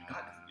host. I'm like,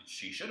 God,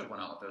 she should have won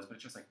all of those, but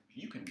it's just like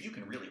you can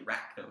really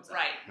rack those up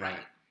Right, Right.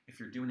 right. if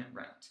you're doing it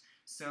right.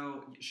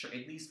 So sure,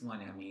 at least one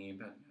Emmy,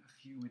 but a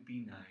few would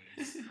be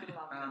nice.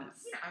 I love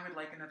this. Yeah, I would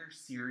like another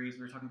series.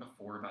 We were talking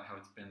before about how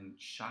it's been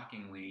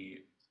shockingly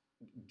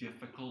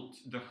difficult.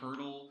 The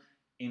hurdle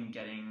in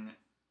getting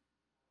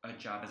a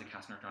job as a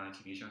cast director on a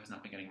TV show has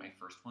not been getting my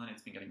first one.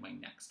 It's been getting my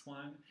next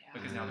one. Yeah.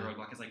 Because now the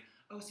roadblock is like,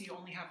 oh, so you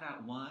only have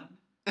that one?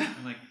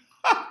 I'm like,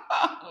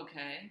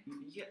 Okay.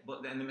 yeah.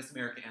 Well, and the Miss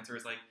America answer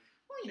is like,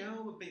 well, you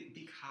know,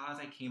 because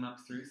I came up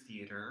through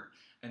theater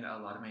and a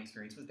lot of my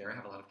experience was there. I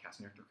have a lot of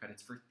casting director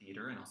credits for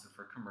theater and also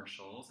for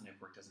commercials, and I've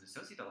worked as an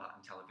associate a lot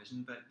in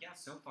television. But yeah,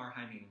 so far,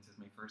 High Maintenance is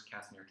my first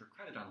casting director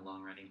credit on a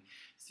long-running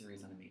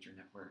series on a major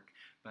network.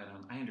 But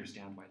I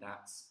understand why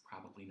that's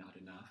probably not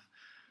enough.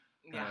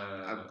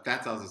 Yeah.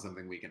 That's also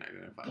something we can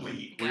identify with.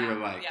 We- We were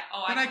like, yeah.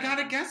 Oh, but I can got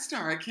a imagine. guest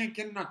star. I can't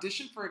get an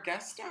audition for a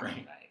guest star.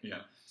 Right. Right.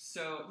 Yeah.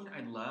 So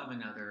I'd love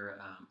another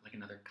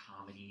another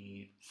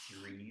comedy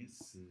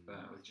series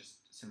with just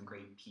some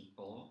great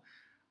people.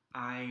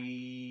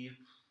 I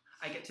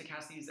get to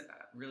cast these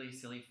really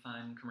silly,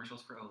 fun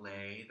commercials for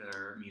Olay that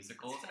are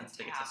musicals, and so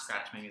they get to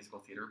scratch my musical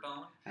theater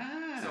bone.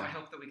 Ah. So I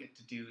hope that we get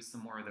to do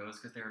some more of those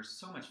because they're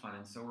so much fun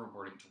and so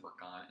rewarding to work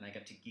on, and I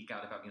get to geek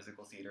out about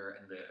musical theater.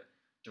 And the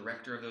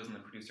director of those and the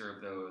producer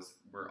of those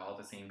were all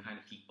the same kind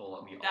of people,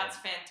 and That's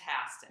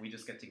fantastic. we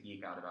just get to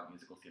geek out about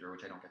musical theater,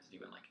 which I don't get to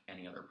do in like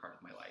any other part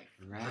of my life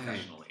Right.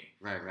 professionally.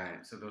 Right,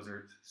 right. So those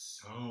are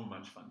so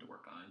much fun to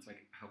work on. So I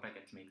hope I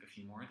get to make a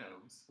few more of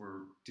those.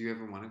 Do you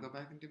ever want to go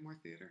back and do more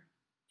theater?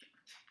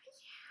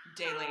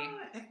 Daily.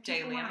 If people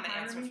Daily. wanna I'm the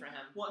hire answer me- for him.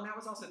 Well, and that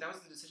was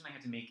the decision I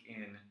had to make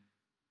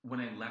when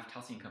I left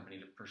Halcyon Company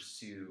to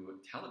pursue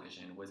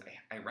television. Was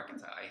I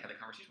reconciled? I had a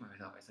conversation with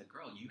myself. I said,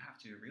 "Girl, you have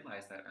to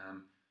realize that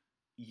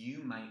you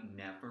might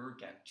never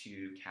get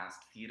to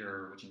cast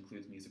theater, which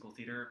includes musical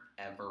theater,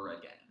 ever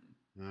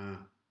again."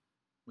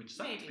 Which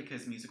sucked Maybe.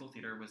 because musical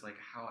theater was like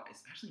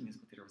especially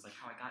musical theater was like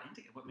how I got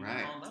into it. What made me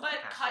Right. fall in love But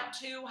with cut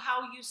casting. to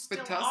how you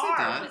still Tulsa are.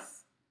 does.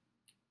 With,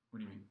 What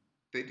do you mean?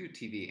 They do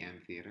TV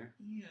and theater.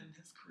 Ian,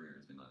 his career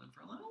has been going on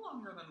for a little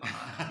longer than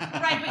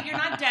mine. right, but you're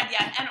not dead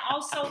yet. And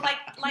also, like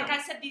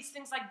I said, these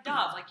things like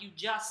Dove, like you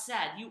just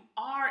said, you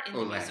are in the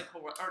Olay.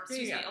 musical world. Or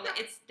excuse Yeah, me, yeah.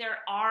 it's there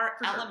are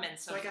For sure.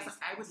 elements So of I guess these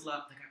I would things.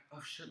 love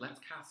let's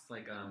cast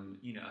like a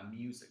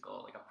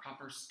musical, like a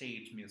proper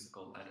stage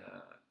musical at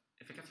a.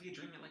 If it gets to be a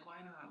dream, like why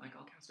not? Like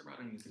I'll cast a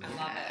Broadway musical. I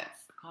love it.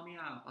 Call me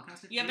out. I'll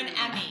cast a You have an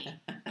few.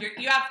 Emmy.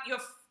 You have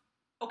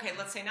okay.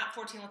 Let's say not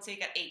 14. Let's say you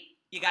got 8.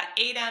 You got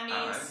 8 I was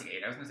Emmys. gonna say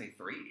 8. I was gonna say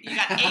 3. You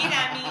got 8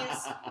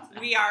 Emmys.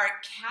 We are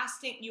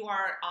casting. You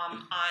are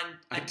on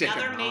I take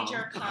another them all.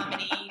 major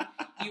comedy.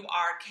 You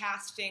are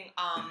casting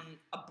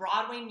a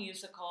Broadway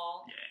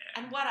musical.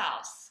 Yeah. And what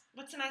else?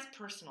 What's a nice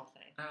personal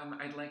thing?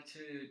 I'd like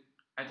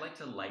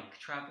to like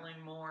traveling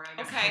more. I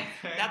guess. Okay, I'd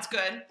say. that's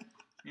good.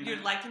 You You're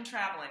know? liking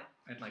traveling.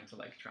 I'd like to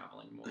like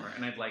traveling more,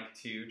 and I'd like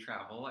to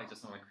travel. I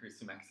just want to cruise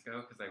to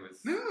Mexico because I was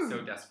Ooh.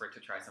 so desperate to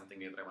try something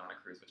new that I went on a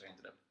cruise, which I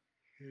ended up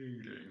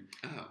hating.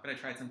 Oh. But I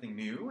tried something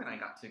new, and I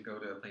got to go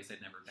to a place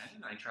I'd never been,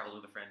 and I traveled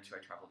with a friend who I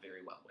traveled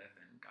very well with,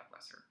 and God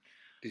bless her.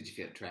 Did you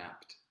feel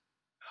trapped?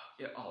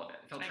 Yeah, all of it.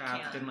 I felt I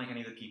trapped. can't. Didn't like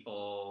any of the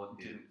people.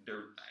 Yeah.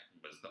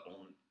 I was the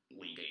only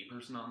only gay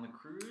person on the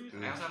cruise.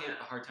 Mm. I also have Yeah.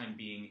 a hard time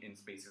being in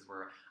spaces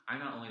where I'm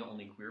not only the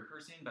only queer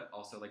person, but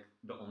also like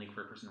the only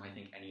queer person who I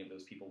think any of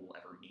those people will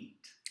ever meet.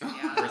 Yeah.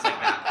 Where it's like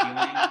that feeling.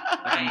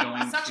 Like I'm Right.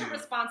 going Such to, a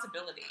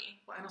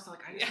responsibility. well, and also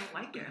like I just Yeah. don't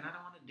like it, and I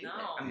don't want to do No.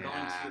 it. I'm going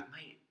Yeah. to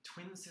my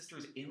twin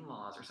sister's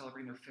in-laws are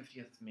celebrating their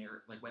 50th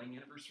wedding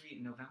anniversary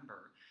in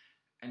November.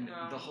 And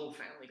No. the whole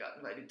family got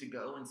invited to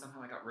go, and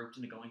somehow I got roped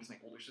into going because my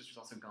older sister's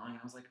also going.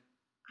 I was like,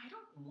 I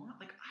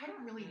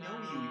don't really know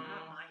you. You're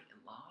not No. my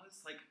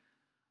in-laws. Like,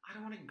 I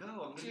don't want to go. I'm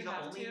going Do to you be the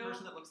have only to?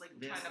 person that looks like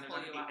this, Trying to and there's pull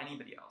not you going to be out.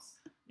 anybody else.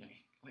 Yeah,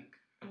 like,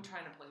 I'm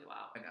trying to pull you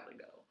out. I gotta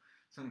go.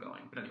 So I'm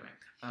going. But anyway,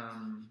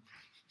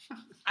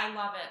 I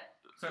love it.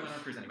 so I went on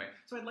a cruise anyway.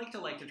 So I'd like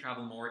to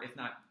travel more, if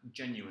not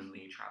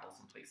genuinely travel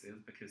some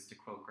places, because to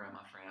quote Grandma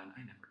Fran,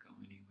 I never go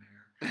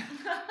anywhere.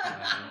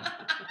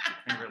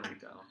 I really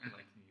don't. I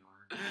like New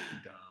York.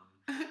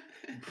 Dumb.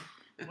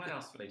 What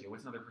else would I do?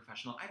 What's another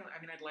professional?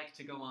 I'd like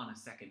to go on a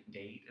second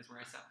date is where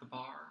I set the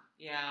bar.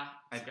 Yeah.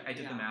 I did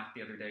Yeah. the math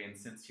the other day, and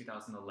since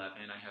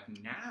 2011, I have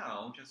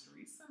now, just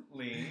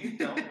recently,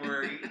 don't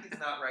worry, he's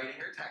not writing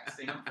or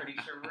texting, I'm pretty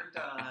sure we're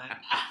done.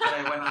 But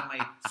I went on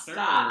my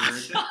Stop.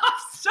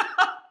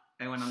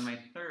 I went on my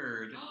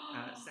third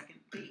second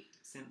date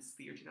since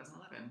the year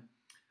 2011.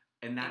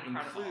 And that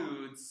Incredible.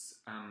 includes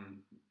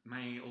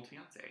my old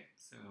fiance.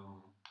 So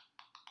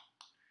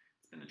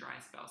it's been a dry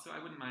spell. So I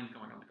wouldn't mind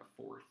going on like a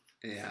fourth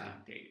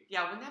second date.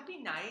 Yeah, wouldn't that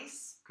be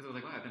nice? Because I was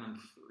like, wow, I've been on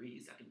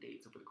 3 second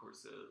dates over the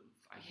course of,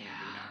 I can't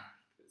do math,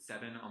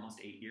 7, almost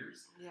 8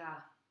 years. Yeah.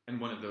 And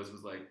one of those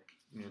was like,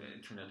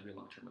 it turned out to be a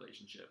long-term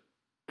relationship.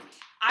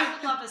 I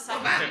would love a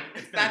second that-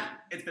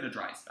 date. It's been a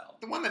dry spell.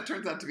 The one that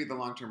turns out to be the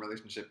long-term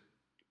relationship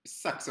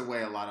sucks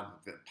away a lot of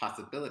the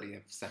possibility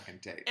of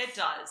second dates. It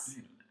does. I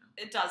don't know.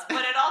 It does.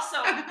 But it also,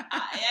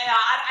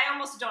 I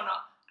almost don't know.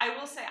 I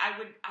will say I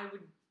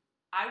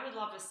would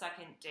love a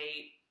second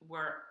date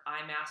where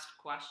I'm asked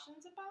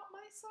questions about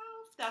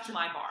myself. That's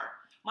my bar.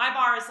 My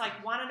bar is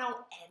like, want to know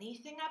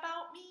anything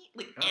about me?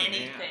 Like Oh,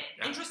 anything.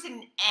 yeah. Interested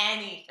in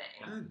anything.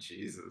 Oh,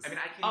 Jesus. I mean,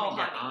 I can't Oh, even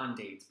get honey. on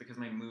dates because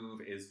my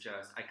move is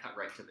just, I cut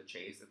right to the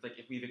chase. It's like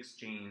if we've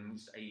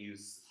exchanged, I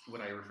use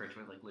what I refer to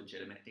as like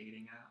legitimate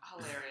dating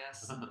apps.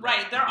 Hilarious.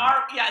 Right. There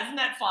are, yeah, isn't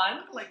that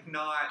fun? Like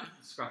not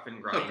Scruff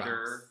and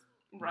Grinder,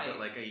 Right. but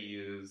like I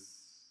use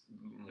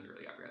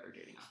literally every other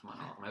dating app. I'm on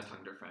all of them. I was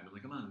talking to a friend. I'm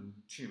like, I'm on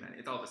too many.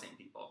 It's all the same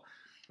people.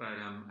 But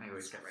I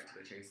always get right to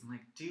the chase. I'm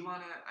like, do you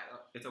want to?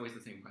 It's always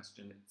the same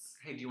question. It's,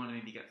 hey, do you want to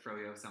maybe get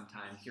froyo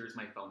sometime? Here's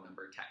my phone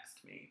number.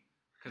 Text me.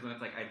 Because when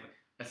it's like I've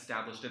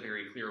established a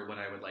very clear what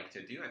I would like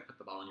to do, I put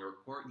the ball in your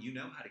court. You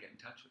know how to get in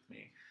touch with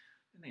me.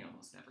 And they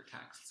almost never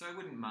text. So I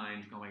wouldn't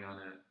mind going on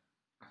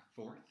a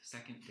fourth,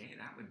 second date.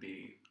 That would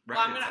be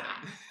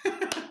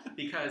record-setting.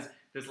 Because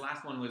this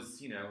last one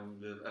was,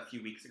 a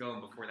few weeks ago,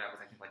 and before that was,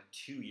 I think, like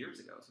 2 years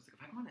ago. So it's like,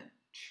 if I wanted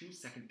 2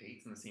 second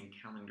dates in the same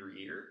calendar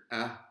year,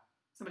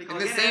 somebody in call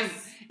the Guinness. same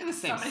season. In the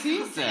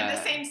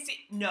same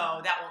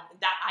no,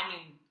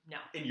 no.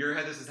 In your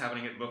head, this is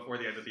happening before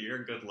the end of the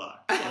year. Good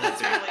luck. Yeah,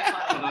 that's really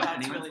funny. Although if That's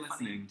anyone's really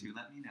listening, do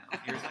let me know.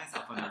 Here's my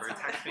cell phone number. That's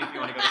Text me if you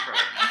want to go to Fro.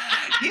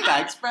 He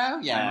likes bro?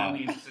 I'm Yeah.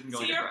 only interested in So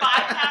going you're to Fro.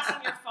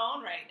 bypassing your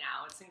phone right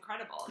now. It's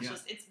incredible. It's Yeah.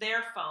 just, it's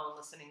their phone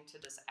listening to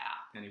this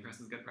app. And he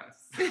presses good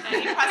press. And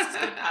he presses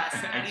good press.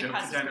 I And he joked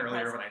presses to Jen good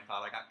earlier press. when I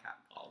thought I got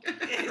catcalled.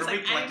 It's Or we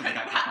like, collectively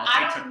got catcalled.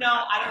 I took don't the know.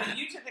 catcall. I don't know.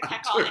 You took the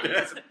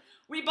catcall.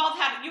 We both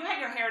had. You had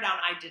your hair down.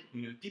 I didn't.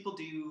 Yeah, people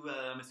do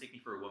mistake me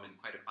for a woman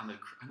quite on the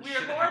We shit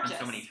are that happened gorgeous.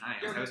 so many times.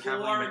 You're I was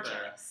traveling with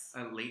gorgeous.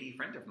 a lady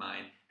friend of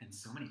mine, and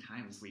so many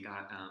times we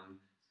got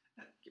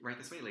right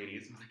this way,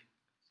 ladies. I was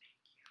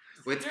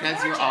like, Well, it's You're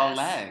because you're all gorgeous.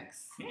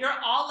 legs. You're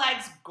all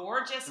legs,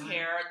 gorgeous Thank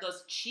hair, those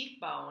thank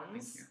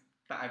cheekbones. you.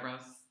 The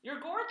eyebrows.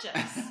 You're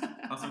gorgeous.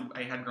 Also,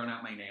 I had grown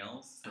out my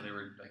nails, so they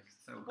were like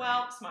so great.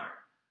 Well, smart.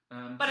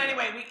 But so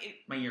anyway,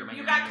 my year.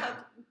 you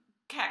got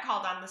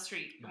catcalled on the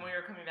street when we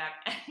were coming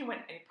back, and he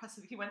went,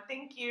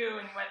 thank you,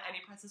 and he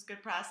presses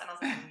good press, and I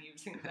was like, I'm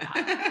using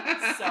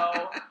that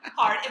so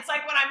hard. It's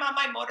like when I'm on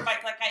my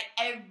motorbike, like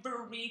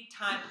every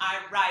time I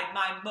ride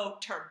my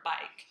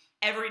motorbike,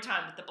 every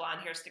time with the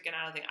blonde hair sticking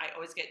out of the thing, I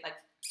always get like,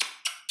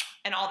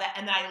 and all that,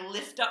 and then I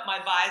lift up my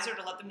visor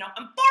to let them know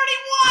I'm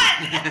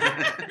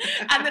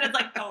 41, and then it's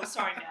like, oh,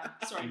 sorry, ma'am.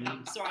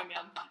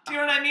 Do you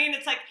know what I mean?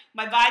 It's like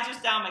my visor's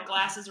down, my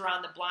glasses are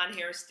on, the blonde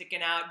hair is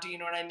sticking out. Do you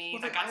know what I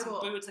mean? Well, I got I some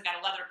will- boots, I got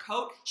a leather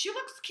coat. She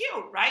looks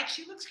cute, right?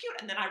 She looks cute,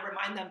 and then I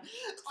remind them,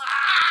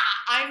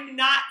 I'm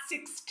not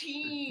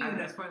 16. At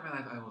this point in my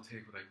life, I will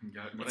take what I can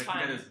get. What It's I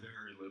can fine. get is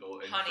very little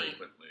and Honey.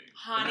 frequently.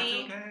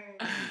 Honey. And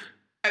that's okay.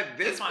 At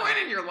this It's fine. point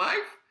in your life,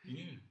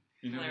 Yeah.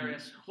 You know what I mean?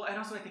 Hilarious. Well, and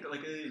also I think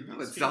like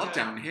it's speaking all of-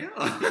 downhill.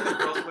 speaking of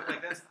girls who look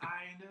like this,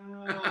 I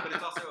know, but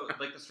it's also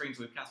like the Strange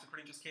Loopcast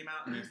recording just came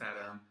out, and there's that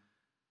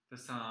the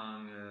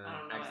song I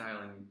don't know it.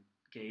 Exiling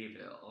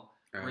Gayville,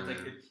 where it's like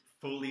it's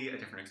fully a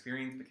different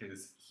experience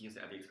because he used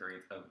to have the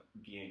experience of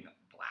being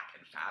black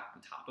and fat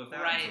on top of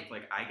that. Right. And so it's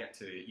like I get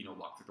to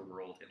walk through the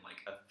world in like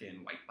a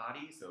thin white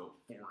body, so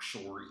for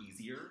sure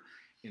easier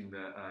in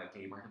the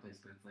gay marketplace.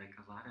 But it's like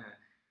a lot of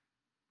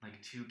like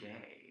too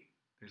gay.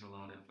 There's a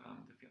lot of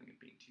the feeling of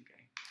being too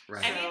gay.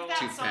 Right. Any of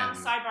that Too song, femme.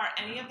 sidebar,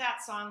 any of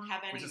that song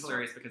have any Which is sort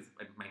hilarious because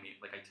my name,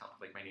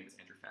 my name is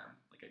Andrew Femme.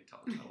 Like I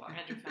tell them a lot.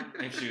 Andrew Femme.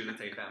 I have shoes that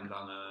say Femme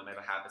on them. I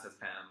have a hat that says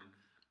Femme.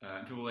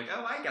 And people are like,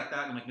 oh, I get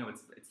that. And I'm like, no,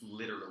 it's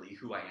literally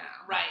who I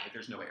am. Right. Like,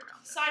 there's no way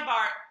around it.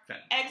 Sidebar,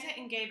 Femme. Exit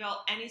and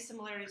Gayville, any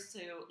similarities to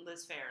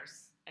Liz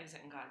Phair's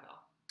Exit and Guyville?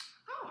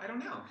 Oh, I don't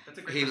know. That's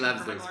a great He question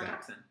loves for those Michael R.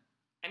 guys. Jackson.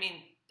 I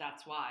mean,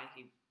 that's why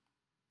he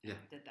Yeah.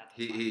 did that.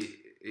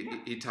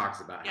 He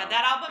talks about Yeah, how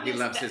that album he is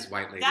loves his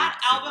white lady.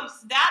 that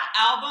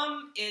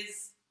album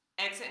is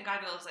Exit and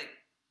Guyville is like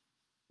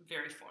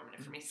very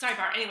formative for me.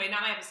 Sidebar. Anyway,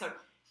 not my episode.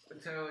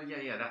 So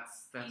yeah,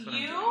 that's what I'm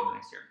You- doing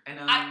next year. And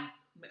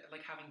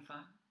like having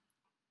fun.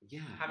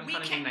 Yeah. Having We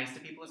fun and can- being nice to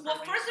people is Well,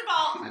 part of first it. of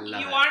all, I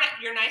love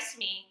you're nice to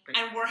me, Great.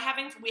 and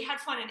we had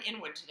fun in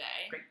Inwood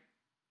today. Great.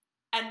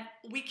 And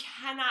we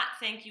cannot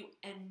thank you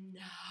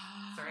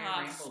enough. Sorry,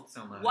 I rambled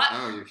so much. What?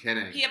 Oh, you're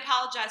kidding. He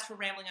apologized for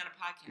rambling on a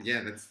podcast.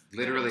 Yeah, that's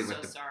literally I'm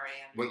what so sorry.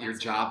 what your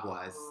That's a job little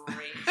was.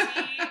 Crazy.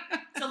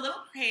 It's a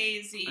little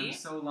crazy. I'm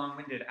so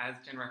long-winded. As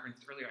Jen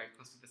referenced earlier, I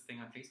posted this thing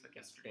on Facebook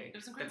yesterday. It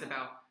was That's incredible.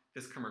 about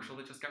this commercial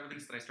that just got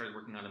released that I started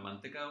working on a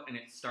month ago, and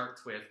it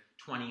starts with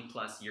 20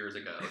 plus years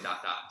ago, ... And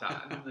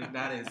I'm like,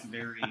 that is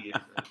very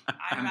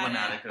I read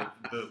emblematic it.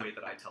 of the way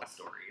that I tell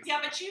stories. Yeah,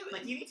 but you.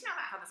 Like, you need to know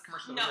about how this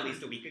commercial No. that was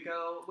released a week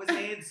ago was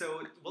made,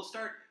 so we'll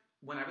start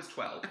when I was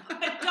 12.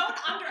 But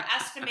don't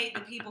underestimate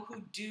the people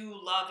who do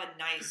love a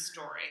nice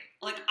story.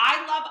 Like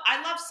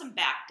I love some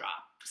backdrop.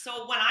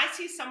 So when I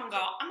see someone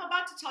go, I'm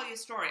about to tell you a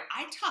story,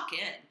 I tuck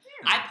in.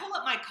 I pull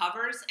up my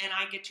covers and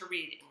I get to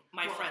read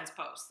my Well, friends'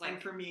 posts. Like,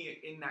 And for me,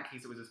 in that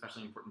case, it was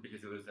especially important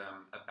because it was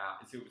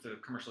it was a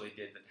commercial they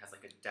did that has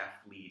like a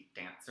deaf lead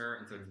dancer,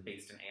 and so it's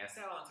based in ASL. And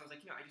so I was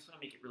like, I just want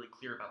to make it really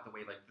clear about the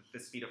way like the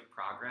speed of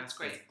progress That's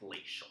great. is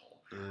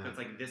glacial. So Yeah. it's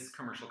like this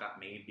commercial got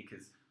made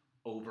because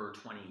over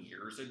 20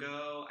 years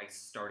ago, I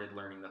started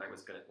learning that I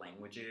was good at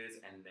languages,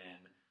 and then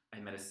I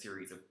met a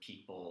series of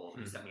people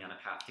who set me on a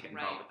path to get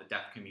involved Right. with the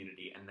deaf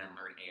community, and then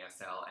learn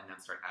ASL, and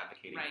then start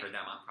advocating Right. for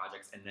them on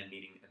projects, and then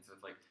meeting. And so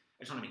it's like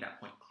I just want to make that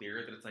point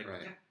clear that it's like,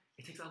 Right. yeah,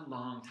 it takes a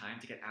long time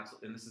to get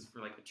absolute. And this is for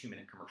like a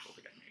 2-minute commercial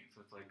to get made.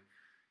 So it's like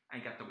I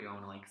get that we all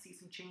want to like see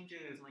some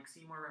changes and like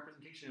see more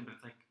representation, but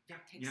it's like, yeah,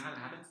 Takes you know how some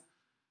that time. happens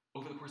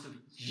over the course of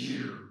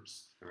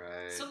years.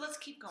 Right. so let's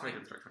keep Sorry, I going.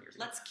 didn't start 20 years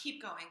ago. Let's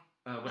keep going.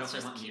 What let's else I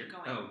just want in keep here?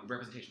 going. Oh,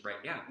 representation,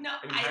 right? Yeah. No,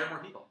 I mean, hire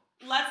more people.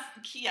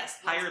 Yes.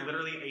 Hire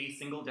literally a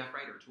single deaf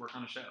writer to work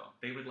on a show.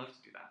 They would love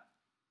to do that.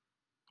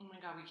 Oh my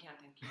God, we can't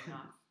thank you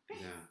enough.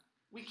 Yeah.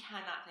 We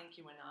cannot thank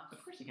you enough.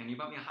 Of course you can. You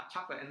bought me a hot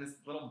chocolate in this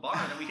little bar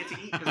that we get to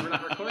eat because we're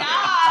not recording.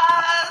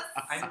 Yes.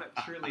 I'm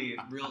truly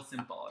real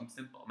simple. I'm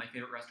simple. My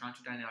favorite restaurant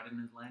to dine out in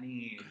is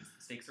Lenny's.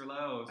 The steaks are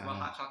low. So a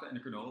hot chocolate and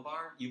a granola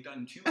bar, you've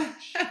done too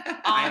much.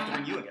 I have to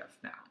bring you a gift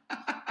now.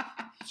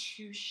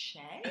 Touche.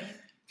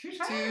 Touche.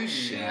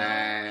 Touche. Touche.